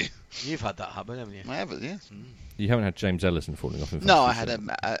front of you. You've had that happen, haven't you? I have it, yes. You haven't had James Ellison falling off in front No, of I you? had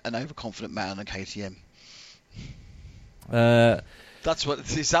an overconfident man on a KTM.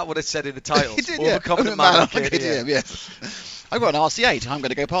 Is that what it said in the title? He did, Overconfident man on KTM. Yes. I've got an RC8. I'm going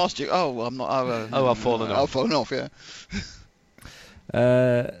to go past you. Oh, well, I'm not. I've fallen off. I've fallen off, yeah.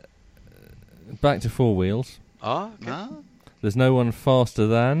 Back to four wheels. Oh, okay. Ah. There's no one faster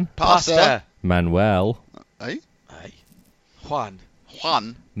than Pasta. Manuel. Eh? Hey. Juan.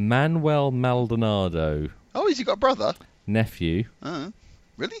 Manuel Maldonado. Oh, has he got a brother? Nephew.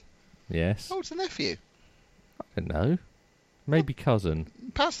 Really? Yes. Oh, it's a nephew. I don't know. Maybe cousin.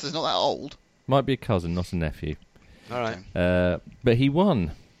 Pasta's not that old. Might be a cousin, not a nephew. All right. But he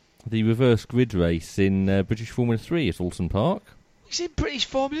won the reverse grid race in British Formula 3 at Alton Park. He's in British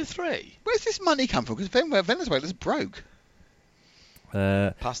Formula 3. Where's this money come from? Because Venezuela's broke.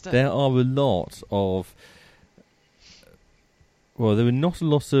 Pasta. There are a lot of... Well, there were not a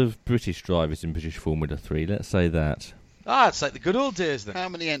lot of British drivers in British Formula 3, let's say that. It's like the good old days then. How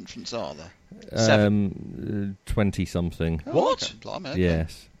many entrants are there? 7. 20-something. What? Okay. Blimey, okay.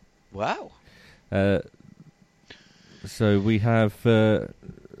 Yes. Wow. So we have the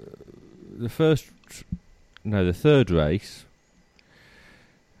third race.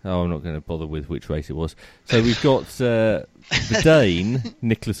 Oh, I'm not going to bother with which race it was. So we've got the Dane,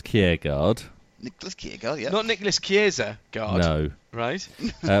 Nicholas Kjærgaard. Nicholas Kjærgaard, yeah. Not Nicholas Kjærgaard. No. Right.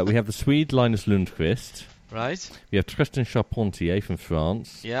 We have the Swede, Linus Lundqvist. Right. We have Tristan Charpentier from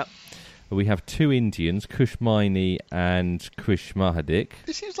France. Yep. We have 2 Indians, Kush Maini and Krish Mahadik.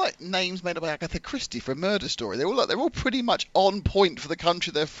 This seems like names made up by Agatha Christie for a murder story. They're all pretty much on point for the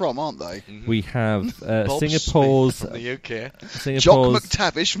country they're from, aren't they? Mm-hmm. We have Bob Singapore's... Smith from the UK. Jock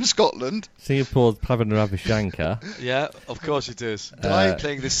McTavish from Scotland. Singapore's Pavan Ravishankar. Yeah, of course it is.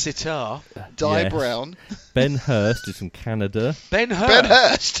 Playing the sitar. Di Yes. Brown. Ben Hurst is from Canada. Ben Hur. Ben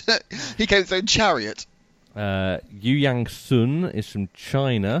Hurst. He came with his own chariot. Yu Yang Sun is from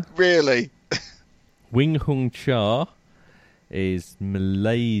China. Really? Wing Hung Cha is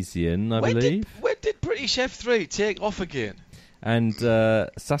Malaysian, I believe. When did British F3 take off again? And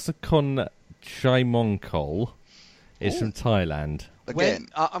Sasakon Chaimongkol is from Thailand. Again.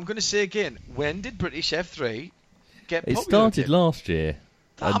 I'm going to say again, when did British F3 get It popular started again? last year.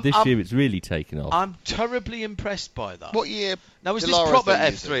 And this year it's really taken off. I'm terribly impressed by that. What year? Now, is Dallara this proper they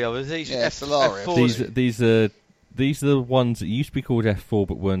used F3 or are these Dallara. F4s? These are the ones that used to be called F4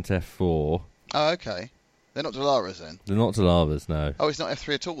 but weren't F4. Oh, okay. They're not Dallaras then? They're not Dallaras, no. Oh, it's not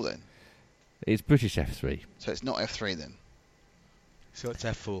F3 at all then? It's British F3. So it's not F3 then? So it's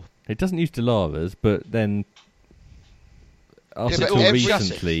F4. It doesn't use Dallaras, but then up but until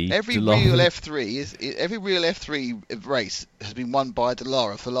recently, every real F3 race has been won by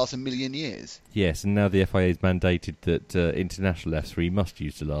Dallara for the last 1 million years. Yes, and now the FIA has mandated that international F3 must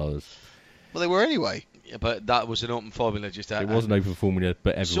use Dallaras. Well, they were anyway. Yeah, but that was an open formula just out. It was an open formula,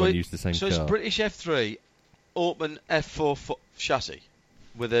 but everyone used the same car. So it's British F3 open F4 chassis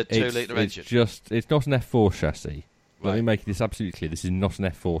with a 2-litre engine? It's not an F4 chassis. Right. Let me make this absolutely clear. This is not an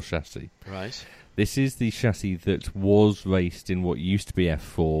F4 chassis. Right. This is the chassis that was raced in what used to be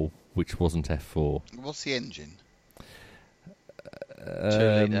F4, which wasn't F4. What's the engine?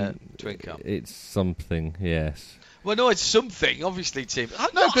 2-litre twin cam. It's something, yes. Well, no, it's something, obviously, Tim.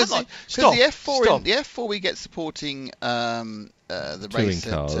 No, because the F4 we get supporting the race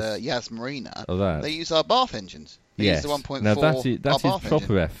at Yas Marina, they use our Bath engines. They use the 1.4. Now that is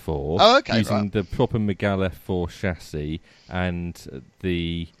proper engine. F4. Oh, okay, using the proper Miguel F4 chassis and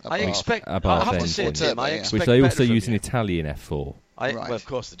the I have to say, Tim, I expect which they also use an Italian F4. Well, of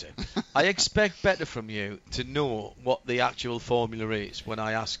course they do. I expect better from you to know what the actual formula is when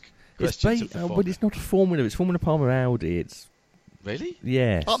I ask questions of the formula. But it's not a formula. It's Formula Palmer Audi. It's really?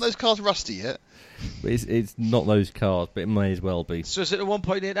 Yes. Aren't those cars rusty yet? It's not those cars, but it may as well be. So is it a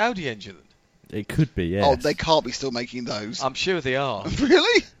 1.8 Audi engine then? It could be, yes. Oh, they can't be still making those. I'm sure they are.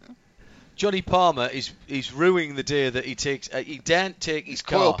 Really? Johnny Palmer is ruining the day that he takes. He daren't take his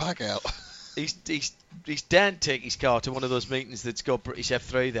car. Coil pack out. He's daren't take his car to one of those meetings that's got British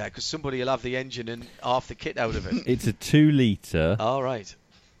F3 there because somebody will have the engine and half the kit out of it. It's a 2-litre. All right.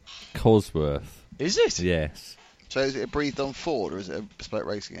 Cosworth. Is it? Yes. So is it a breathed-on Ford or is it a bespoke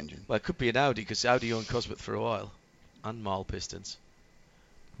racing engine? Well, it could be an Audi because Audi owned Cosworth for a while, and Marl Pistons.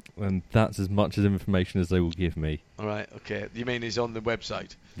 And that's as much as information as they will give me. All right, okay. You mean he's on the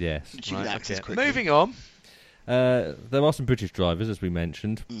website? Yes. Right, okay. Moving on. There are some British drivers, as we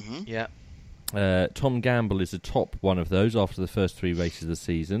mentioned. Mm-hmm. Yeah. Tom Gamble is the top one of those after the first 3 races of the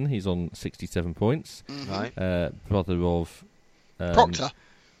season. He's on 67 points. Mm-hmm. Right. Brother of...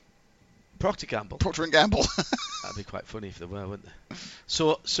 Procter Gamble. Procter and Gamble. That'd be quite funny if they were, wouldn't they?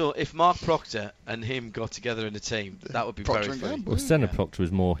 So if Mark Procter and him got together in a team, that would be Procter very and funny. Gamble. Well, Senna Procter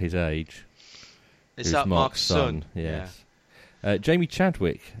was more his age. Is that Mark's son? Yes. Yeah. Jamie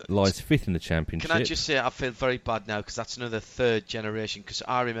Chadwick lies 5th in the championship. Can I just say I feel very bad now because that's another 3rd generation because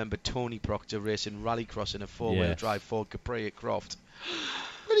I remember Tony Procter racing rallycross in a 4-wheel drive Ford Capri at Croft.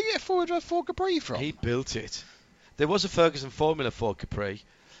 Where did you get a 4-wheel drive Ford Capri from? He built it. There was a Ferguson Formula Ford Capri,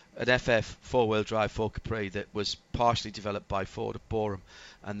 an FF 4-wheel drive Ford Capri that was partially developed by Ford at Boreham,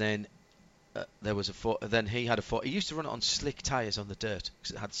 and then there was a Ford. Then he had a Ford. He used to run it on slick tyres on the dirt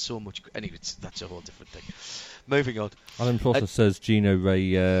because it had so much. Anyway, that's a whole different thing. Moving on. Alan Prosser says Gino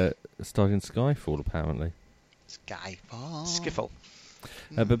Ray started in Skyfall apparently. Skyfall. Skiffle.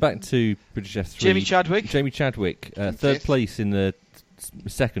 But back to British F3. Jamie Chadwick. 3rd place in the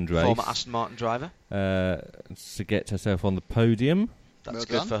second race. Former Aston Martin driver. To get herself on the podium. That's Well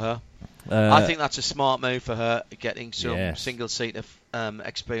good done. for her. I think that's a smart move for her, getting some single-seater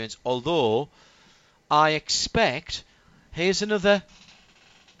experience. Although, I expect, here's another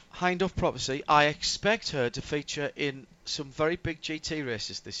hind-off prophecy, I expect her to feature in some very big GT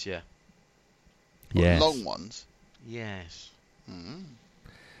races this year. Yes. Long ones. Yes.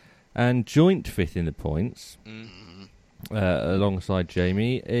 And joint fifth in the points, alongside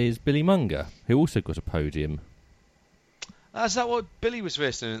Jamie, is Billy Munger, who also got a podium. Is that what Billy was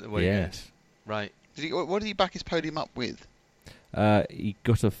racing at the weekend? Yes. Right. What did he back his podium up with? He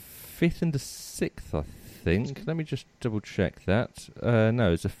got a fifth and a sixth, I think. Let me just double check that.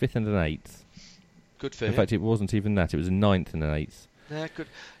 No, it's a fifth and an eighth. Good for In him. fact, it wasn't even that. It was a ninth and an eighth. Yeah,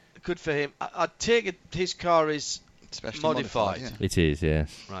 good for him. I take it his car is Especially modified. yeah. It is,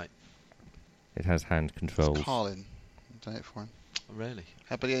 yes. Right. It has hand controls. It's Carlin. I've done it for him. Really?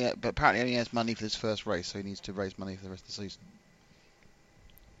 But apparently he only has money for his first race, so he needs to raise money for the rest of the season.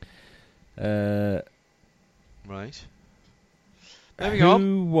 Right. There we go.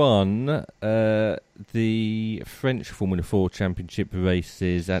 Who won the French Formula 4 Championship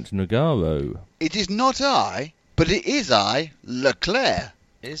races at Nogaro? It is not I, but it is I, Leclerc.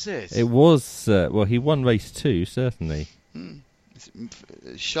 Is it? It was, well, he won race 2, certainly. It's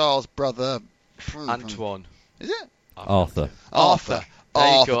Charles' brother. Antoine. Is it? Arthur. Arthur.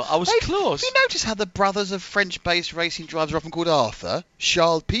 There you go. I was Hey, close. Have you noticed how the brothers of French-based racing drivers are often called Arthur?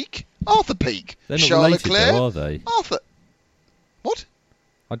 Charles Pic, Arthur Pic, They're not Charles related, Leclerc, though, are they? Arthur. What?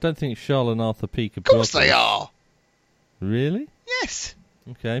 I don't think Charles and Arthur Peak are Of course brothers. they are. Really? Yes.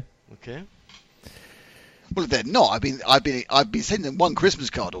 Okay. Okay. Well, if they're not, I've been sending them one Christmas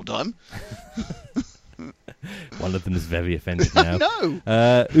card all the time. One of them is very offended now.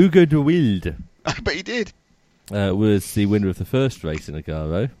 No. Hugo de Wilde I bet he did. was the winner of the first race in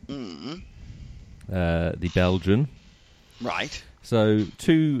Nogaro. The Belgian. Right. So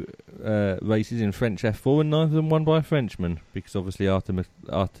 2 races in French F4, and neither of them won by a Frenchman, because obviously Arthur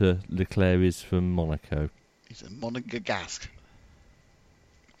Leclerc is from Monaco. He's a Monegasque.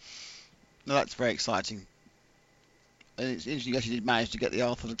 No, that's very exciting. And it's interesting you actually did manage to get the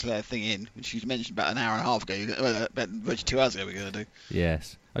Arthur Leclerc thing in, which you mentioned about an hour and a half ago. About 2 hours ago we're going to do.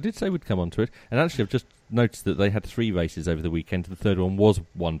 Yes. I did say we'd come on to it. And actually I've just noticed that they had 3 races over the weekend. The third one was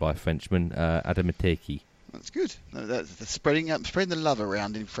won by a Frenchman, Adam Mateki. That's good. No, that's spreading the love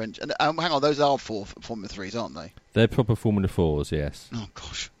around in French. And hang on, those are Formula 3s, aren't they? They're proper Formula 4s, yes. Oh,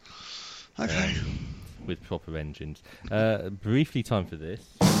 gosh. Okay. With proper engines. Briefly, time for this.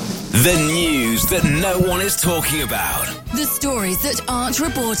 The news that no one is talking about. The stories that aren't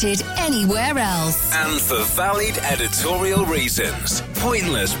reported anywhere else. And for valid editorial reasons.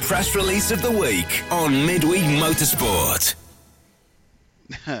 Pointless press release of the week on Midweek Motorsport.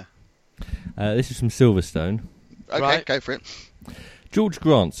 This is from Silverstone. Okay, Right. go for it. George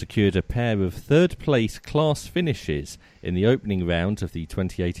Grant secured a pair of third-place class finishes in the opening round of the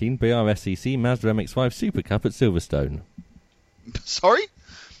 2018 BRSCC Mazda MX-5 Super Cup at Silverstone. Sorry?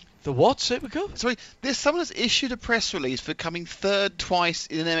 The what, Supercup? Sorry, there's someone that's issued a press release for coming third twice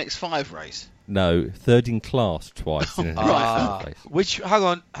in an MX-5 race. No, third in class twice in an MX-5 race. Which,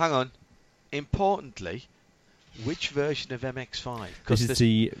 hang on. Importantly, which version of MX-5? This is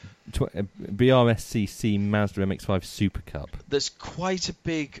the BRSCC Mazda MX-5 Super Cup. There's quite a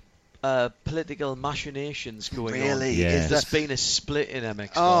big political machinations going on. Really? Yeah. There's been a split in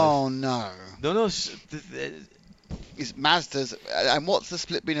MX-5. Oh, no. No. Is Mazda's... And what's the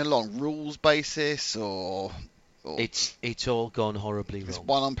split been along? Rules basis or It's all gone horribly it's wrong.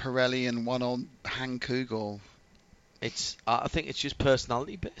 one on Pirelli and one on Hankook or... I think it's just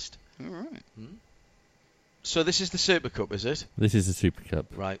personality based. All right. So this is the Super Cup, is it? This is the Super Cup.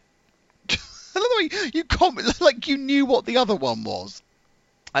 Right. I love the way you comment like you knew what the other one was.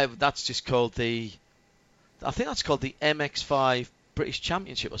 That's just called the... I think that's called the MX-5 British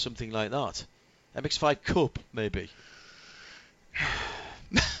Championship or something like that. MX-5 Cup, maybe.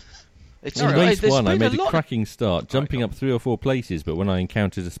 In race 1, I made a lot cracking start, jumping up 3 or 4 places, but when I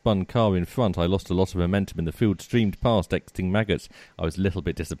encountered a spun car in front, I lost a lot of momentum and the field streamed past, exiting maggots. I was a little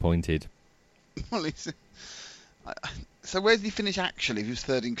bit disappointed. Well, so where did he finish actually if he was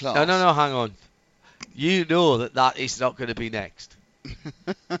third in class? No, hang on. You know that is not going to be next.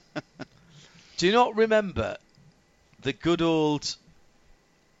 Do you not remember the good old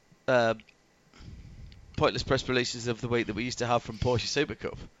pointless press releases of the week that we used to have from Porsche Super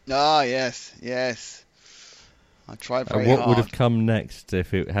Cup? Ah, yes. I tried very hard. What would have come next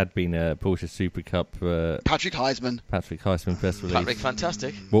if it had been a Porsche Super Cup? Patrick Heisman press release. Patrick,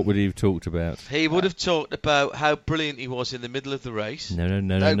 fantastic. What would he have talked about? He would have talked about how brilliant he was in the middle of the race. No.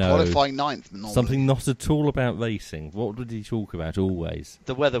 Qualifying ninth. Normally. Something not at all about racing. What would he talk about always?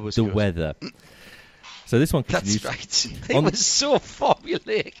 The weather was the good. weather. So this one continues. That's right. It was so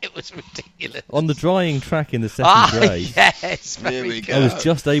formulaic. It was ridiculous. On the drying track in the second race. Yes, there we go. I was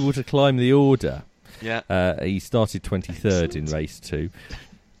just able to climb the order. Yeah. He started 23rd in race 2,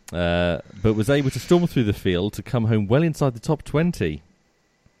 but was able to storm through the field to come home well inside the top 20.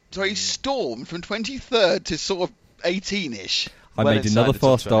 So he stormed from 23rd to sort of 18-ish. I made another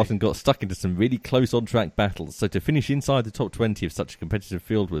fast start and got stuck into some really close on-track battles, so to finish inside the top 20 of such a competitive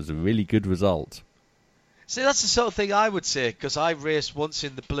field was a really good result. See, that's the sort of thing I would say, because I raced once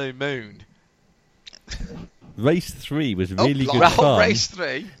in the Blue Moon. Race 3 was really good fun. Race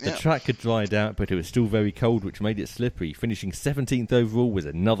 3. The track had dried out, but it was still very cold, which made it slippery. Finishing 17th overall was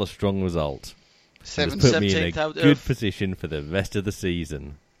another strong result. It put me in a good position for the rest of the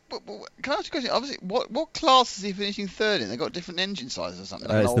season. Can I ask you a question? Obviously, what class is he finishing third in? They've got different engine sizes or something.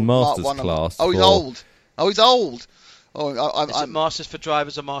 It's the Masters class. Oh, he's old. Is it Masters for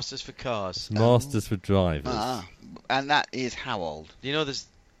drivers or Masters for cars? Masters for drivers. And that is how old? You know, there's...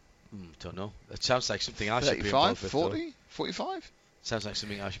 don't know. It sounds like something I should be involved with. 40? 45? Sounds like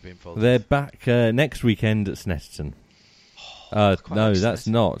something I should be involved with. They're back next weekend at Snetterton. No, that's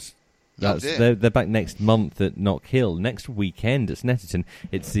not. They're back next month at Knock Hill. Next weekend at Snetterton,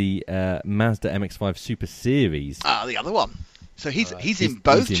 it's the Mazda MX-5 Super Series. The other one. So he's in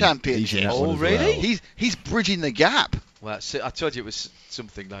both championships. Oh, really? He's bridging the gap. Well, I told you it was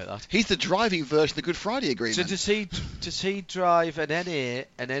something like that. He's the driving version of the Good Friday Agreement. So does he drive an NA,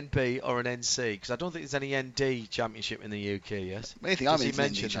 an NB, or an NC? Because I don't think there's any ND championship in the UK yet. Anything I mean,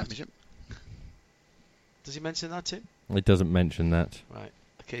 ND championship. Does he mention that, Tim? It doesn't mention that. Right.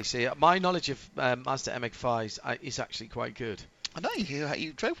 Okay. See, my knowledge of Mazda MX-5s is actually quite good. I know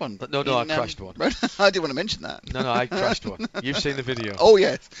you drove one. No, I crashed one. I didn't want to mention that. No, I crashed one. You've seen the video. Oh,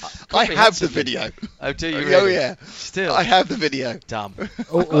 yes. I have the video. Oh, do you really? Oh, yeah. Still? I have the video. Damn.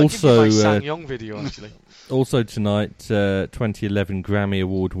 Also, my Sang-Yong video, actually. Also tonight, 2011 Grammy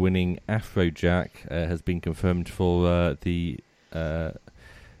Award-winning Afrojack has been confirmed for the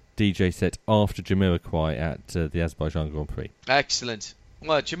DJ set after Jamiroquai at the Azerbaijan Grand Prix. Excellent.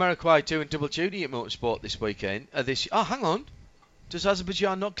 Well, Jamiroquai doing double duty at Motorsport this weekend. Oh, hang on. Does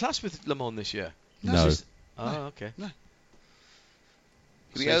Azerbaijan not clash with Le Mans this year? No. Okay. No.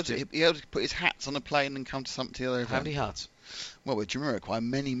 He'll be able to put his hats on a plane and come to the other event. How many hats? Well, with Jamiroquai,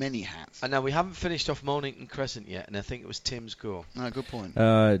 many hats. And now we haven't finished off Mornington Crescent yet, and I think it was Tim's go. Good point.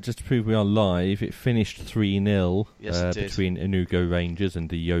 Just to prove we are live, it finished 3-0 between Enugu Rangers and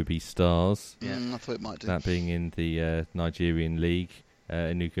the Yobi Stars. Yeah. I thought it might do. That being in the Nigerian League.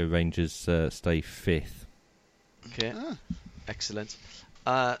 Enugu Rangers stay 5th. Okay. Excellent.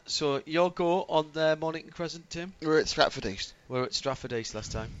 So your go on the Mornington Crescent, Tim? We're at Stratford East. We're at Stratford East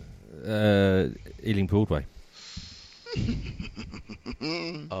last time. Ealing Broadway.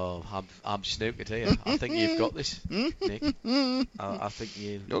 Oh, I'm snookered here. I think you've got this, Nick. I think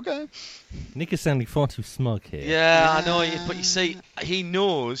you... Okay. Nick is sounding far too smug here. Yeah, I know, but you see, he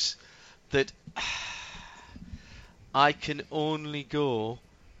knows that I can only go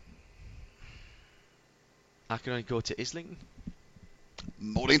to Islington.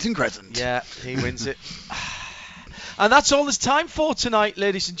 Mornington Crescent. Yeah, he wins it. And that's all there's time for tonight,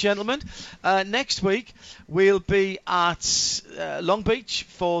 ladies and gentlemen. Next week, we'll be at Long Beach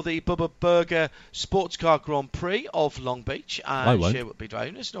for the Bubba Burger Sports Car Grand Prix of Long Beach. I won't. Shea will be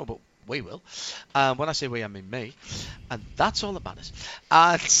driving us. No, but we will. When I say we, I mean me. And that's all that matters.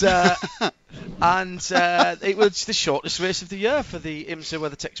 And it was the shortest race of the year for the IMSA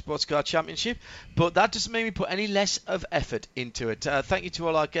WeatherTech Sports Car Championship. But that doesn't make me put any less of effort into it. Thank you to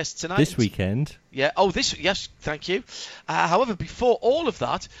all our guests tonight. This weekend. Yeah. Oh, yes. Thank you. However, before all of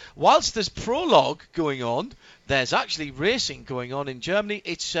that, whilst there's prologue going on, there's actually racing going on in Germany.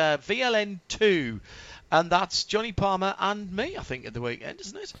 It's VLN2. And that's Johnny Palmer and me, I think, at the weekend,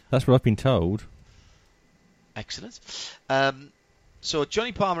 isn't it? That's what I've been told. Excellent. So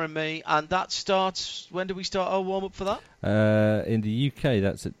Johnny Palmer and me, and that starts... When do we start our warm-up for that? In the UK,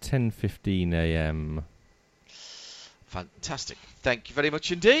 that's at 10:15 a.m. Fantastic. Thank you very much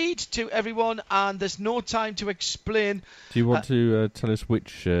indeed to everyone, and there's no time to explain... Do you want to tell us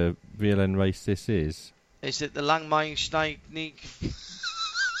which VLN race this is? Is it the Langmain-Schneidnig...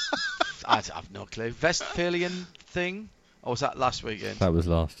 I have no clue. Westphalian thing? Or was that last weekend? That was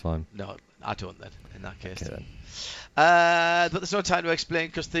last time. No, I don't then, in that case. Okay, then. But there's no time to explain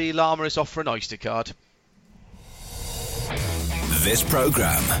because the llama is off for an Oyster card. This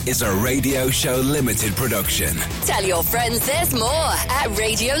programme is a Radio Show Limited production. Tell your friends there's more at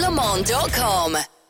radiolemans.com.